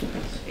now?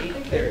 I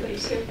think 8:30. they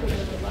said for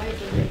the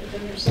library, but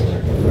then there's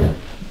the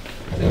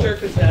The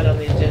jerk is not on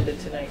the agenda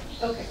tonight. tonight.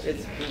 Okay.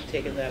 We've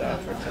taken that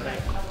off for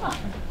tonight.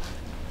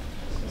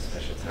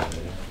 Special time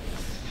meeting.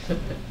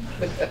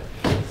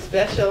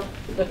 Special.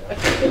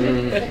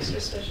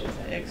 Extra special.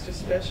 Extra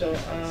special.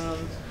 Yeah,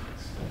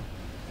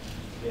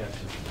 we have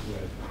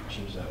to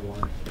change that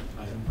one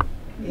item.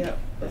 Yeah,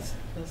 let's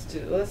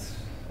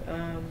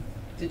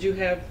did you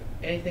have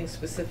anything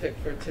specific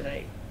for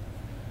tonight?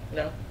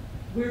 No?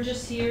 We're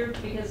just here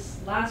because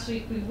last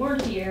week we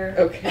weren't here.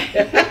 Okay.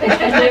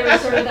 And there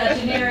was sort of that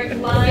generic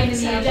line in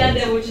the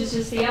agenda, which is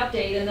just the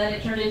update, and then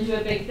it turned into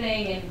a big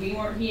thing, and we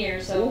weren't here,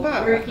 so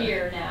Ooh-ha. we're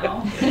here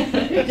now.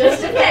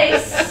 Just in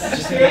case.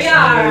 Just in Here case we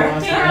are. somebody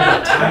wants to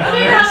have time.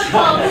 We have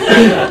fun.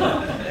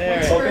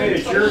 Okay,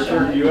 it's your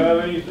turn. Do you have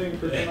anything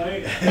for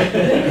tonight?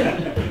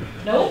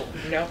 Nope.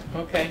 No,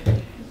 okay.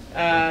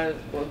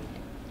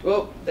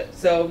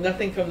 So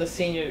nothing from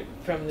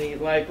the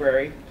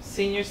library.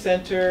 Senior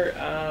Center,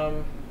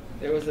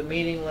 there was a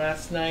meeting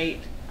last night,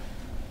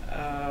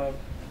 and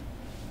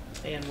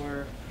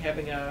we're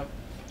having a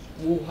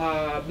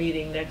woo-ha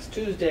meeting next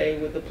Tuesday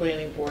with the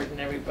planning board and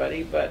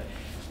everybody, but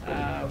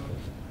I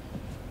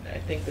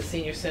think the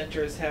Senior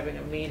Center is having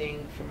a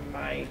meeting from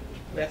my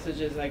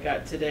messages I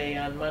got today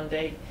on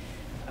Monday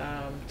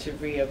to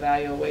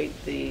reevaluate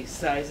the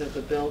size of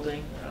the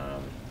building.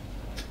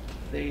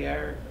 They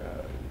are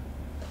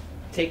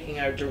taking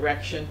our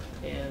direction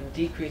and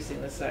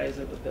decreasing the size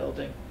of the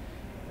building,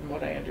 from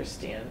what I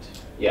understand.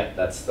 Yeah,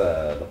 that's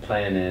the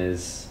plan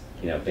is,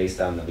 you know,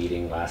 based on the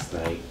meeting last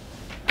night,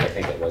 I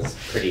think it was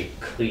pretty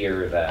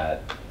clear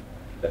that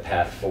the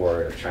path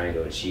forward of trying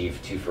to achieve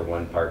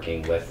 2-for-1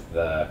 parking with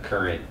the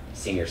current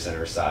senior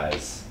center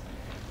size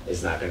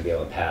is not going to be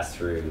able to pass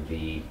through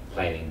the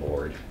planning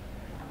board.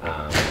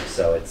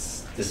 So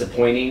it's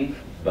disappointing,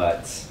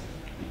 but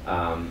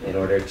in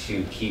order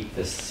to keep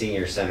the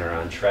senior center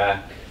on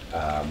track,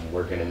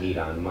 we're going to meet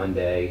on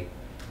Monday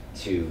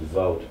to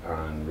vote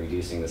on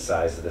reducing the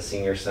size of the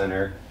senior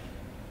center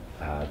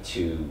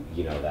to,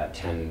 you know, that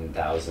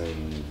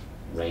 10,000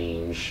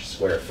 range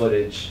square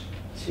footage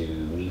to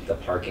meet the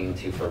parking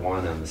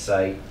 2-for-1 on the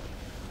site.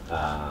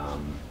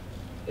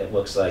 It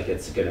looks like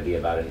it's going to be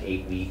about an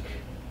 8-week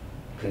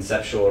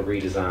conceptual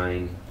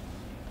redesign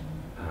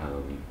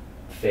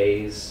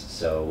phase,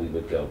 so we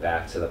would go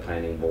back to the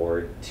planning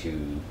board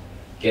to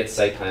get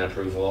site plan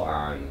approval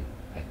on,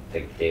 I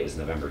think the date was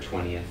November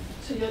 20th.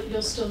 So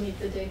you'll still meet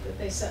the date that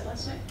they set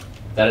last night?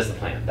 That is the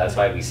plan. That's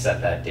why we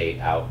set that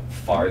date out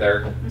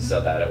farther, so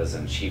that it was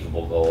an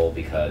achievable goal,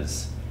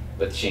 because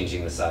with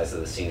changing the size of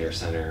the senior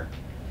center,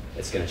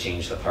 it's going to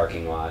change the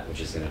parking lot,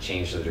 which is going to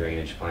change the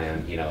drainage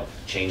plan, you know,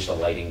 change the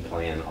lighting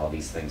plan, all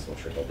these things will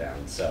trickle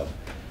down. So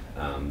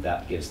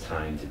that gives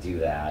time to do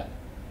that.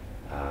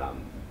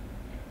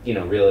 You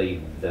know,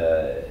 really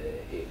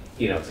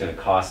it's going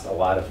to cost a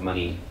lot of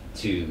money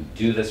to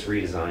do this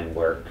redesign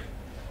work.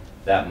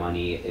 That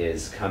money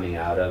is coming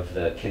out of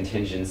the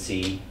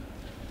contingency,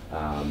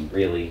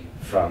 really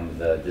from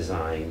the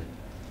design.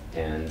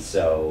 And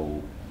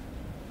so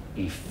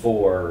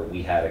before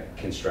we had a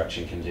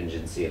construction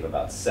contingency of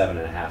about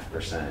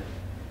 7.5%,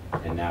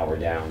 and now we're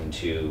down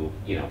to,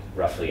 you know,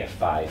 roughly a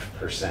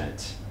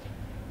 5%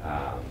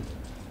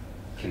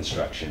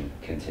 construction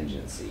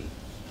contingency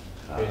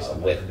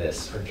with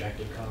this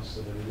projected cost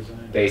of the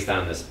redesign. Based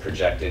on this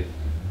projected,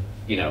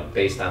 you know,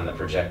 based on the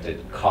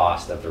projected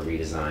cost of the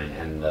redesign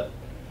and the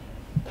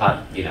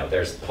you know,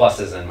 there's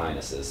pluses and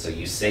minuses. So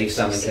you save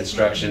some in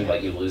construction,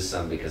 but you lose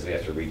some because we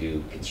have to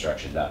redo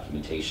construction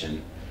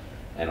documentation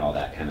and all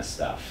that kind of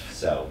stuff.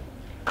 So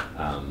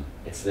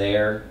it's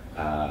there.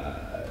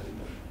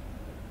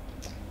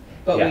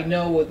 But Yeah. we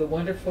know with the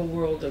wonderful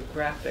world of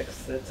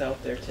graphics that's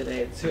out there today,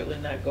 it's certainly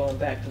not going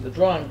back to the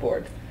drawing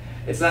board.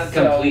 It's not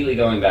So- completely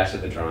going back to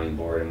the drawing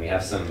board, and we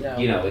have some, No.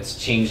 you know, it's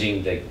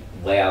changing the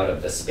layout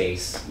of the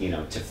space, you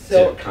know, to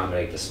So-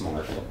 accommodate the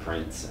smaller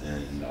footprints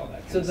and all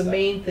that kind So of the stuff.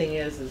 main thing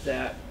is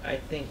that I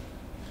think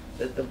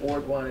that the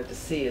board wanted to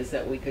see is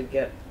that we could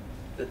get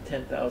the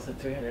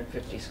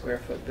 10,350 square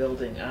foot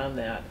building on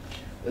that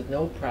with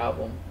no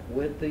problem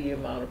with the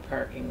amount of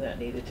parking that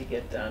needed to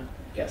get done.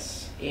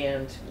 Yes.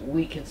 And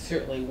we can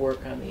certainly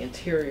work on the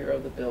interior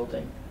of the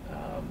building,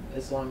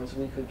 as long as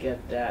we could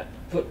get that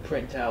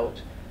footprint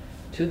out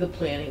to the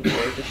planning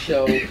board to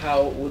show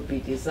how it would be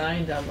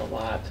designed on the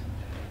lot,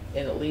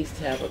 and at least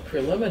have a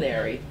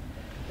preliminary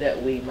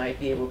that we might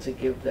be able to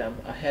give them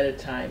ahead of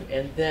time,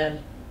 and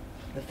then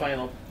the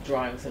final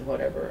drawings and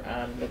whatever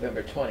on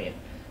November 20th.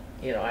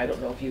 You know, I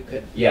don't know if you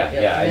could Yeah,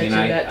 I mean,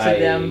 mention that to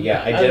them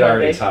I on did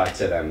already Monday. talk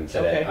to them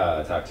today,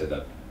 Okay. talk to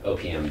the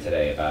OPM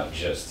today about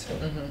just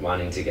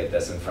wanting to get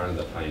this in front of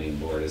the planning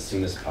board as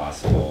soon as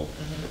possible,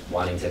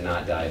 wanting to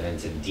not dive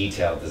into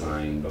detailed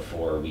design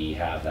before we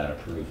have that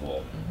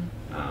approval.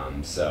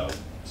 So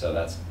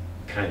that's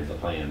kind of the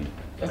plan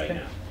right Okay.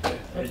 now.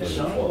 It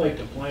sounded like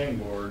the planning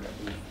board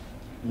was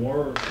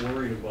more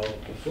worried about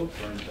the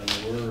footprint than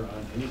they were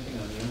on anything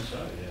on the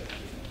inside.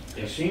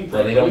 They seemed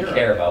Well, they don't clear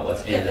care on about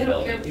what's that. in the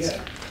building. Yeah,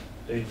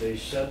 they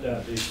said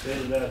that, they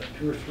stated that,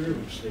 2 or 3 of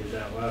them stated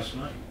that last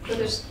night. But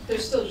there's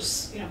still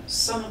just, you know,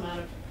 some amount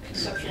of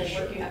conceptual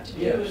work you have to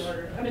do Yes. in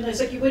order, I mean, it's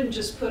like you wouldn't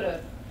just put a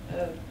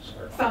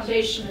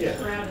foundation in Yeah.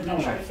 the ground and then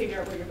No. try to figure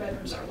out where your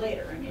bedrooms are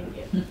later, I mean,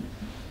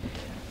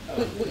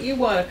 You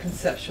want a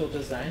conceptual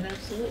design,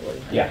 absolutely.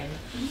 I Yeah.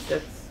 mean,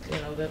 that's,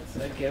 that's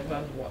a give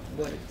on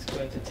what it's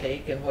going to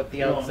take and what the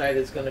No. outside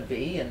is gonna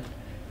be and.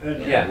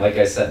 And Yeah, like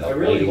I said, the I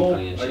really lighting hope,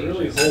 plan I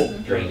really changes,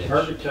 hope drainage. the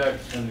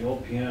architect and the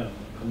OPM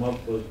come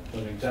up with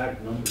an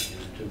exact number here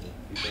too,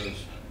 because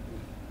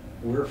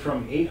we're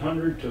from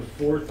 800 to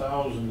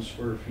 4,000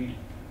 square feet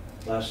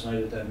last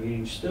night at that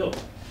meeting still.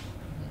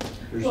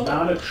 There's Well-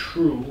 not a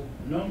true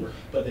number.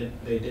 But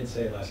they did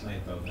say last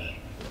night, though, that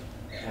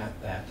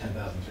at that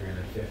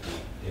 10,350,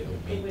 it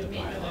would meet the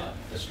bylaw,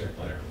 the strict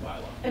letter of the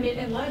bylaw. I mean,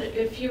 and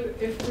if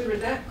we were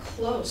that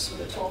close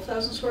with a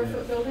 12,000 square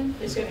foot building,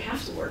 it's gonna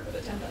have to work with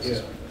a 10,000 Yeah.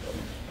 square foot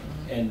building.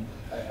 And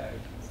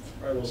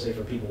I will say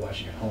for people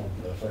watching at home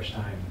for the first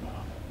time,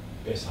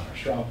 based on our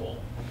straw poll,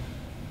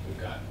 we've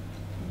got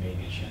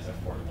maybe a chance at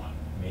 4-1,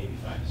 maybe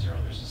 5-0.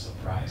 There's a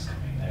surprise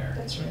coming there.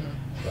 That's right.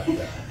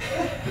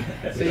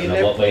 But, So We you don't know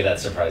never- what way that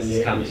surprise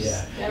yeah, comes.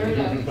 yeah. Never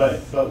know.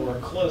 But we're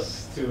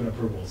close to an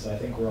approval, so I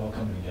think we're all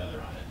coming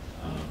together on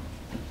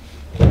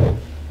it.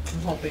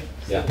 I'm hoping.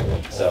 Yeah,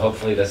 so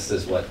hopefully this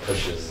is what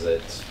pushes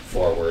it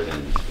forward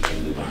and we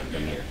can move on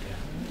from here.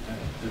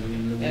 I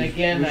mean, And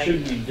again, we I-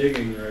 should be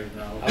digging right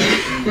now.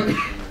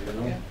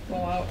 Yeah,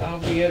 well, I'll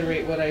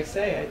reiterate what I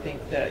say. I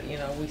think that,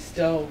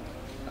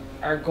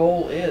 our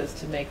goal is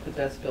to make the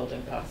best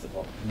building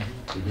possible.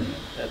 Mhm.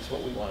 That's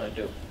what we want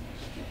to do.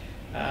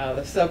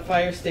 The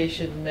sub-fire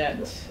station met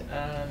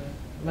on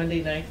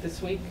Monday night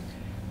this week.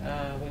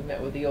 We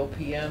met with the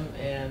OPM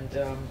and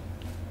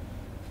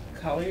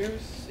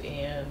Colliers,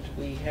 and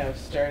we have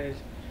started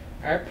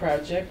our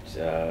project.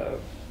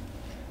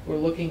 We're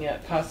looking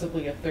at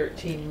possibly a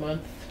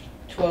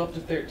 12 to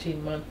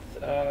 13 month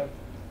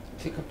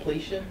to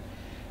completion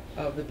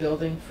of the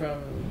building,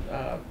 from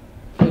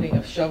putting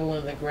a shovel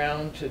in the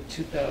ground to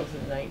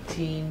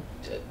 2019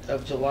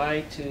 of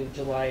July to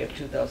July of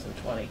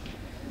 2020.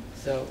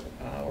 So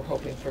we're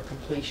hoping for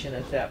completion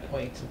at that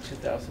point in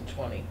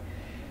 2020.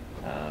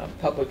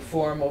 Public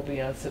forum will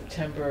be on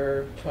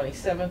September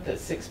 27th at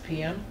 6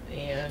 p.m.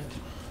 and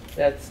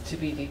that's to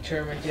be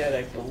determined yet.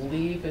 I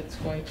believe it's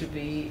going to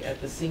be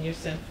at the senior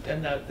center,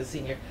 not the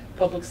senior,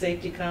 public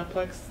safety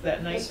complex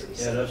that night. That's what he Yeah,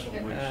 said. that's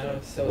what we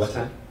said. So What it's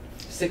time?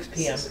 6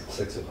 p.m.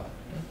 6 o'clock.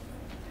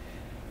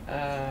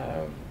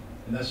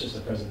 And that's just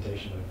a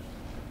presentation of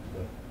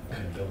what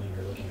kind of building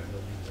you're looking at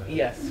building? Is that-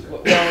 Yes,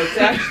 well, it's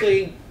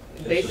actually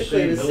It's the basically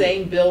same the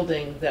same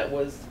building that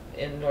was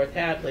in North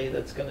Hadley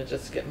that's gonna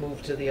just get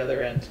moved to the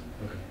other end.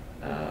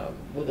 Okay.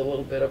 With a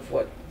little bit of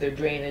what, their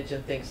drainage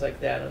and things like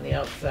that on the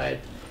outside.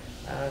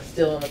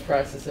 Still in the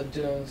process of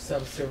doing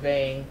some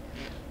surveying.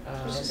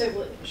 I was gonna say,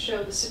 will it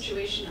show the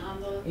situation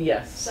on the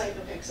Yes. site?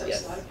 Okay, because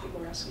Yes. a lot of people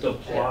were asking. The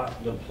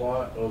about that.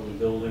 plot of the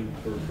building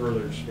for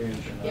further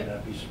expansion on Yep.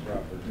 that piece of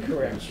property.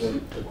 Correct. That's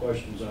what the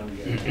questions I'm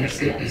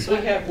getting. So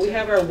we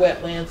have our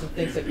wetlands and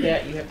things like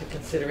that you have to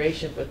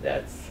consideration, but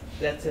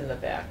that's in the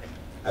back.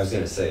 I was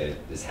gonna say,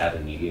 is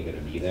Haven Media gonna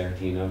be there,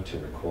 do you know, to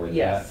record that?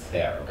 Yes.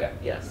 They are, okay.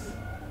 Yes.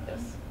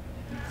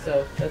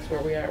 So that's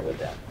where we are with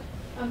that.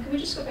 Can we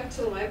just go back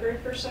to the library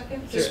for a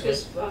second? Just Certainly.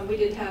 because we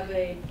did have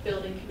a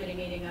building committee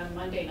meeting on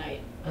Monday night.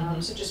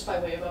 Mhm. So just by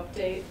way of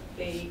update,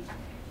 you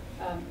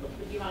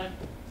want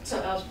to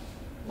tell us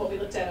what we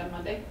looked at on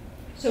Monday?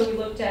 So we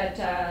looked at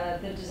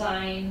the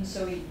design,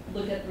 so we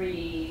looked at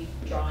 3D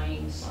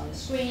drawings on the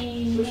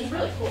screen. Which is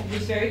really cool. It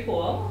was very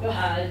cool,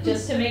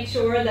 just to make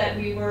sure that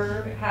we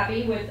were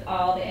happy with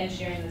all the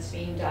engineering that's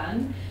being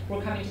done.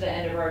 We're coming to the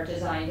end of our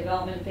design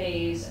development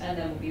phase, and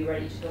then we'll be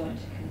ready to go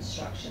into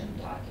construction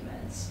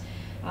documents.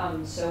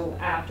 So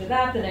after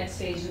that, the next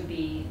phase would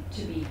be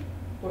to be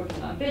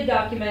working on bid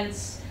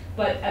documents,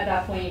 but at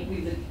that point,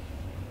 we would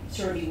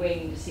sort of be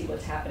waiting to see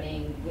what's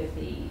happening with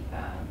the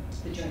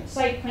joint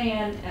site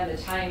plan and the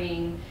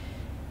timing,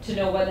 to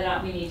know whether or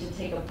not we need to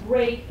take a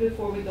break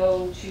before we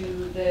go to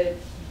the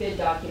bid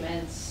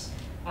documents,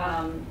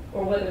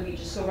 or whether we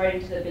just go right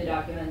into the bid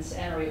documents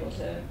and are able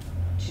to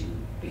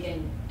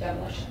begin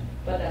demolition.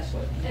 But that's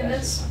what you And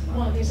guys that's are talking one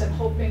of about. the things I'm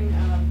hoping,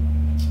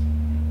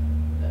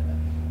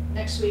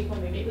 next week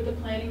when we meet with the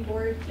planning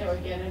board,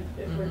 again,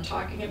 if we're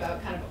talking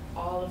about kind of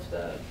all of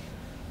the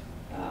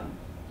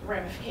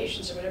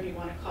ramifications or whatever you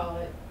want to call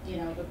it,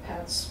 the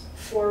paths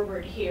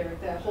forward here,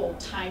 that whole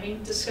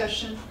timing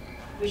discussion,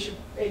 we should,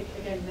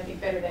 again, I think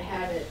better to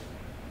have it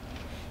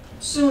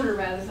sooner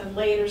rather than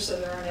later, so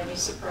there aren't any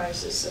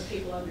surprises, so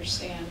people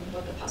understand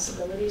what the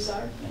possibilities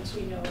are, once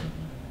we know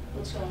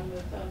what's going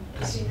with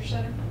the senior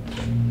center.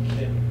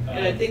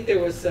 And I think there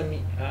was some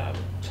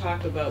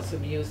talk about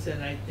some use,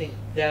 and I think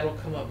that'll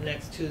come up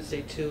next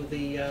Tuesday too.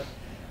 The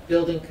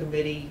building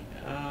committee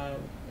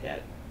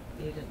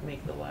you didn't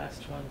make the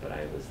last one, but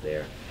I was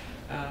there.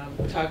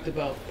 Talked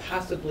about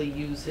possibly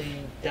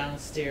using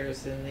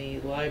downstairs in the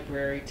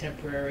library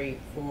temporary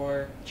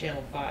for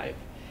Channel 5.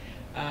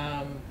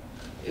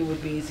 It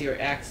would be easier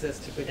access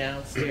to go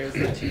downstairs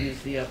than to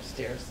use the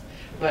upstairs.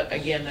 But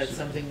again, that's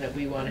something that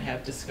we want to have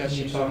Can you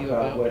discussion with talk you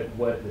about about.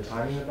 what the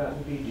timing of that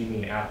will be? Do you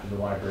mean after the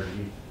library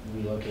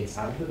relocates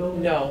out of the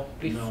building? No,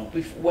 No.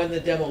 when the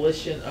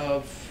demolition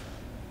of,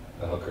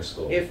 The hooker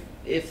school.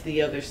 if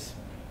the other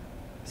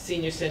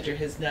senior center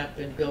has not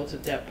been built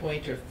at that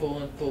point, or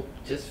full,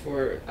 just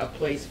for a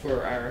place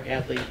for our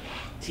Hadley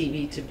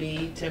TV to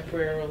be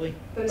temporarily.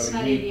 But it's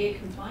not ADA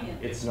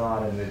compliant. It's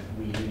not, and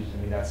we use,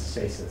 I mean, that's a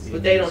space that's in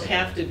But they don't use.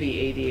 have to be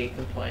ADA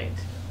compliant.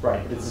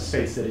 Right, but it's a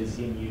space that is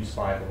in use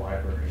by the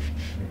library.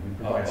 I mean, we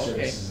provide Oh, okay.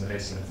 services in the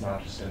basement, it's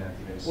not just an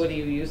empty basement. What are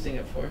you using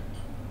it for?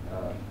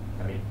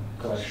 I mean,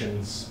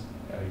 collections,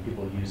 I mean,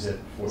 people use it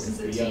for This is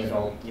the the young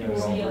teen-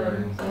 adult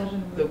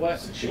room. The what?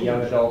 The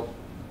young adult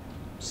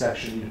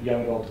section,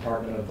 young adult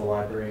department of the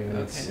library, and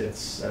Okay.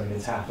 it's, I mean,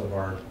 it's half of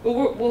our.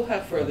 Well, we'll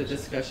have further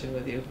discussion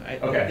with you.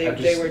 Okay, They I've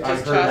they just- were I've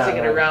just heard that tossing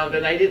it one. around,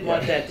 and I didn't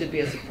want Yeah. that to be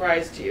a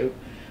surprise to you.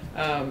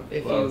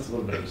 If Well, you, it's a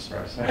little bit of a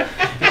surprise.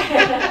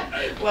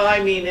 well,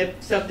 I mean,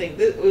 if something,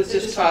 that was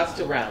just tossed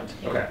around.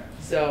 Okay.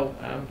 So,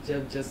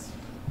 just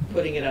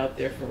putting it out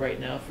there for right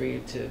now for you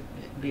to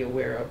be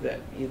aware of, that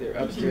either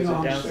upstairs know or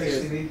how much space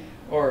downstairs. they need?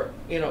 Or,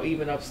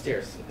 even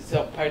upstairs.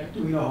 So, pardon?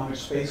 Do we know how much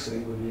space they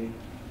would need?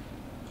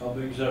 How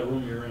big is that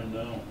room you're in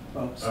now?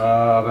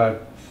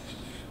 About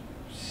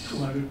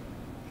 200?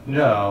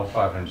 no,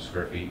 500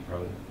 square feet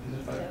probably.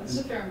 Yeah, that's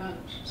a fair amount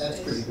of space. That's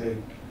pretty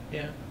big.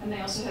 Yeah. And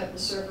they also have the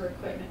server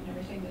equipment and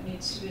everything that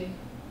needs to be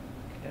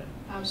Yeah.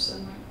 housed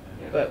somewhere.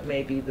 But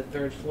maybe the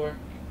third floor,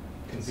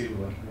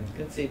 Conceivably.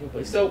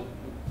 conceivably. So, I mean,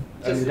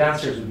 just, the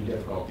downstairs would be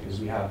difficult because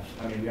we have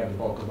the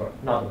bulk of our,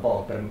 not the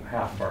bulk, but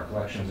half of our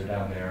collections are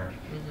down there.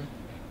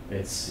 Mhm.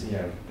 It's,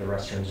 the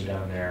restrooms are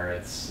down there.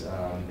 It's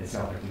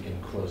not like we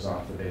can close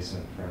off the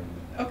basement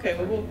from. okay,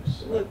 well, from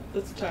use.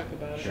 let's talk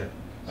about it. Sure.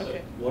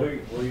 Okay. What are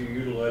you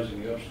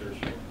utilizing the upstairs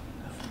for?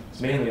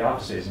 It's mainly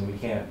office space, and we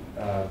can't,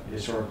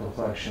 historical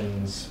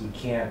collections, we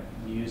can't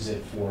use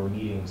it for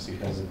meetings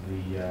because of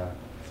the,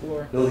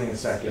 Floor. building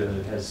inspector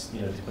that has,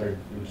 declared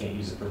we can't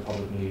use it for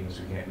public meetings,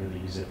 we can't really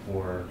use it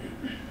for,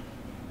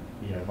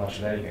 much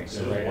of anything, so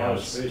There's right a now lot of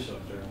it's. space up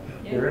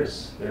there. There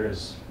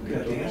is. We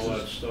got Took all that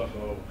dances. stuff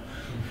out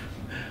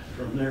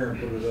from there and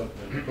put it up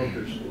in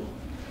Hooker School.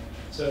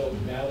 So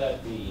now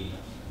that the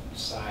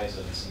size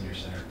of the senior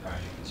center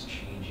project is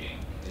changing,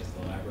 is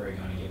the library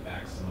going to get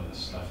back some of the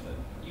stuff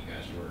that you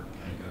guys were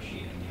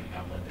negotiating, giving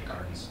up, like the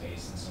garden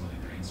space and some of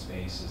the green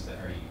space? Is that,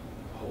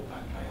 I hope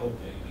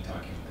that you'll be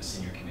talking with the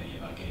senior committee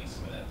about getting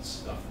some of that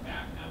stuff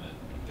back now that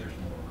there's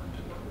more room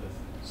to work with.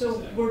 So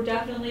Is that- we're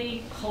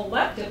definitely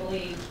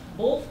collectively,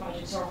 both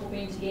projects are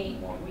hoping to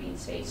gain more green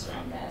space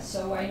from this.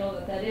 So I know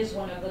that that is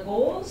one of the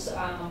goals,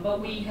 but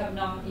we have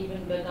not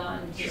even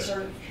begun to Sure,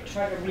 sort of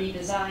try to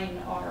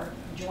redesign our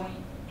joint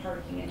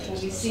parking until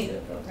we see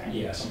the footprint.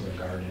 Yeah, some of the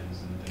gardens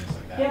and things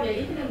like that. Yeah,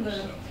 even in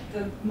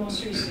the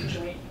most recent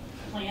joint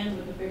plan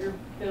with the bigger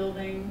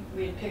building,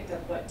 we had picked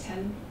up,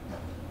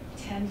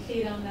 10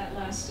 feet on that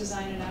last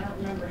design, and I don't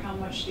remember how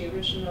much the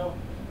original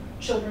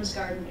children's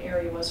garden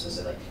area was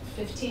it like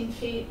 15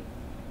 feet?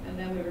 And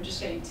then we were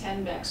just getting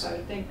 10 back, so I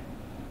would think,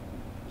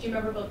 do you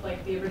remember about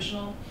like the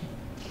original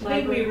I think we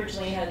library?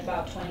 originally had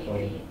about 20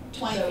 feet.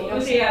 20 So feet, it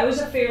was, okay. yeah, it was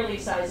a fairly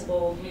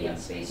sizable Yeah. green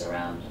space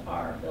around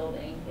our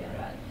building, Yeah.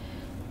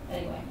 but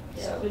anyway.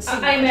 Yeah, So it would seem I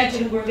like-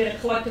 imagine we're gonna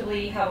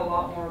collectively have a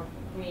lot more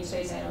green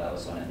space. I know that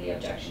was one of the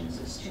objections,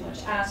 is too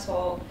much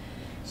asphalt.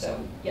 So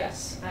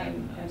yes,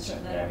 I'm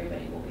certain that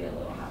everybody will be a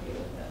little happy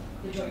with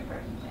the joint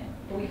parking plan,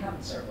 but we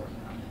haven't started working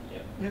on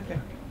it. Yep. Okay.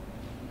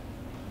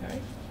 All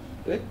right,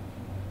 good.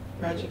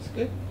 Project's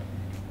good.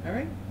 All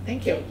right,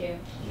 thank you. Thank you.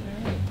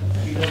 All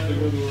right. Keep up the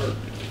good work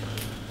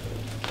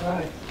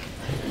Right.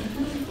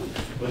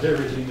 with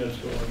everything that's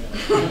going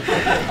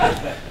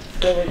on.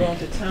 So we're going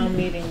to town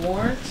meeting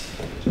warrant.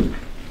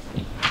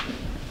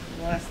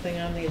 Last thing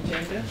on the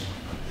agenda.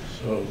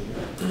 So,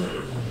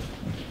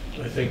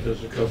 I think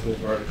there's a couple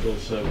of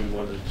articles that we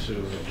wanted to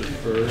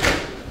defer.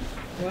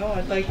 Well,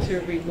 I'd like to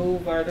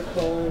remove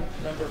article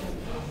number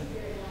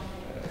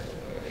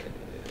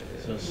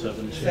So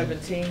 17.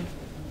 17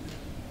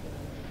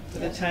 for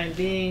the time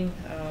being,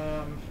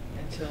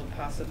 until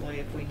possibly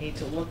if we need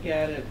to look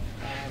at it.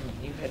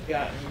 You had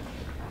gotten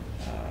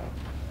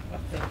a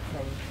thing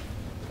from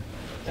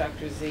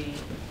Dr. Z.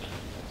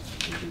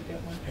 Did you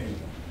get one?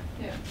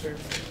 Yeah. Or-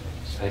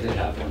 I did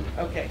have one.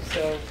 Okay,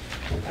 so,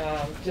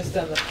 just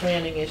on the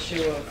planning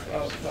issue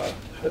of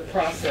the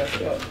process,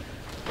 but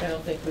I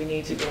don't think we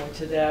need to go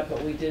into that,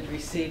 but we did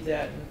receive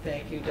that, and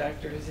thank you,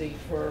 Dr. Z,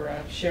 for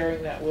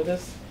sharing that with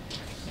us.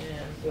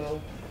 And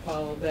we'll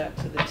follow that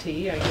to the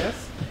T, I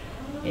guess.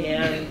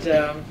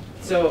 And,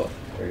 so,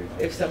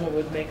 if someone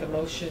would make a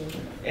motion,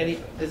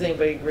 does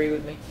anybody agree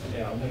with me?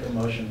 Yeah, I'll make a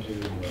motion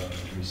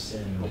to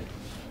rescind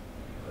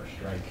or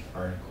strike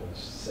Articles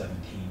 17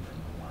 from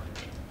the warrant.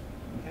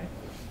 Okay.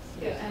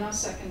 Yeah, and I'll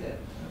second it.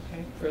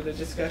 Okay, further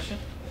discussion?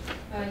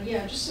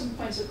 Yeah, just some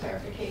points of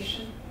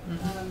clarification.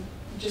 Mhm.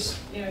 Just,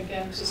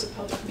 again, because it's a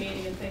public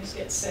meeting and things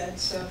get said,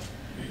 so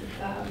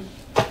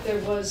there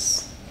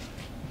was,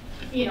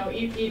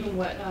 even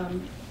what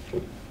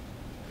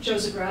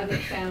Joseph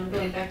Rodnick found,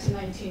 going back to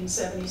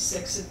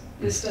 1976,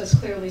 this does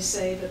clearly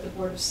say that the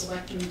Board of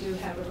Selectmen do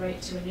have a right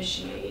to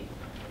initiate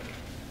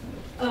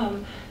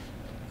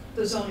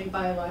the zoning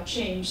bylaw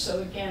change.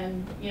 So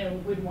again, you know, we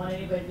wouldn't want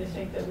anybody to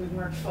think that we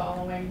weren't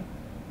following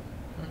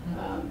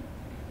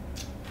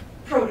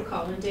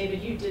protocol. And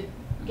David, you did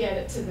get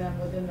it to them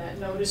within that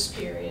notice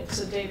period.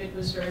 So David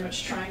was very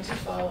much trying to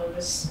follow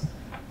this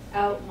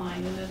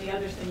outline. And then the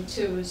other thing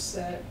too is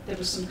that there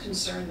was some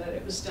concern that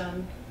it was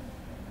done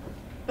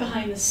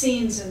behind the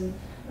scenes, and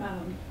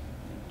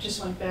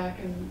just went back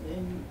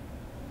and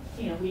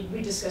you know,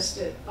 we discussed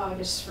it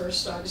August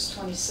 1st, August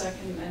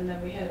 22nd, and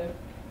then we had a,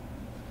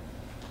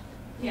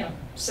 you know,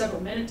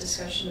 several minute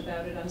discussion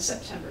about it on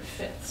September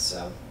 5th.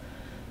 So,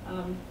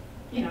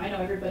 you know, I know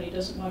everybody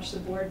doesn't watch the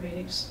board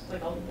meetings,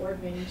 like all the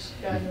board meetings,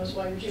 God knows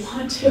why would you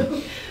want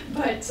to,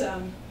 but,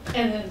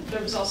 and then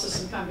there was also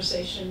some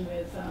conversation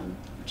with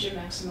Jim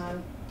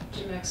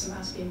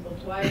Maximowski and Bill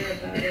Dwyer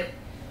about it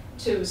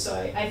too. So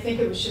I think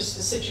it was just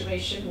a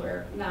situation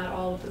where not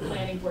all of the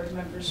planning board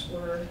members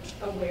were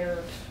aware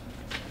of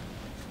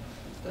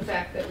the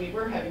fact that we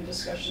were having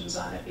discussions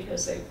on it,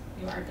 because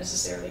you aren't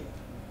necessarily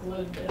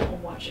glued at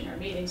home watching our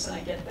meetings, and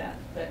I get that,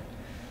 but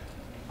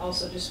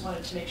also just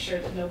wanted to make sure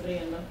that nobody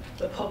in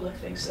the public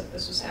thinks that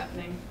this was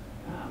happening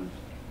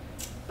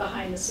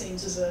behind the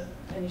scenes as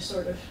any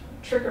sort of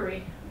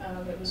trickery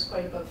that was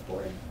quite above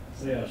board.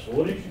 Yeah, so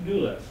what did you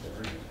do that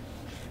for?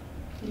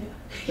 Yeah,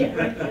 yeah,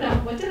 right. No,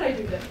 what did I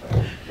do that for?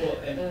 Well,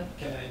 and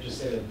can I just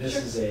say that this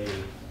is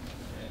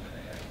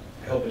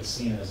I hope it's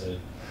seen as a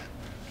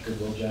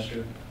goodwill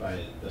gesture by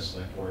the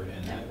select board,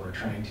 and that we're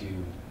trying to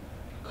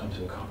come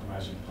to a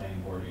compromise with the planning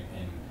board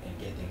and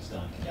get things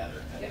done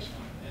together at this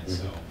point. And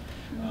so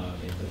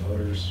if the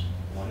voters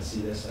want to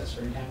see this at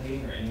spring town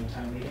meeting or annual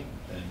town meeting,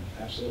 then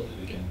absolutely,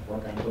 we can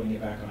work on putting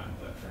it back on.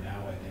 But for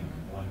now, I think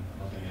one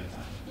thing at a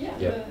time.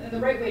 Yeah, and the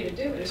right way to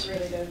do it is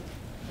really to,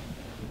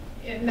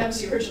 and that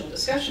was the original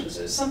discussions,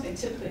 it was something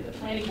typically the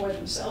planning board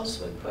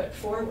themselves would put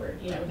forward.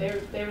 You know, they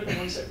were the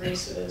ones that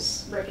raised it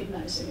as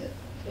recognizing it.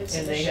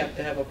 And they have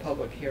to have a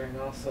public hearing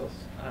also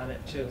on it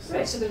too. So.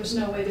 Right, so there was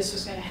no way this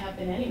was going to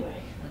happen anyway,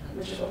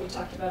 which is what we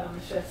talked about on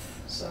the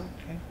 5th. So.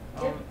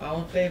 Okay. All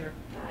in favor?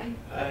 Aye.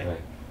 Aye.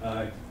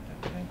 Aye.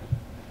 Okay.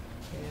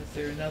 Is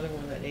there another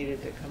one that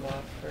needed to come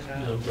off for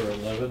now? Number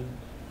 11.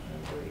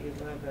 Number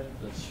 11.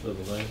 That's for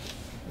the land.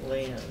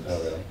 Lands.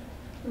 Oh, really?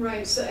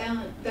 Right, so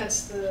Alan,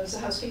 that's the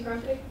Zahowski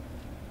property?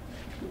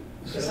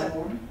 Is that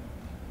one?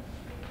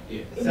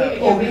 Yeah.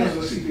 Oh, because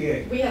of the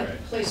CPA. We have a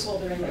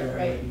placeholder in there,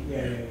 right?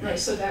 Yeah. Right,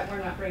 so that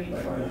we're not bringing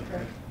forward,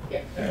 correct?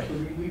 Yeah. Actually,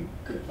 we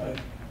could,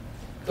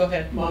 go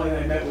ahead. Molly and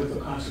I met with the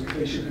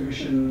Conservation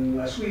Commission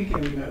last week,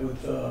 and we met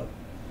with the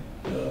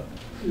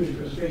community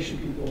preservation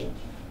people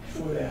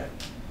before that.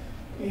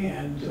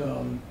 And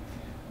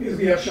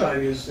the upshot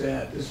is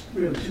that there's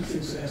really two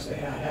things that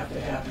have to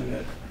happen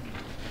that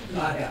have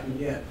not happened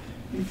yet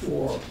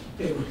before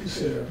they would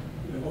consider,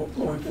 you know,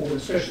 going forward,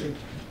 especially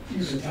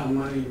using town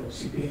money or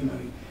CPA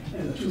money.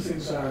 And the two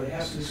things are, there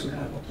has to be some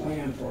kind of a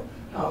plan for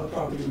how the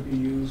property would be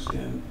used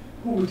and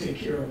who would take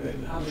care of it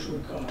and how much it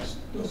would cost,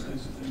 those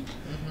kinds of things.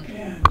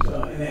 And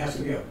there has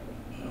to be a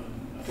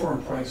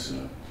firm price,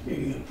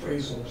 maybe an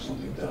appraisal or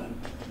something done.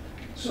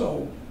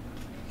 So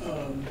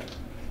I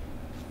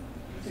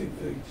think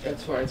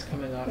that's where it's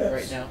coming off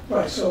right now.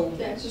 Right, so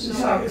That's just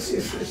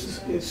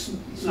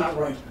it's not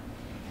right.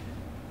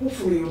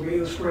 Hopefully it'll be in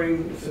the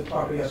spring if the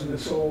property hasn't been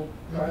sold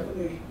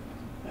privately,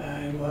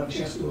 and we'll have a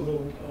chance to do a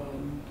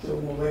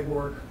little more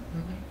legwork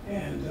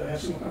and have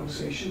some more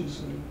conversations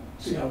and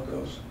see how it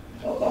goes.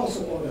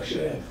 Also, I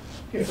should add,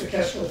 if the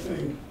Kestrel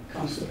thing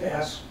comes to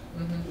pass,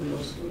 who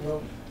knows,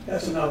 well,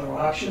 that's another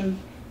option.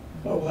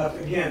 But we'll have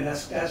to, again,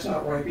 that's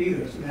not right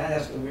either. We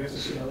have to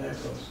see how that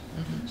goes.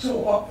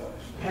 So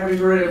having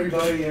heard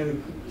everybody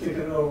and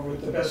thinking it over,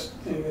 the best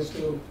thing is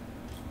to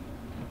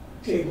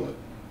table it.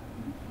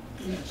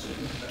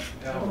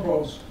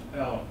 Propose.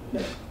 Al,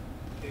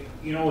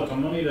 you know, with the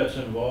money that's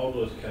involved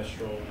with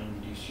Kestrel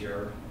and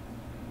DCR,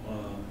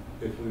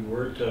 if we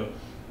were to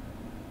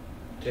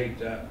take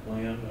that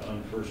land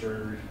on first right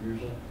of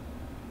refusal?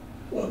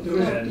 Well, there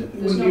wouldn't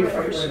be a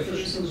right of first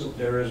refusal.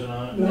 There isn't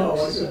on it? No,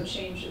 there's no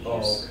change of use.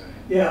 Oh, okay.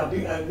 Yeah,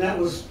 and that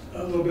was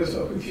a little bit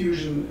of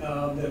confusion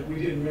that we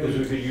didn't really.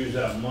 Because we could use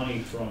that money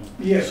from.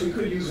 Yes, we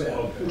could use that,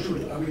 Okay. which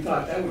we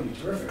thought that would be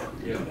terrific. We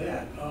could do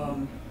Yeah. that.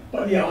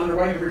 But yeah, on the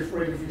right of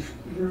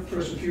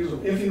first refusal,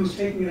 if he was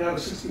taking it out of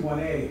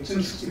 61A, it's in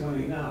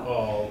 61A now.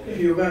 Oh, okay. If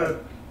you were gonna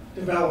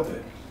develop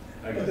it,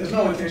 but there's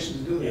no intention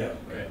to do that.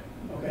 Yeah, right.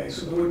 Okay,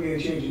 so there wouldn't be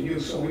any change in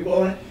use, so we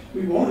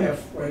won't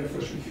have right of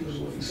first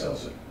refusal if he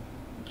sells it.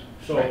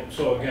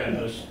 So again,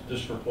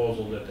 this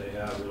proposal that they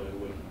have really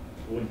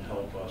wouldn't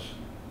help us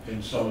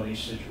in some of these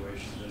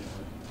situations anyway.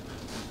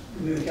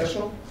 You mean the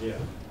Kestrel? Yeah.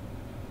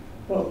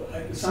 Well,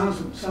 it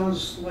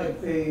sounds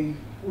like they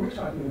were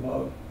talking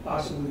about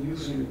possibly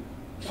using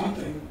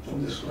something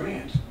from this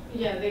grant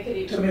Yeah, they could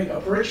even. to make a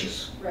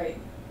purchase. Right.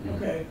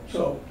 Okay,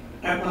 so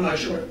I'm not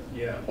sure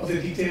Yeah. of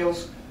the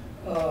details,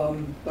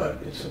 but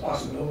it's a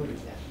possibility.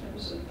 Yeah. it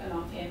was an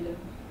offhanded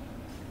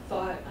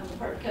thought on the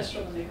part of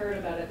Kestrel when they heard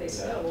about it. They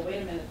said, oh, well,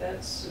 wait a minute,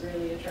 that's a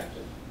really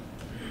attractive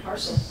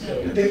parcel.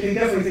 They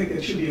definitely think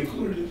it should be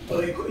included,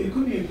 but it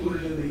could be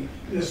included in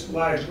this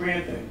large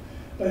grant thing.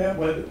 But that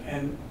would,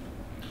 and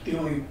the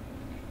only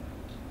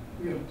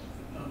real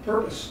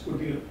purpose would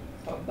be to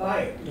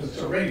buy it, because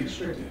it's already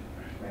restricted.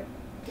 Right.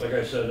 Like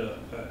I said,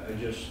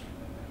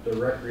 the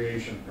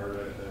recreation part,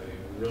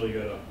 I really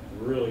got a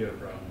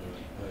problem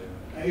with it.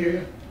 I hear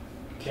you.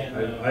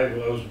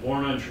 I was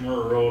born on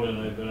Chamorro Road, and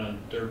I've been on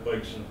dirt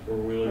bikes and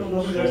four-wheelers.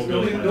 Well, and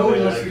nobody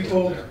snowmobiles. wants to be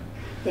told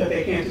that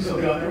they can't do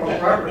something on their own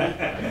property.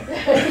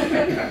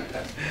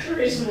 It's a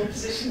reasonable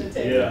position to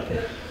take. Yeah.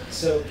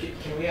 So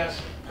can we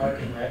ask Park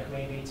and Rec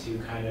maybe to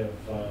kind of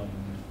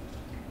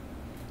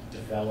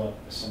develop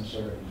some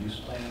sort of use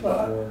plan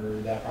for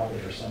that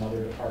property or some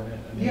other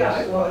department? I mean,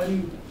 I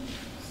mean,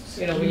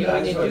 You know, when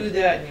you do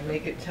that and you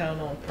make it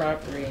town-owned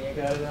property and you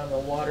got it on the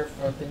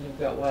waterfront, then you've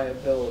got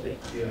liability.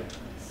 Yeah.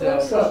 So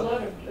There's a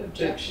lot of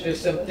objections. there's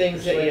some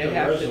things that It's you like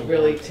have to reservoirs.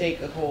 really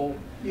take a whole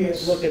look at the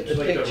It's like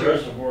the picture.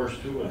 reservoirs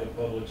too, with the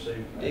public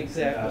safety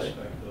Exactly.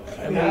 aspect of it.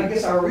 I mean, I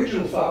guess our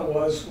original thought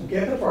was, we'll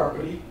get the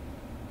property,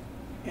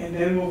 and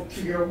then we'll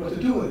figure out what to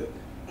do with it.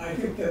 I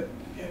think that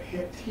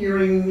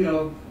hearing, you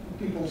know,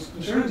 people's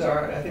concerns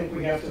are, I think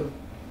we have to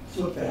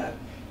flip that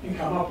and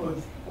come up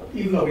with,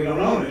 even though we don't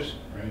own it,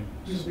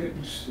 just,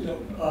 you know,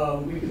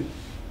 we could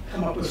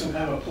come up with some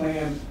kind of a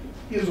plan.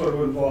 Here's what it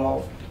would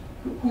involve.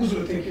 Who's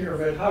going to take care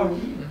of it? How,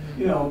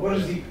 you know, what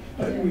is the,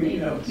 you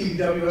know,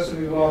 DPW,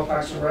 SWV, law,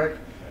 Parks and Rec,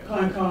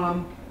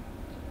 Concom,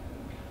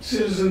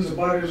 citizens,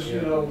 abutters,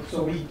 you know,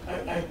 so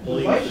I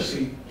would like to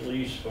see.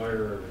 Police,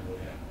 fire, everybody.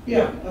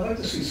 Yeah, I'd like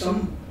to see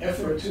some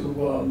effort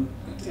to,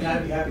 and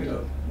I'd be happy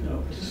to, you know,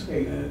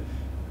 participate in it,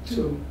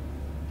 to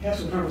have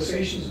some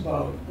conversations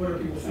about what do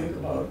people think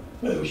about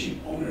whether we should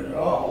own it at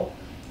all,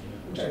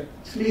 which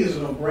to me is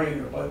a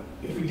no-brainer, but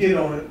if we did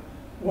own it,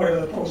 what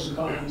are the pros and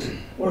cons,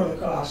 what are the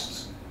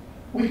costs?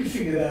 We could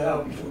figure that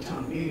out before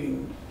town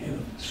meeting in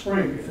the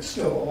spring if it's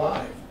still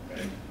alive.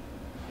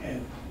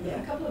 And,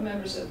 Yeah, a couple of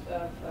members of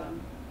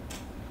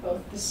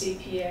both the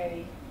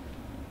CPA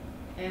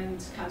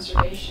and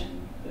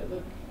Conservation,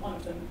 one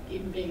of them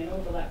even being an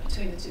overlap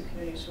between the two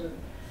committees,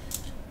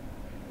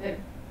 had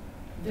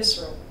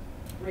visceral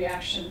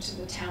reaction to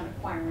the town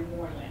acquiring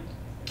more land.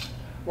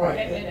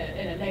 Right.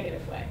 In a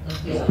negative way.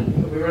 Yeah,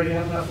 we already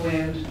have enough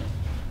land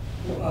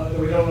that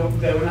we don't know,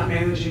 that we're not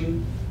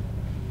managing.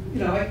 You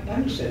know, I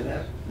understand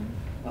that.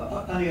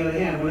 On the other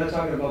hand, we're not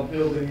talking about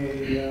building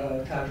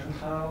a Taj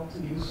Mahal, to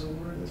use the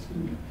word that's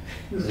been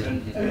used.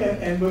 And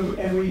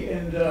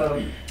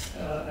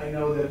I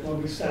know that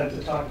when we started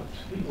to talk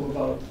to people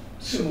about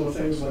similar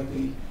things like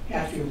the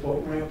Hatfield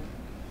boat ramp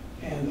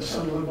and the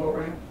Sunderland boat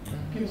ramp,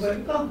 people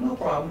said, oh, no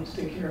problem to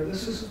take care of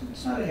this.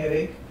 It's not a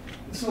headache.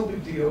 It's no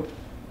big deal.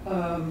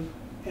 And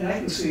I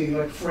can see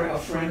like our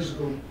friends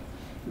go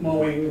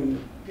mowing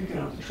and picking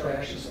out the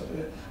trash and stuff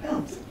like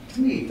that. To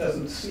me, it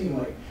doesn't seem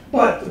like,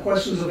 but the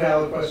question's a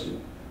valid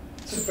question.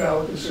 It's a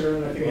valid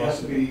concern, I think it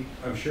has to be.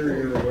 I'm sure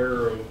you're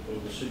aware of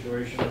the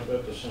situation up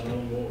at the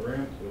Sunderland boat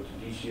ramp with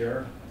the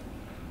DCR.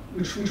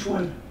 Which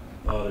one?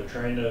 They're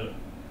trying to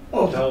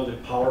tell the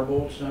power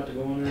boats not to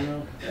go in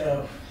there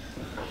now.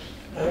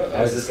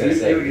 I was just gonna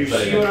say, You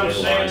see what I'm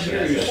saying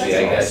here? You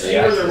see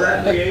yeah. where the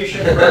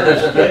recreation part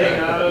is getting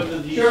out of the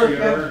DCR?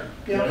 Sure,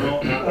 You know,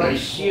 I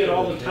see it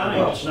all the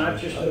time, it's not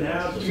just an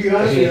To be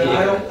honest with you,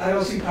 I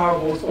don't see power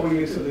boats going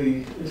into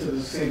the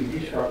Sandy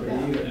Beach property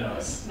either. No.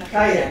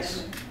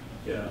 Kayaks.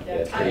 Yeah.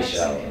 It's pretty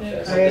shallow.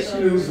 Kayaks,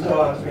 canoes, and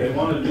dogs. They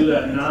want to do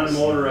that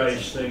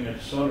non-motorized thing at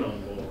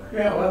Sunderland boat ramp.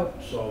 Yeah, well.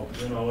 So,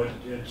 you know,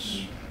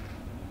 it's.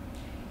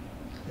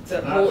 It's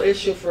a whole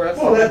issue for us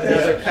to Well, have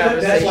another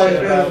that's why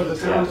it's conversation better for about.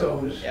 the town to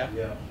own it.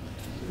 Yeah.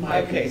 My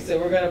Okay, opinion. so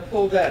we're gonna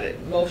pull that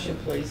motion,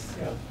 please.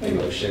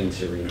 Motion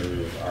to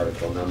remove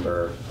article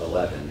number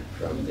 11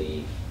 from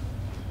the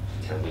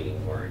town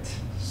meeting warrant.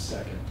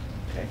 Second.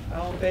 Okay,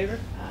 all in favor?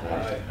 Aye. All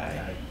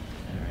right,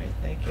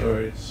 thank you. All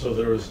right, so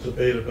there was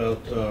debate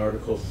about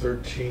Article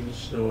 13,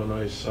 snow and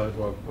ice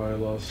sidewalk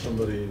bylaws.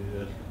 Somebody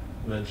had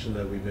mentioned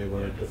that we may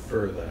want to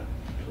defer that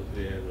to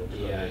the annual town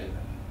Yeah. meeting.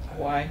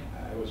 Why?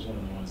 I was one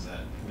of the ones that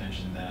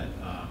mentioned that.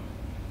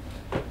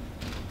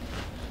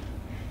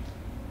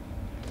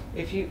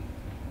 If you,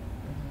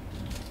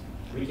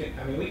 We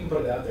can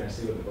put it out there and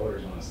see what the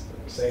voters want to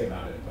say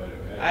about it, but.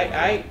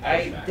 I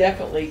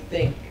definitely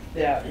think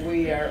that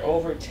we are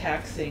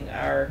overtaxing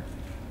our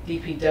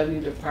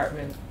DPW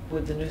department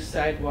with the new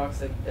sidewalks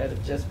that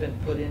have just been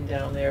put in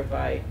down there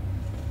by,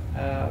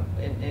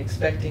 and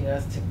expecting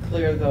us to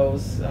clear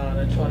those on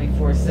a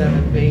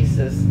 24/7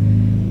 basis.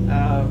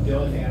 The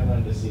only thing I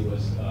wanted to see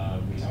was, we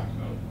talked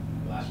about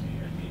last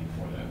meeting or the meeting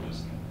before that,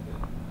 was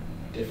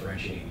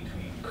differentiating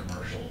between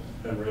commercial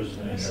And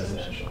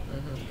residential.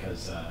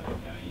 Because, you know,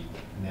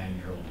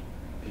 90-year-old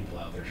people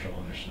out there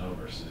shoveling their snow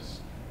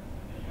versus,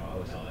 you know, a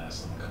hotel that has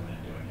someone coming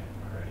and doing it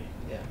already.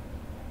 Yeah.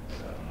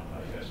 So I don't know how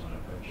you guys want to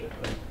approach it,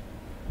 but.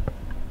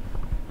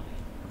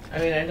 I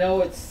mean, I know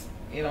it's,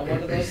 you know,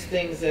 one of those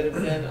things that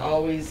have been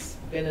always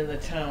been in the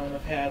town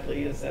of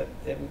Hadley is that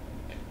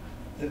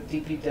the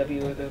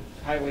DPW or the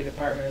highway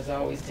department is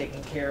always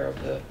taking care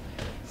of the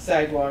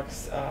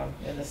sidewalks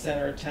in the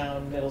center of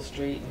town, Middle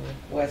Street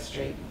and West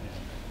Street.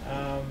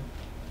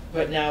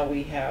 But now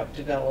we have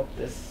developed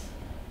this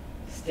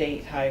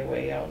state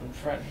highway out in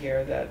front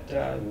here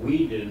that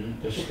We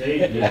didn't, the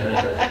state did.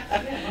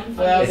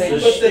 well, The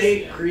state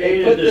they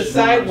created put the this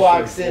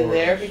sidewalks monster in for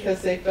there us.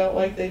 because they felt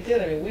like they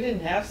did. I mean, we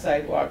didn't have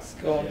sidewalks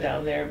going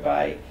down there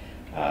by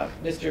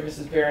Mr. and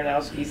Mrs.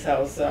 Baranowski's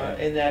house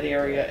in that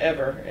area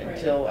ever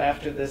until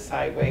after this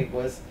highway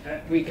was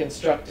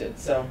reconstructed,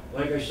 so.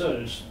 Like I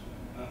said,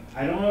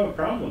 I don't have a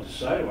problem with the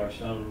sidewalks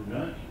down Route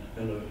 9.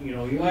 And,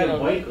 even Well, I the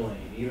don't- bike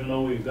lane, even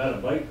though we've got a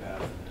bike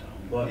path in town.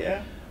 But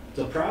Yeah.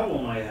 the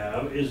problem I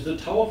have is the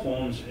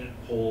telephones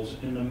poles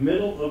in the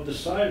middle of the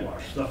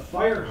sidewalks, the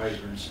fire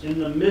hydrants in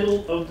the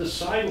middle of the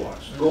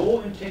sidewalks.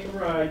 Go and take a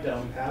ride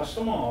down past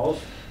them all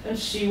and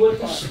see what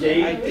the I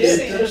state did.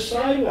 did to the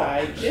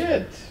sidewalks. I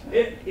did.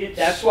 It's,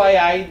 That's why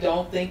I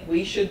don't think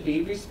we should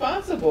be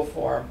responsible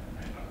for them.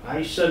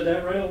 I said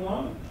that right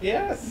along.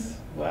 Yes,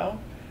 well,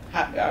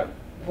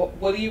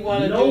 what do you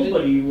want to do? to-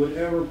 Nobody would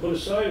ever put a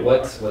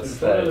sidewalk What's in front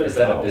that, of their is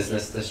that a house.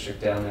 business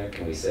district down there?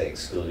 Can we say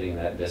excluding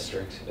that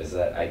district? Is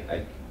that,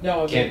 I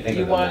No, can't think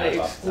you of the want map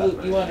to off the top of exclude,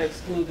 my you head. want to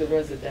exclude the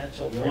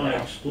residential You for want to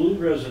now. exclude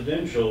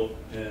residential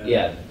and.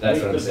 Yeah, that's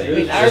make what I'm the saying. I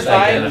mean, business- Just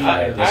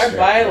identify a our district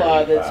where bylaw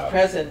you that's allow.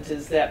 present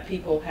is that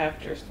people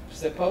have to,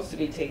 supposed to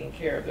be taking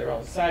care of their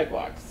own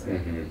sidewalks.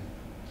 Mhm.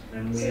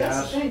 And See, we that's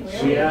the asked, thing, we we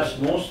already-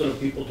 asked most of the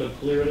people to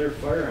clear their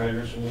fire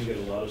hydrants when we get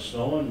a lot of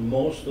snow, and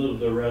most of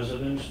the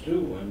residents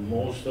do, and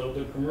most of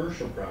the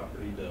commercial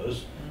property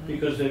does,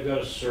 because they've got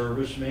a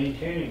service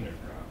maintaining their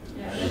property.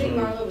 Yeah, I think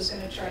Marlo was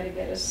gonna try to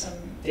get us some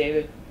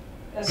David?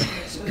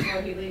 estimates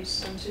before he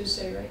leaves on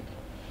Tuesday, right?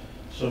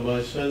 So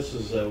my sense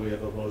is that we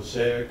have a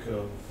mosaic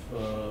of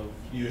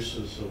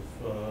uses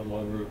of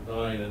along Route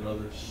 9 and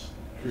other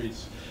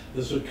streets.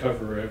 This would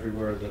cover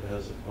everywhere that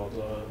has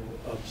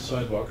a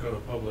sidewalk on a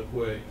public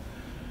way.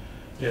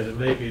 And it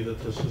may be that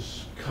this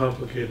is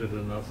complicated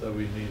enough that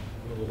we need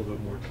a little bit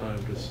more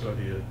time to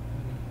study it,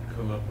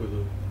 come up with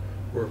a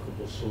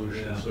workable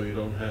solution, Yeah. so you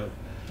don't have.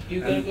 You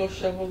gonna go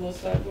shovel those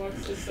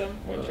sidewalks this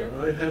winter?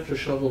 I'd have to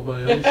shovel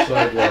my own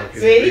sidewalk in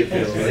See?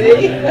 Greenfield.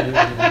 See?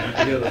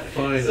 I get a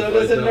fine So if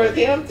does I in don't.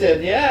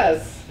 Northampton,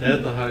 yes.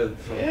 And the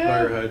Yeah.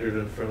 fire hydrant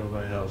in front of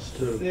my house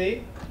too.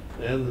 See?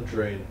 And the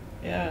drain.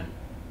 Yeah.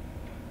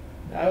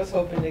 I was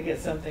hoping to get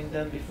something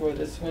done before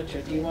this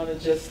winter. Do you want to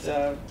just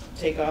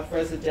take off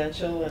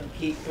residential and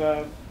keep,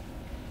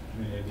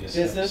 Maybe a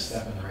Business?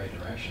 step in the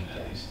right direction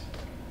at least.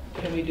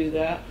 can we do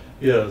that?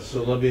 Yeah,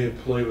 so let me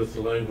play with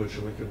the language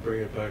and we can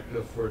bring it back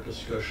up for a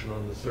discussion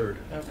on the 3rd.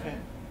 Okay.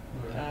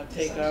 All right.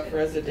 Take Sounds off good.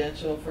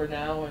 residential for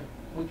now and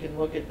we can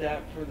look at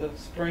that for the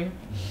spring.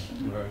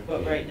 All right.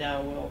 But right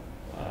now, we'll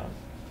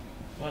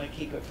want to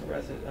keep it for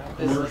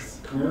business.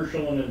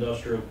 Commercial and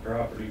industrial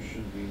property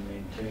should be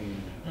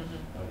maintained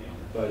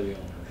Mhm. by the owners.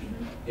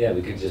 Yeah,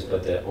 we could just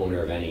put the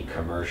owner of any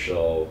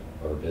commercial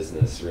or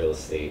business real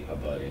estate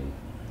abutting,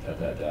 I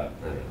don't know.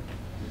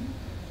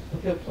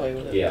 He'll play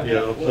with it. Yeah. Yeah,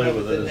 I'll We'll play have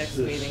with the it. next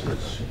It's- meeting.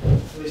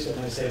 At least it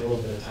might save a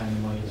little bit of time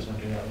and money this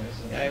winter that way,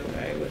 so.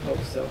 I would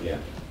hope so. Yeah.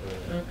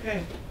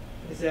 Okay.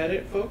 Is that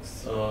it,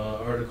 folks?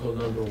 Article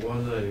number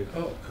 1, I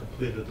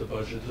completed the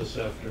budget this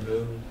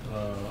afternoon.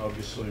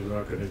 Obviously, we're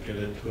not going to get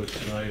into it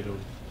tonight.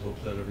 I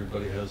hope that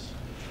everybody has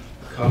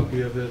a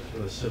copy of it.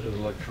 I sent it I'm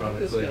just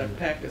electronically. gonna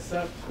pack us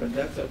up, but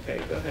that's okay,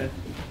 go ahead.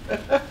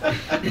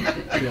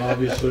 Well,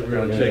 obviously, we're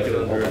going to take it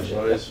under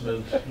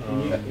advisement.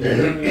 Can you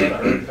bring me a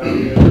hard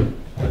copy of it?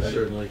 I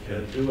certainly I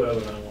can. do have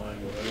it online,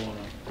 but I don't want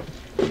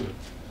I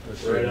to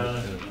certainly write on it,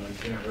 can. and I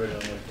can't write on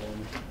my phone.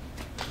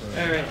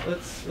 All right,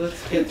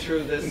 let's get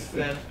through this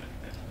then.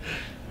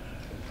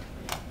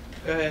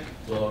 Go ahead.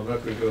 Well, I'm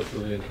not going to go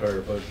through the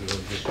entire budget.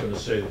 I'm just going to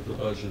say that the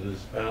budget is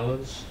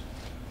balanced.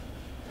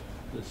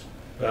 It's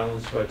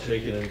balanced by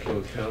taking into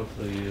account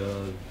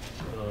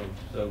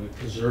that we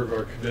preserve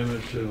our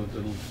commitment to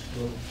the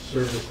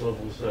service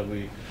levels that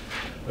we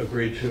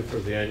agreed to for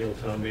the annual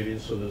town meeting,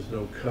 so there's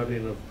no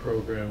cutting of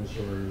programs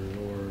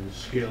or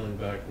scaling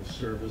back of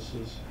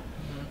services.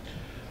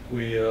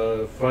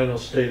 Final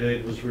state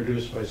aid was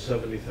reduced by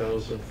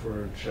 70,000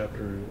 for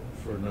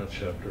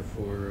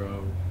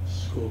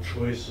school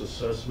choice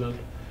assessment,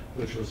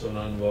 which was an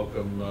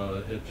unwelcome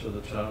hit to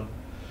the town.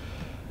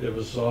 It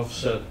was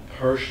offset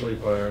partially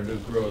by our new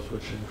growth,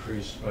 which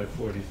increased by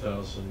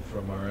 40,000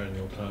 from our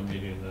annual town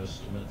meeting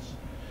estimates,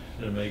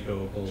 and it may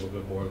go up a little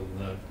bit more than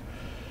that.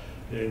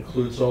 It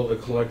includes all the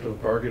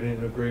collective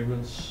bargaining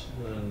agreements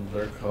and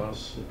their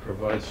costs. It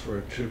provides for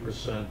a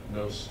 2%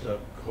 no-step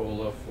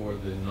COLA for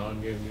the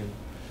non-union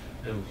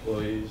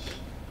employees.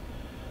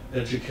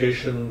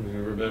 Education,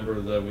 you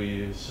remember that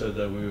we said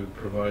that we would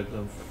provide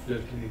them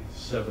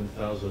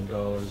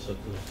 $57,000 at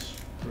the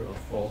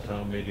fall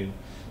town meeting.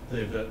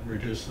 They've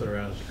reduced their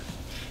ask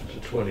to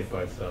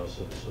 $25,000,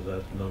 so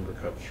that number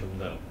comes from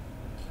them.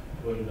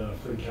 What did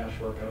free cash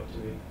work out to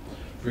be?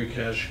 free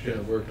cash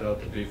worked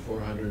out to be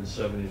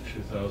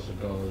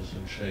 $472,000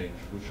 and change,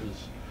 which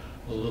is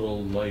a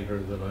little lighter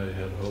than I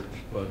had hoped,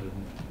 but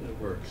it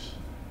works.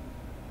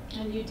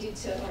 And you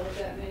detailed all of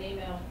that in an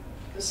email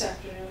this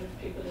afternoon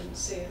if people didn't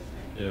see it,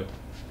 right? Yep.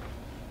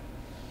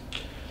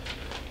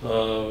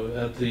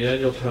 At the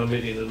annual town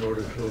meeting, in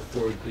order to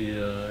afford the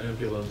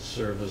ambulance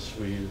service,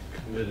 we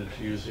committed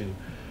to using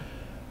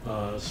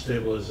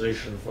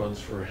stabilization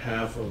funds for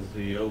half of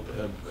the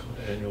OPEB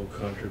annual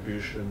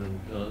contribution, and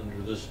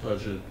under this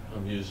budget,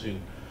 I'm using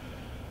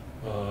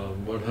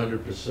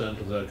 100%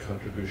 of that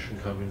contribution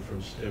coming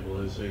from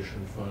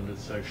stabilization fund.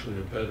 It's actually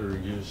a better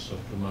use of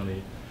the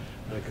money.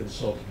 I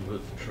consulted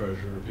with the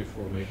treasurer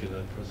before making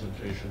that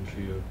presentation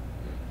to you.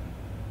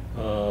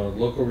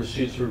 Local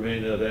receipts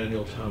remain at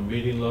annual town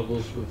meeting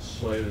levels with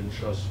slight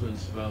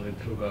adjustments amounting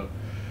to about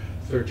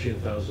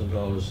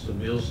 $13,000 to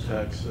meals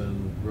tax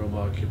and room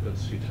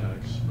occupancy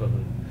tax, but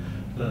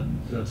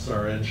that's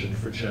our engine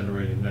for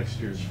generating next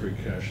year's free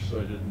cash, so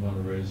I didn't want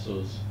to raise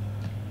those.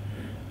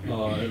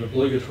 And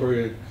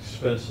obligatory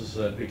expenses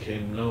that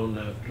became known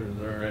after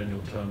our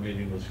annual town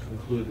meeting was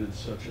concluded,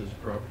 such as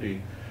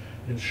property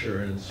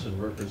insurance and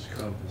workers'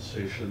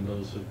 compensation,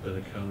 those have been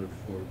accounted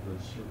for.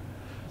 There's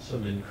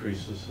some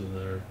increases in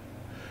there.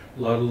 A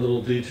lot of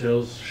little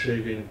details,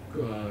 shaving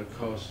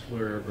costs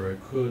wherever I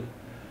could.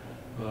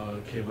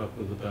 Came up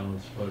with a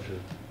balanced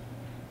budget.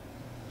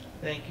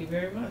 Thank you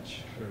very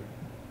much. Sure.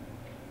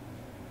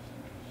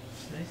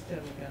 Nice to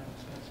have a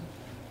balanced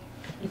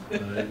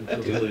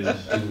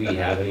budget. Do we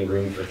have any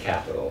room for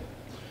capital?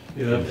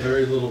 You have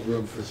very little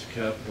room for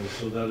capital,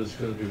 so that is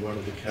going to be one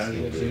of the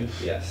casualties.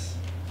 Yes.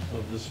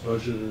 Of this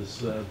budget is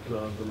that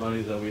the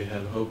money that we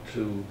had hoped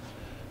to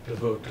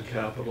devote to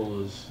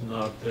capital is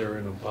not there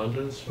in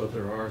abundance, but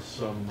there are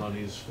some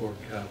monies for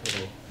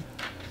capital.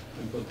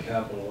 And put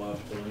capital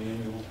off the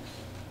annual.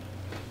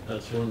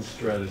 That's one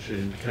strategy,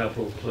 and the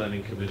capital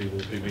planning committee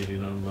will be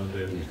meeting on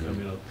Monday and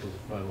coming up with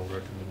the final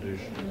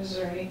recommendation. And is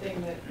there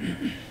anything that,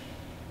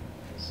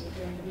 is there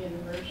going to be an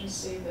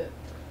emergency that,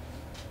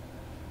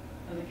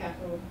 on the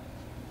capital,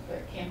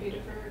 that can't be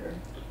deferred, or?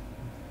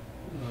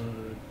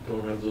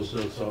 Don't have those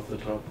notes off the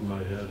top of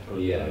my head, but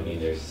Yeah, I mean,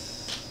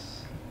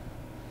 there's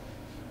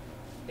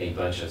a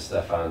bunch of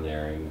stuff on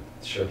there I'm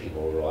sure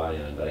people will rely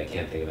on, but I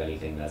can't think of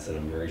anything that's an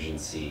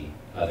emergency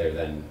other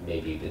than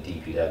maybe the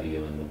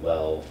DPW and the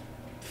well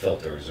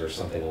filters or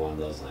something along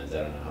those lines.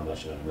 I don't know how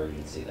much of an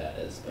emergency that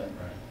is, but.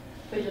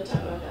 But you'll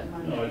talk about that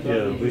Monday. No, I thought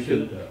yeah, you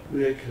said that.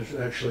 we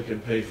actually can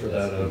pay for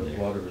that out of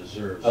water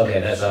reserves. Okay,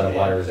 that's out of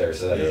water reserves,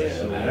 so that Yeah,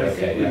 doesn't so matter. I Okay,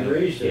 think we yeah.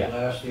 raised it Yeah.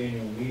 last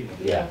annual meeting.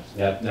 Yeah,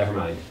 yep, never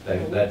mind. We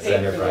That's paid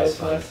for enterprise those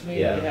fund. last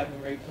meeting, Yeah, we have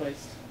them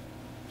replaced.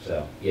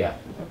 so, yeah.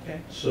 Okay.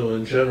 So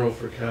in general,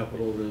 for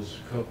capital, there's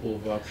a couple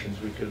of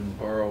options. We can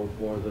borrow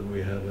more than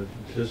we had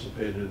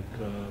anticipated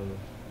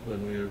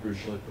when we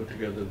originally put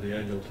together the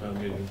annual town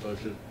meeting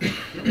budget,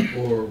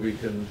 or we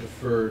can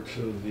defer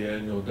to the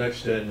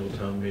next annual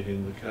town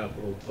meeting, the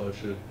capital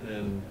budget,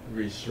 and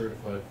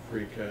recertify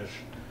free cash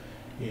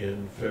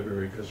in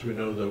February, because we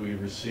know that we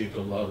received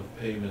a lot of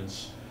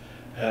payments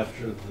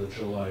after the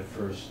July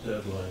 1st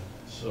deadline.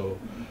 So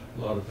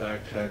a lot of back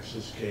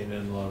taxes came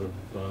in, a lot of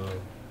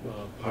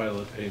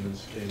pilot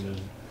payments came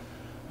in.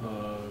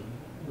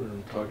 We're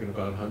talking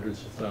about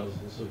hundreds of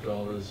thousands of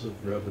dollars of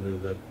revenue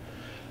that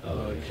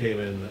came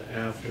in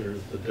after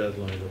the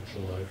deadline of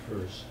July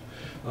 1st.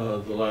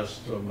 The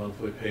last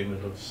monthly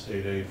payment of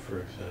state aid, for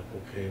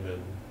example, came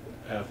in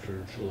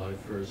after July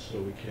 1st, so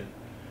we can't,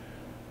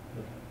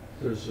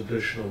 there's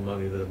additional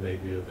money that may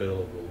be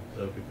available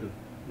that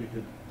we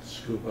could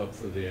scoop up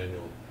for the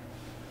annual.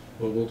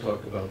 But we'll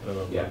talk about that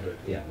on Yeah, Monday.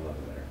 yeah, we'll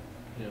have it later.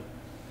 Yeah.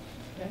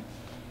 Okay.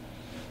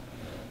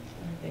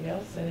 Anything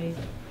else? Any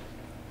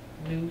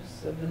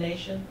news of the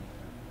nation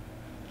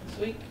this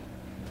week?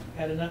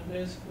 Had enough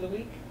news for the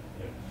week?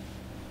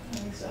 I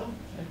think so.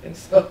 I think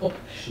so.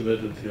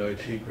 Submitted the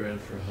IT grant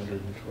for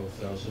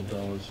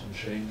 $112,000 and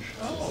change.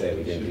 Should say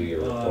we didn't do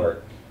your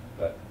report,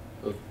 but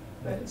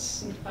But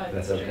it's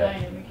that's 5:59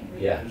 okay. and we can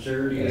read Yeah. it. Is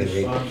there any I can read-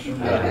 response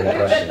from I don't have any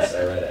questions.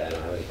 I read it. I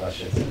don't have any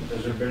questions.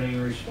 Has there been any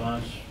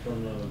response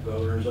from the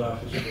governor's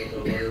office about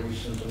the letter we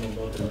sent them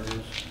about the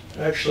roads?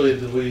 Actually,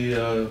 we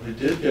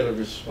did get a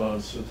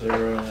response that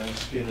they're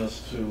asking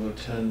us to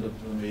attend a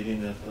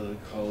meeting at the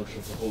College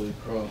of the Holy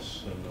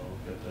Cross, and I'll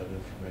get that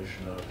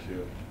information out to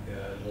you.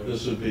 Yeah.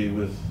 This would be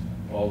with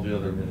all the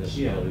other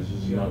municipalities,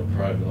 this is not a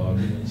private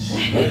audience.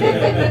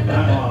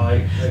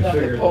 I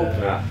figured Pope.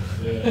 that.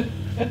 Yeah.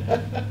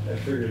 I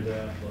figured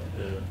that, but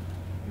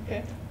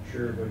Okay,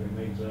 sure, if I can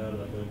make that, I'd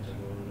like to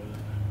go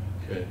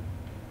to Okay.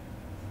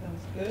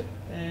 sounds good.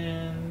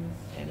 And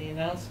any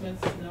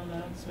announcements? No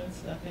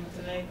announcements? Nothing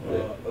tonight?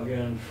 that.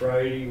 Again,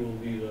 Friday will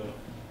be the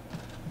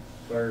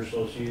Fire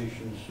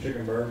Association's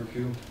chicken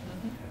barbecue.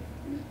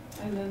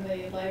 And then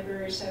the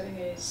library's having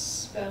a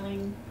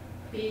spelling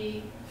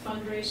bee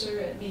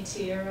fundraiser at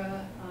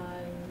Mitiera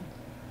on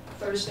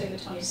Thursday, the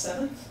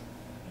 27th.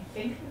 I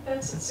think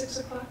that's at 6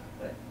 o'clock,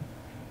 but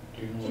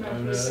Do you know do you what time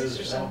remember that if it was 6 is?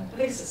 or 7? I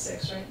think it's at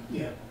 6, right?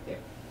 Yeah. Yep.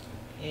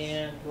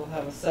 And we'll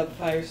have a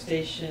sub-fire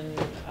station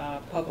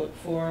public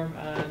forum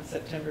on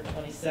September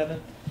 27th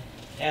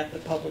at the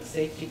Public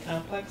Safety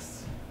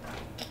Complex.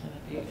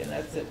 And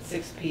that's at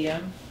 6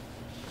 p.m.,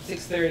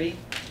 6:30,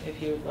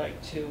 if you would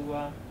like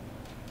to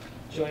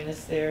join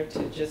us there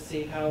to just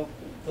see how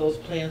those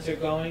plans are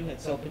going.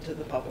 It's open to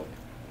the public.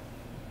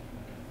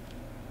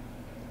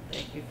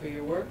 Thank you for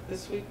your work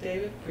this week,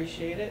 David.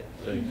 Appreciate it.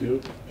 Thank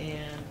you.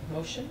 And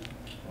motion?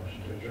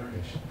 Motion to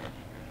adjourn.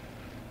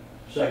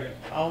 Second.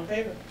 All in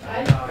favor?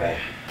 Aye.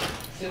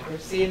 Super.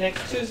 See you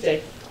next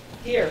Tuesday.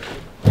 Here.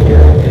 Here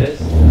it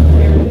is.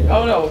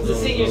 Oh, no, it's the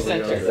senior No,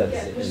 center. no, no.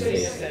 The senior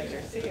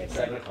center. See you guys.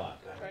 7 o'clock.